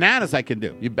But the bananas I can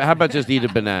do. How about just eat a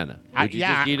banana? Would you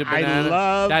just eat a banana? I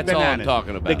love That's bananas. all I'm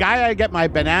talking about. The guy I get my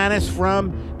bananas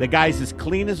from, the guy's as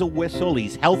clean as a whistle.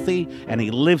 He's healthy, and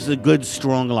he lives a good,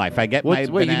 strong life. I get my Wait,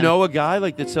 banana. you know a guy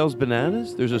like that sells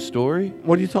bananas? There's a story?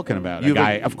 What are you talking about? A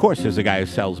guy, of course, there's a guy who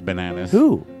sells bananas.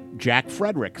 Who? Jack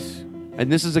Fredericks.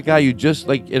 And this is a guy you just,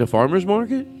 like, at a farmer's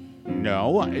market?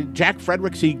 No, Jack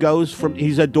Fredericks,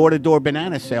 he's a door-to-door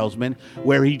banana salesman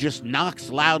where he just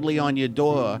knocks loudly on your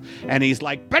door and he's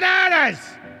like, bananas!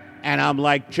 And I'm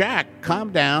like, Jack,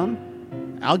 calm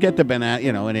down. I'll get the banana,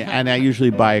 and I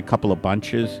usually buy a couple of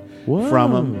bunches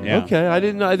from him. Yeah. Okay, I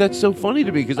didn't know. That's so funny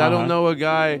to me because I don't know a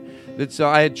guy that's,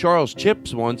 I had Charles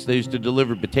Chips once. They used to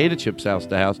deliver potato chips house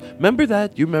to house. Remember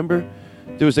that? Do you remember?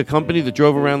 There was a company that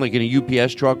drove around like in a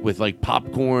UPS truck with like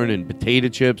popcorn and potato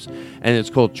chips, and it's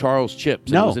called Charles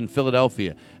Chips. No. It was in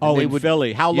Philadelphia. Oh, in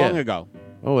Philly. How long ago?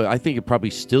 Oh, I think it probably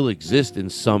still exists in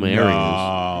some areas.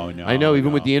 No, I know,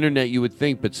 even with the internet you would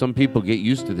think, but some people get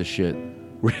used to this shit.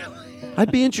 Really?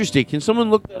 I'd be interested. Can someone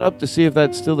look that up to see if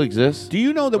that still exists? Do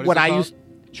you know that what I used?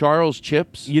 Charles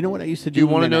Chips. You know what I used to do? Do you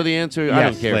want to know the answer? Yes, I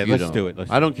don't care if you let's don't. do it.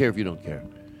 I don't care if you don't care.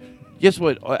 Guess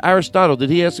what? Aristotle, did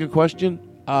he ask a question?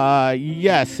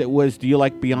 Yes, it was. Do you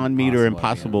like Beyond Meat or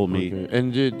Impossible Meat? Okay.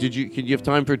 And did you? Can you have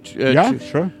time for? Yeah,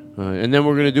 sure. And then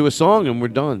we're gonna do a song, and we're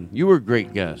done. You were a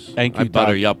great guest. Thank you, I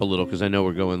butter Doug. you up a little because I know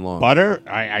we're going long. Butter?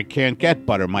 I can't get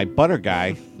butter. My butter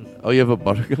guy. Oh, you have a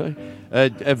butter guy?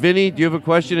 Vinny, do you have a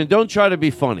question? And don't try to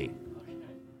be funny.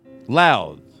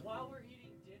 Loud.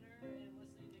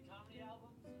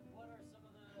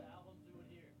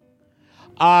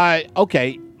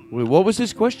 Okay. Wait, what was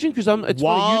his question? Because it's funny,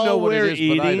 While you know what we're it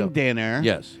is, but I eating don't. dinner,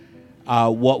 Yes.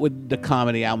 What would the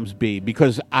comedy albums be?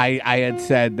 Because I had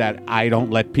said that I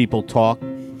don't let people talk,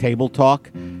 table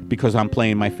talk, because I'm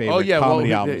playing my favorite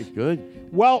comedy albums. Good.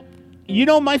 Well, you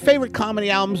know, my favorite comedy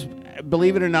albums,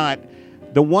 believe it or not,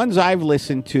 the ones I've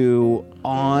listened to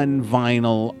on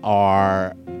vinyl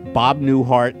are Bob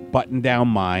Newhart, Button Down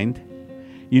Mind.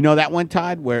 You know that one,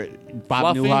 Todd, where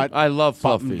Bob Fluffy? Newhart, I love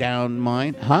Fluffy. Button Down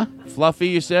Mind, huh? Fluffy,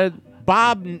 you said?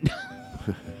 Bob.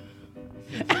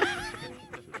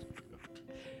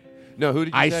 No, who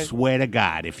did you I say? swear to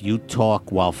God, if you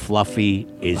talk while Fluffy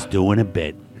is doing a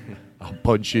bit, I'll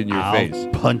punch you in your face. I'll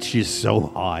punch you so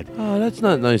hard. Oh, that's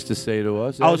not nice to say to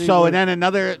us. Oh, Eddie. so and then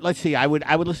another. Let's see. I would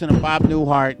listen to Bob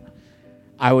Newhart.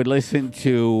 I would listen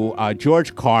to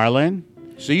George Carlin.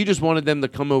 So you just wanted them to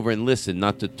come over and listen,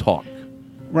 not to talk.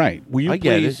 Right. Will you I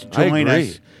get please it. I join agree.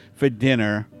 us for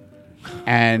dinner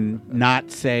and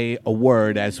not say a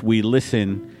word as we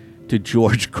listen to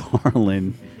George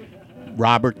Carlin,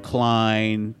 Robert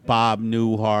Klein, Bob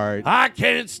Newhart. I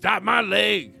can't stop my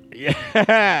leg.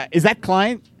 Yeah. Is that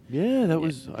Klein? Yeah, that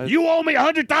was. You owe me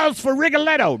 $100 for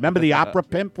Rigoletto. Remember the opera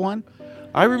pimp one?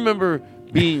 I remember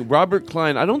being Robert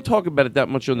Klein. I don't talk about it that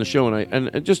much on the show,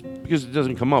 and just because it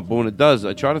doesn't come up, but when it does,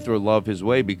 I try to throw love his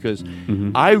way because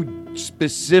I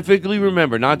specifically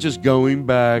remember not just going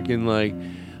back and like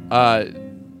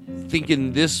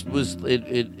thinking this was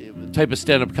it type of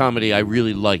stand-up comedy I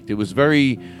really liked. It was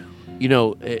very,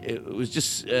 it was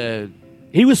just.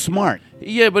 He was smart.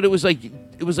 Yeah, but it was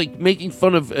like making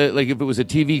fun of like if it was a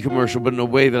TV commercial, but in a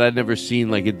way that I'd never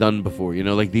seen like it done before.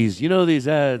 Like these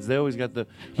ads. They always got the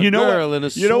girl in a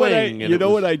swing.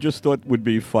 What I just thought would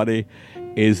be funny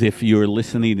is if you're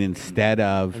listening instead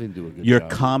of your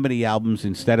comedy albums,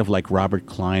 instead of like Robert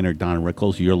Klein or Don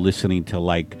Rickles, you're listening to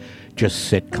like just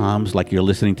sitcoms, like you're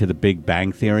listening to The Big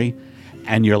Bang Theory,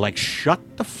 and you're like, shut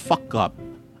the fuck up.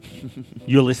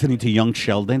 You're listening to Young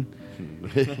Sheldon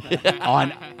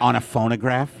on a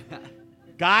phonograph.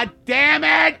 God damn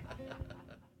it!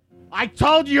 I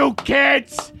told you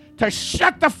kids to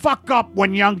shut the fuck up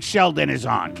when Young Sheldon is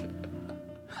on.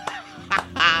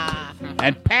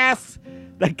 And pass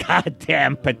the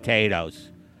goddamn potatoes.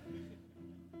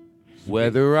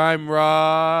 Whether I'm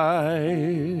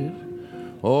right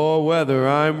or whether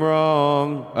I'm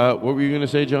wrong. What were you going to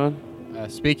say, John?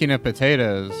 Speaking of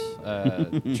potatoes,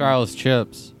 Charles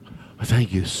Chips.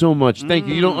 Thank you so much. Thank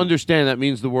you. You don't understand. That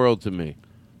means the world to me.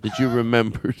 That you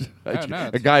remembered.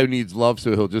 A guy who needs love,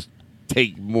 so he'll just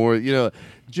take more.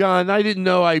 John, I didn't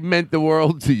know I meant the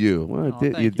world to you. Well,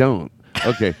 you don't.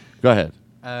 Okay, go ahead.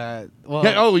 Can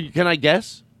I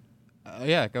guess?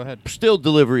 Yeah, go ahead. Still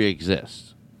delivery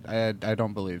exists. I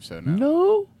don't believe so, no.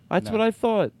 No? That's what I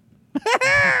thought.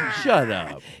 Shut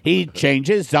up. He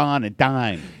changes on a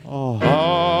dime. Oh.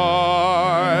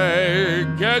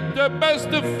 I get the best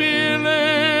of feeling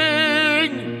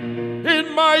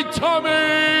in my tummy.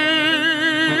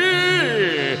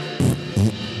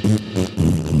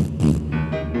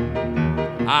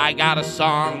 I got a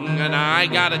song and I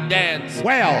got a dance.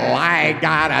 Well, I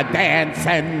got a dance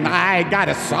and I got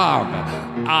a song.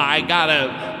 I got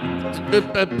a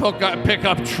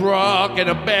pickup truck and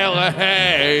a bale of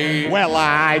hay. Well,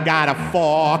 I got a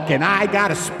fork and I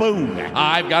got a spoon.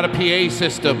 I've got a PA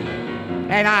system.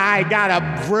 And I got a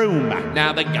broom.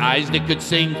 Now, the guys that could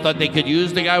sing thought they could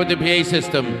use the guy with the PA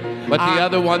system, but the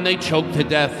other one, they choked to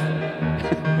death.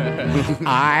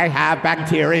 I have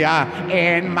bacteria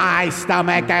in my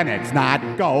stomach and it's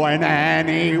not going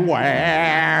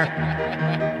anywhere.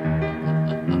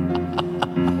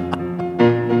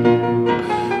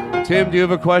 Tim, do you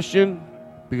have a question?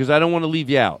 Because I don't want to leave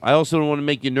you out. I also don't want to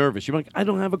make you nervous. You're like, I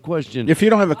don't have a question. If you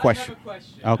don't have a question.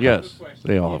 Okay. Yes,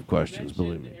 they all have questions,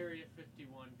 believe me.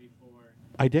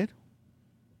 I did? Do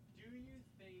you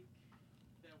think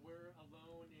that we're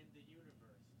alone in the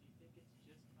universe? Do you think it's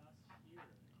just us here?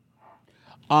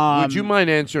 Would you mind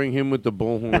answering him with the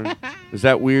bullhorn? Is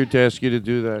that weird to ask you to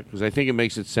do that? Because I think it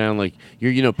makes it sound like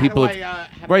you're, people.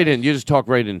 You just talk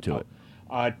right into it.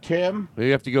 Tim?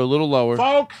 You have to go a little lower.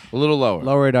 Folks. A little lower.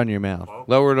 Lower it on your mouth.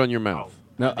 Lower it on your mouth.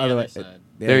 No, other way.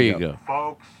 There you go.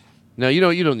 Folks. No, you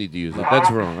don't need to use it. That's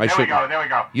wrong. I should. There we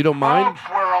go. You don't mind? Folks,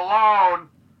 we're alone.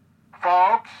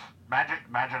 Folks.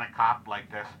 Imagine a cop like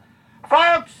this.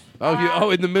 Folks.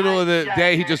 In the middle of the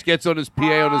day, he just gets on his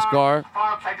PA on his car.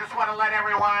 Folks, I just want to let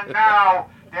everyone know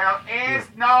there is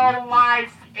no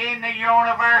life in the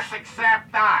universe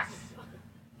except us.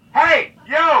 Hey,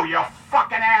 you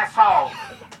fucking asshole.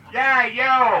 Yeah,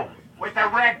 you with the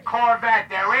red Corvette.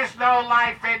 There is no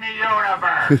life in the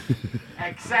universe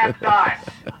except us.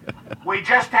 We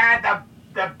just had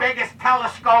the biggest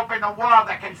telescope in the world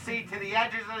that can see to the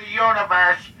edges of the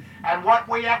universe, and what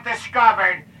we have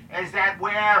discovered is that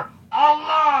we're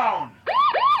alone,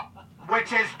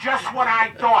 which is just what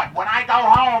I thought. When I go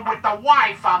home with the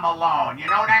wife, I'm alone. You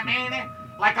know what I mean?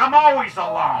 Like I'm always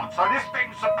alone. So this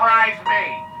thing surprised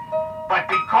me. But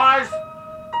because...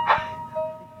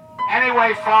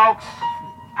 Anyway, folks,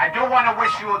 I do want to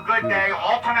wish you a good day.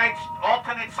 Alternate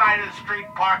side of the street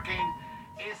parking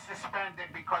is suspended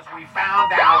because we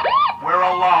found out we're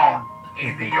alone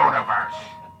in the universe.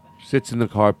 Sits in the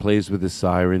car, plays with his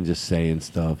siren, just saying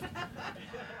stuff.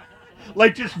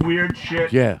 Like just weird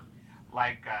shit. Yeah.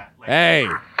 Like hey.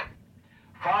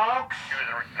 Folks,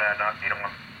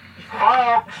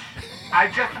 I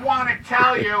just want to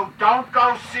tell you, don't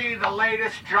go see the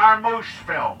latest Jarmusch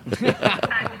film.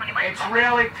 It's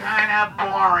really kind of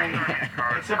boring.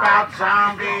 It's about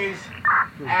zombies,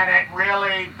 and it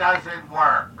really doesn't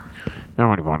work. No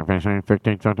one want to say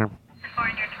 15 something.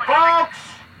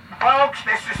 Folks,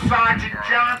 this is Sergeant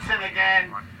Johnson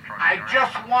again. I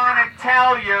just want to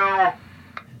tell you,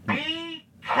 be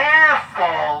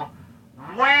careful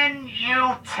when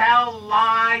you tell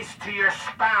lies to your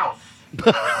spouse.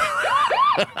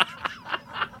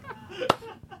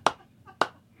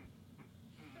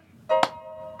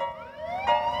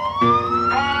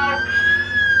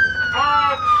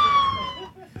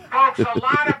 Folks, a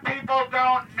lot of people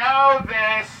don't know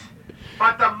this,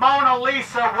 but the Mona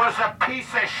Lisa was a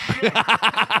piece of shit.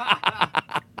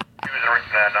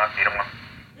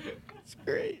 It's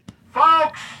great.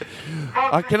 Folks,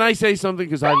 can I say something?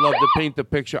 Because I love to paint the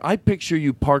picture. I picture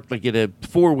you parked like at a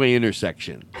four-way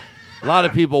intersection. A lot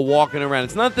of people walking around.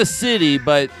 It's not the city,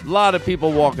 but a lot of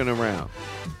people walking around.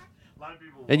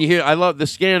 And you hear, I love the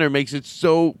scanner makes it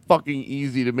so fucking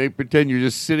easy to pretend you're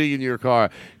just sitting in your car.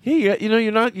 Hey,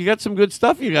 you got some good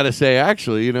stuff you got to say,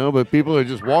 actually, but people are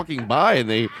just walking by and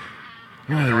they,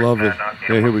 I love it.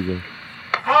 Yeah, here we go.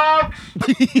 Folks,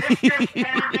 this just came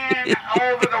in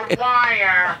over the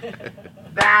wire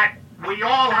that we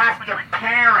all have to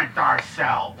parent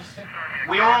ourselves.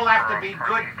 We all have to be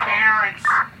good parents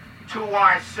to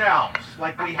ourselves.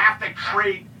 Like we have to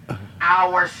treat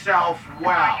ourselves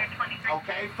well.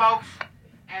 Okay, folks?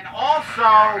 And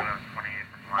also,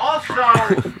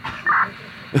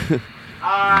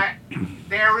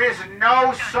 there is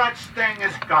no such thing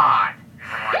as God.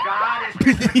 God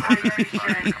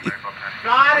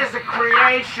is a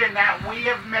creation that we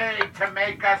have made to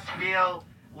make us feel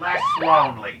less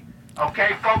lonely.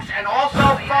 Okay, folks? And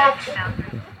also,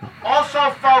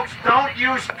 folks, don't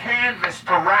use canvas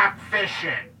to wrap fish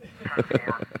in.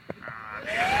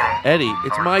 Eddie,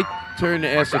 it's my turn to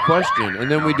ask a question, and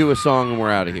then we do a song and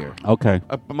we're out of here. Okay.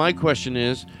 My question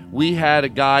is, we had a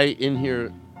guy in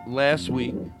here last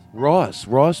week, Ross.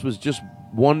 Ross was just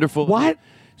wonderful. What?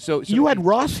 So you had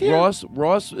Ross here?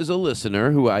 Ross is a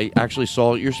listener who I actually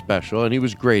saw at your special, and he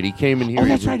was great. He came in here. Oh,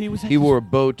 that's right. He wore a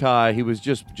bow tie. He was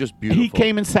just beautiful. He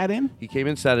came and sat in? He came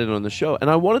and sat in on the show, and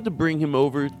I wanted to bring him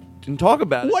over and talk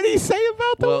about it. What did he say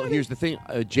about that? Well, here's the thing.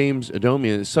 James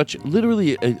Adomian is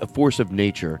literally a force of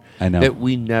nature that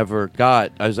we never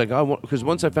got. I was like, because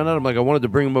once I found out, I'm like, I wanted to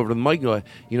bring him over to the mic. But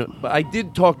I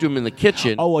did talk to him in the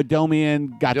kitchen. Oh,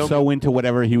 Adomian got so into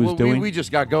whatever he was doing? We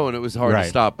just got going. It was hard to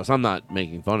stop us. I'm not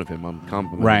making fun of him. I'm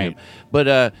complimenting him. Right.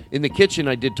 But in the kitchen,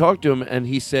 I did talk to him, and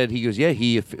he goes,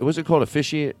 yeah, was it called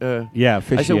officiate? Yeah,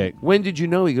 officiate. I said, when did you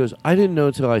know? He goes, I didn't know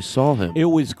until I saw him. It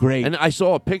was great. And I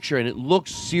saw a picture, and it looked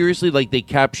seriously like they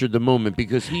captured the moment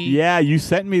because he... Yeah, you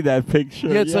sent me that picture.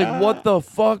 Yeah, it's like, what the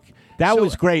fuck? That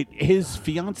was great. His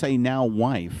fiance, now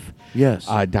wife, yes,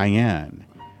 Diane,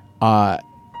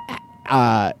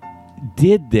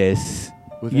 did this,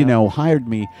 hired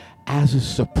me as a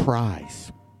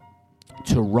surprise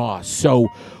to Ross. So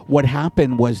what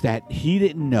happened was that he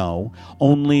didn't know,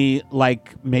 only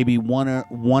like maybe one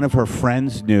of her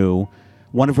friends knew.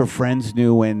 One of her friends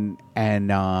knew, and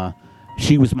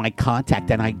she was my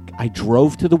contact, and I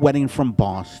drove to the wedding from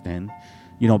Boston,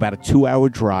 about a 2-hour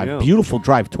drive, beautiful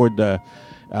drive toward the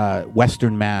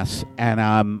Western Mass, and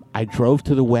I drove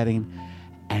to the wedding,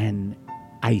 and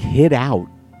I hid out,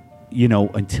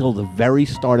 until the very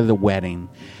start of the wedding.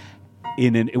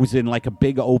 It was in like a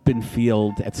big open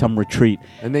field at some retreat.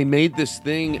 And they made this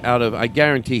thing out of, I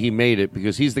guarantee he made it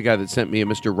because he's the guy that sent me a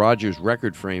Mr. Rogers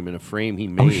record frame in a frame he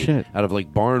made out of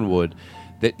like barnwood.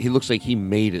 That he looks like he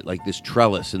made it, like this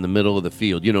trellis in the middle of the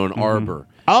field, an arbor.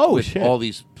 Oh, with shit. all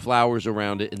these flowers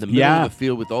around it in the middle of the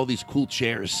field with all these cool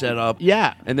chairs set up.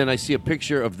 Yeah. And then I see a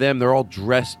picture of them. They're all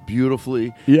dressed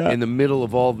beautifully Yeah. in the middle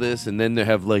of all this. And then they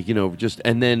have like,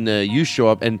 and then you show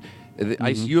up and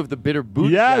I see you have the Bitter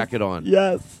Buddha jacket on.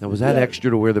 Yes. Now, was that extra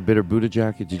to wear the Bitter Buddha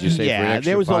jacket? Did you say for Yeah, extra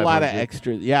there was a lot of 500?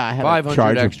 extra. Yeah, I had 500 to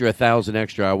charge 'em. extra, 1,000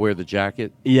 extra. I'll wear the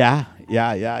jacket. Yeah.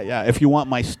 If you want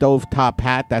my stovetop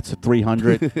hat, that's a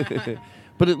 300.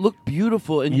 But it looked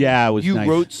beautiful, and it was you nice.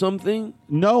 wrote something.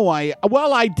 No, I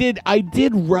did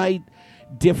write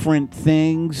different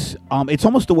things. It's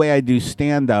almost the way I do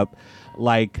stand up.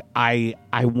 Like I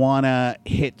want to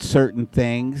hit certain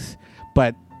things,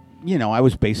 but I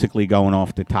was basically going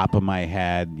off the top of my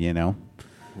head.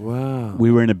 Wow.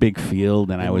 We were in a big field,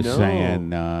 and I was know. saying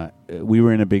we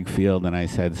were in a big field, and I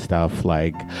said stuff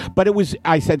like,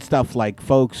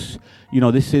 folks,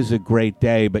 this is a great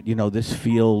day, but this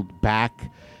field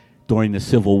back during the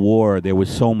Civil War, there was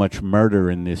so much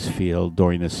murder in this field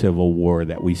during the Civil War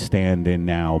that we stand in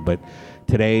now, but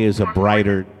today is a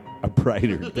brighter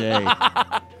day.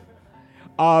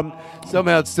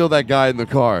 Somehow it's still that guy in the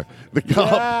car. The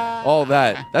cop, all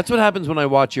that. That's what happens when I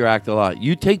watch your act a lot.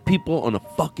 You take people on a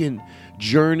fucking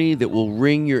journey that will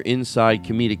wring your inside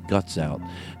comedic guts out.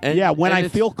 And, when and I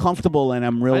it's- feel comfortable and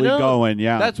I'm I really know. going,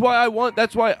 That's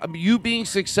why you being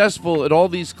successful at all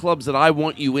these clubs that I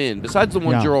want you in, besides the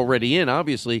ones Yeah. you're already in,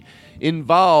 obviously,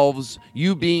 involves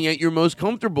you being at your most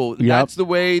comfortable. That's the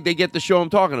way they get the show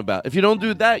I'm talking about. If you don't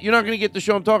do that, you're not going to get the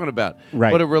show I'm talking about.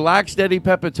 Right. But a relaxed Eddie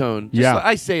Pepitone, Yeah.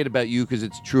 I say it about you because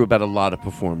it's true about a lot of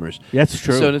performers. That's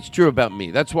true. So it's true about me.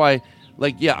 That's why...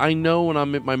 I know when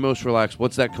I'm at my most relaxed,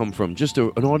 what's that come from? Just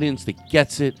an audience that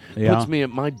gets it, Yeah. puts me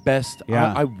at my best.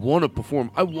 Yeah. I want to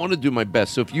perform. I want to do my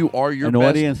best. So if you are your an best...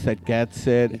 audience that gets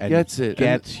it, and gets it.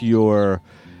 it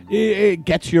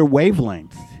gets your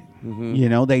wavelength.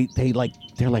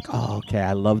 Mm-hmm. They're like, oh, okay,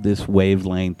 I love this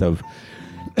wavelength of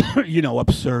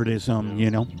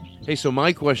absurdism. Hey, so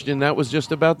my question, that was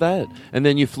just about that. And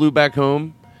then you flew back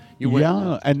home. You went,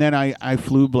 and then I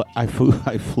flew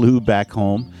back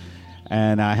home,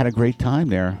 and I had a great time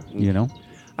there.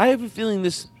 I have a feeling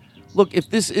this... Look, if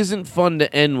this isn't fun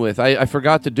to end with, I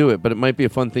forgot to do it, but it might be a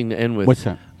fun thing to end with. What's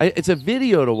that? It's a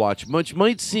video to watch, which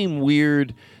might seem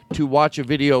weird to watch a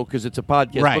video because it's a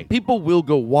podcast, Right. but people will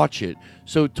go watch it.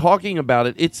 So talking about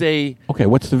it, it's a... Okay,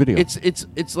 what's the video?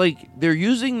 It's like they're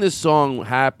using this song,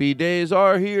 Happy Days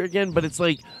Are Here Again, but it's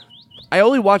like... I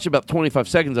only watched about 25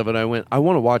 seconds of it, and I went, I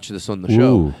want to watch this on the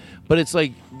show. Ooh. But it's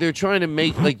like they're trying to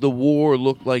make like the war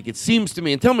look like, it seems to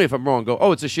me, and tell me if I'm wrong, go,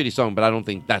 oh, it's a shitty song, but I don't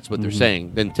think that's what they're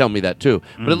saying. Then tell me that too.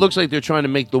 But it looks like they're trying to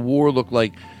make the war look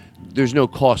like there's no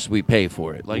cost we pay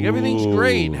for it. Like everything's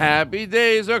great. Happy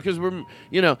days are, because we're,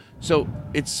 so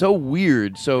it's so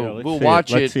weird. So let's we'll see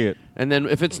watch it. Let's see it. And then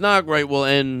if it's not right, we'll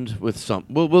end with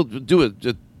something. We'll do it,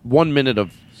 just 1 minute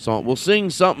of song. We'll sing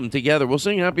something together. We'll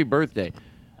sing Happy Birthday.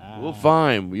 We'll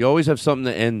find. We always have something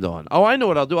to end on. Oh, I know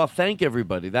what I'll do. I'll thank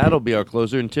everybody. That'll be our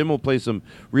closer. And Tim will play some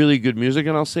really good music,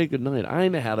 and I'll say goodnight. I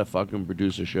know how to fucking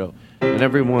produce a show. And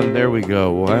everyone, there we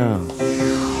go. Wow.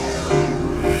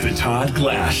 The Todd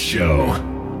Glass Show.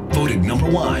 Voted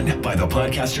 #1 by the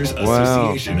Podcasters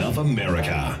Association of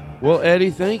America. Well,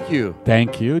 Eddie, thank you.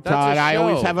 Thank you, That's Todd. a I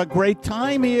always show. have a great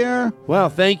time here. Wow,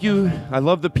 thank you. I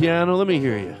love the piano. Let me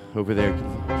hear you over there.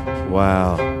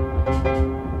 Wow.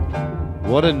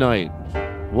 What a night.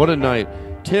 What a night.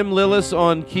 Tim Lillis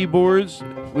on keyboards.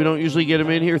 We don't usually get him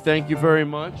in here. Thank you very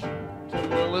much. Tim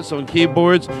Lillis on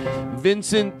keyboards.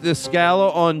 Vincent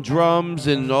Descala on drums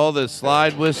and all the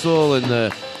slide whistle and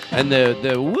the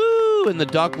woo and the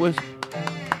duck whistle.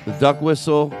 The duck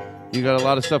whistle. You got a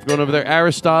lot of stuff going over there.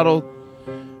 Aristotle.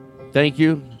 Thank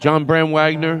you. John Bram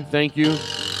Wagner. Thank you.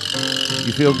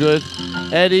 You feel good?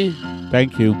 Eddie.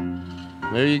 Thank you.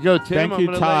 There you go, Tim. Thank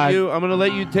you, I'm Todd. gonna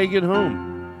let you take it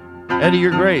home. Eddie,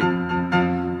 you're great.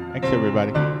 Thanks,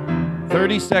 everybody.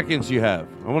 30 seconds you have.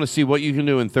 I want to see what you can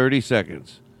do in 30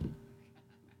 seconds.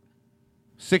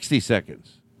 60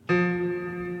 seconds.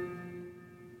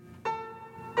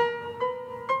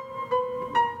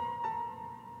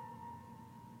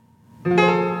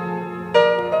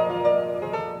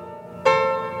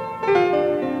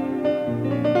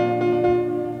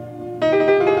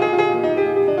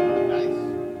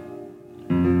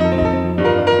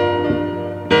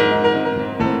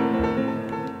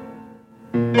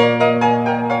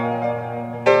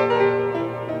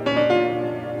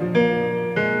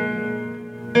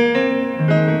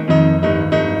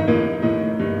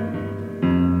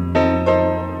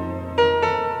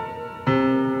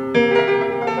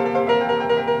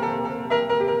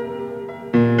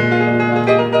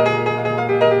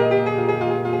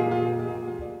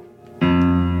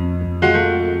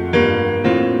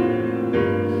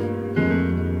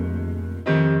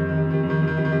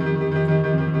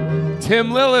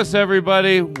 Tim Lillis,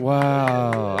 everybody.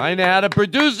 Wow. I know how to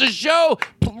produce a show.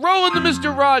 Rolling to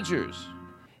Mr. Rogers.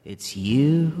 It's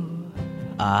you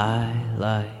I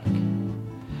like.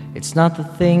 It's not the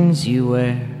things you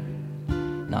wear,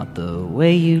 not the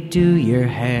way you do your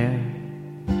hair,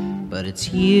 but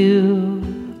it's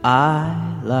you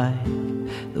I like.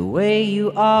 The way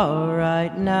you are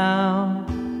right now,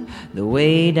 the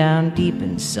way down deep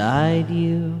inside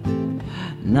you.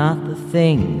 Not the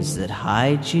things that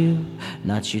hide you,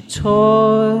 not your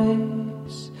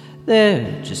toys,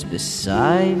 they're just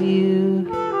beside you.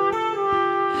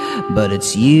 But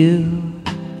it's you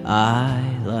I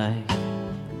like.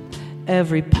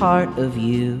 Every part of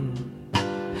you,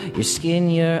 your skin,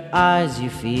 your eyes,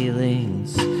 your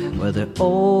feelings, whether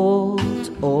old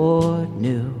or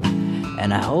new.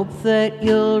 And I hope that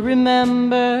you'll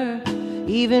remember,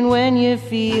 even when you're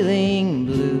feeling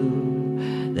blue,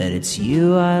 that it's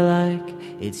you I like,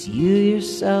 it's you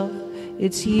yourself,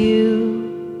 it's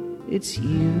you, it's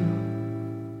you,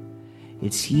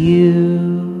 it's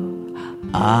you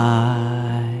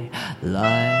I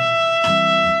like.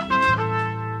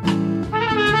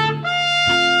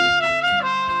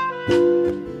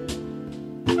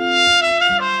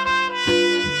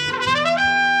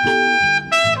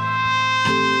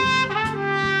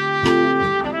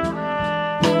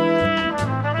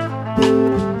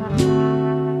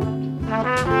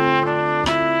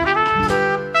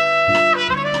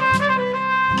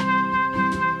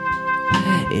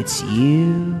 It's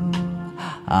you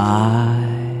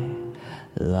I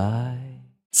like.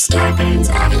 Scarpins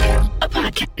Avenue,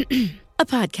 a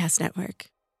podcast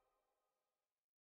network.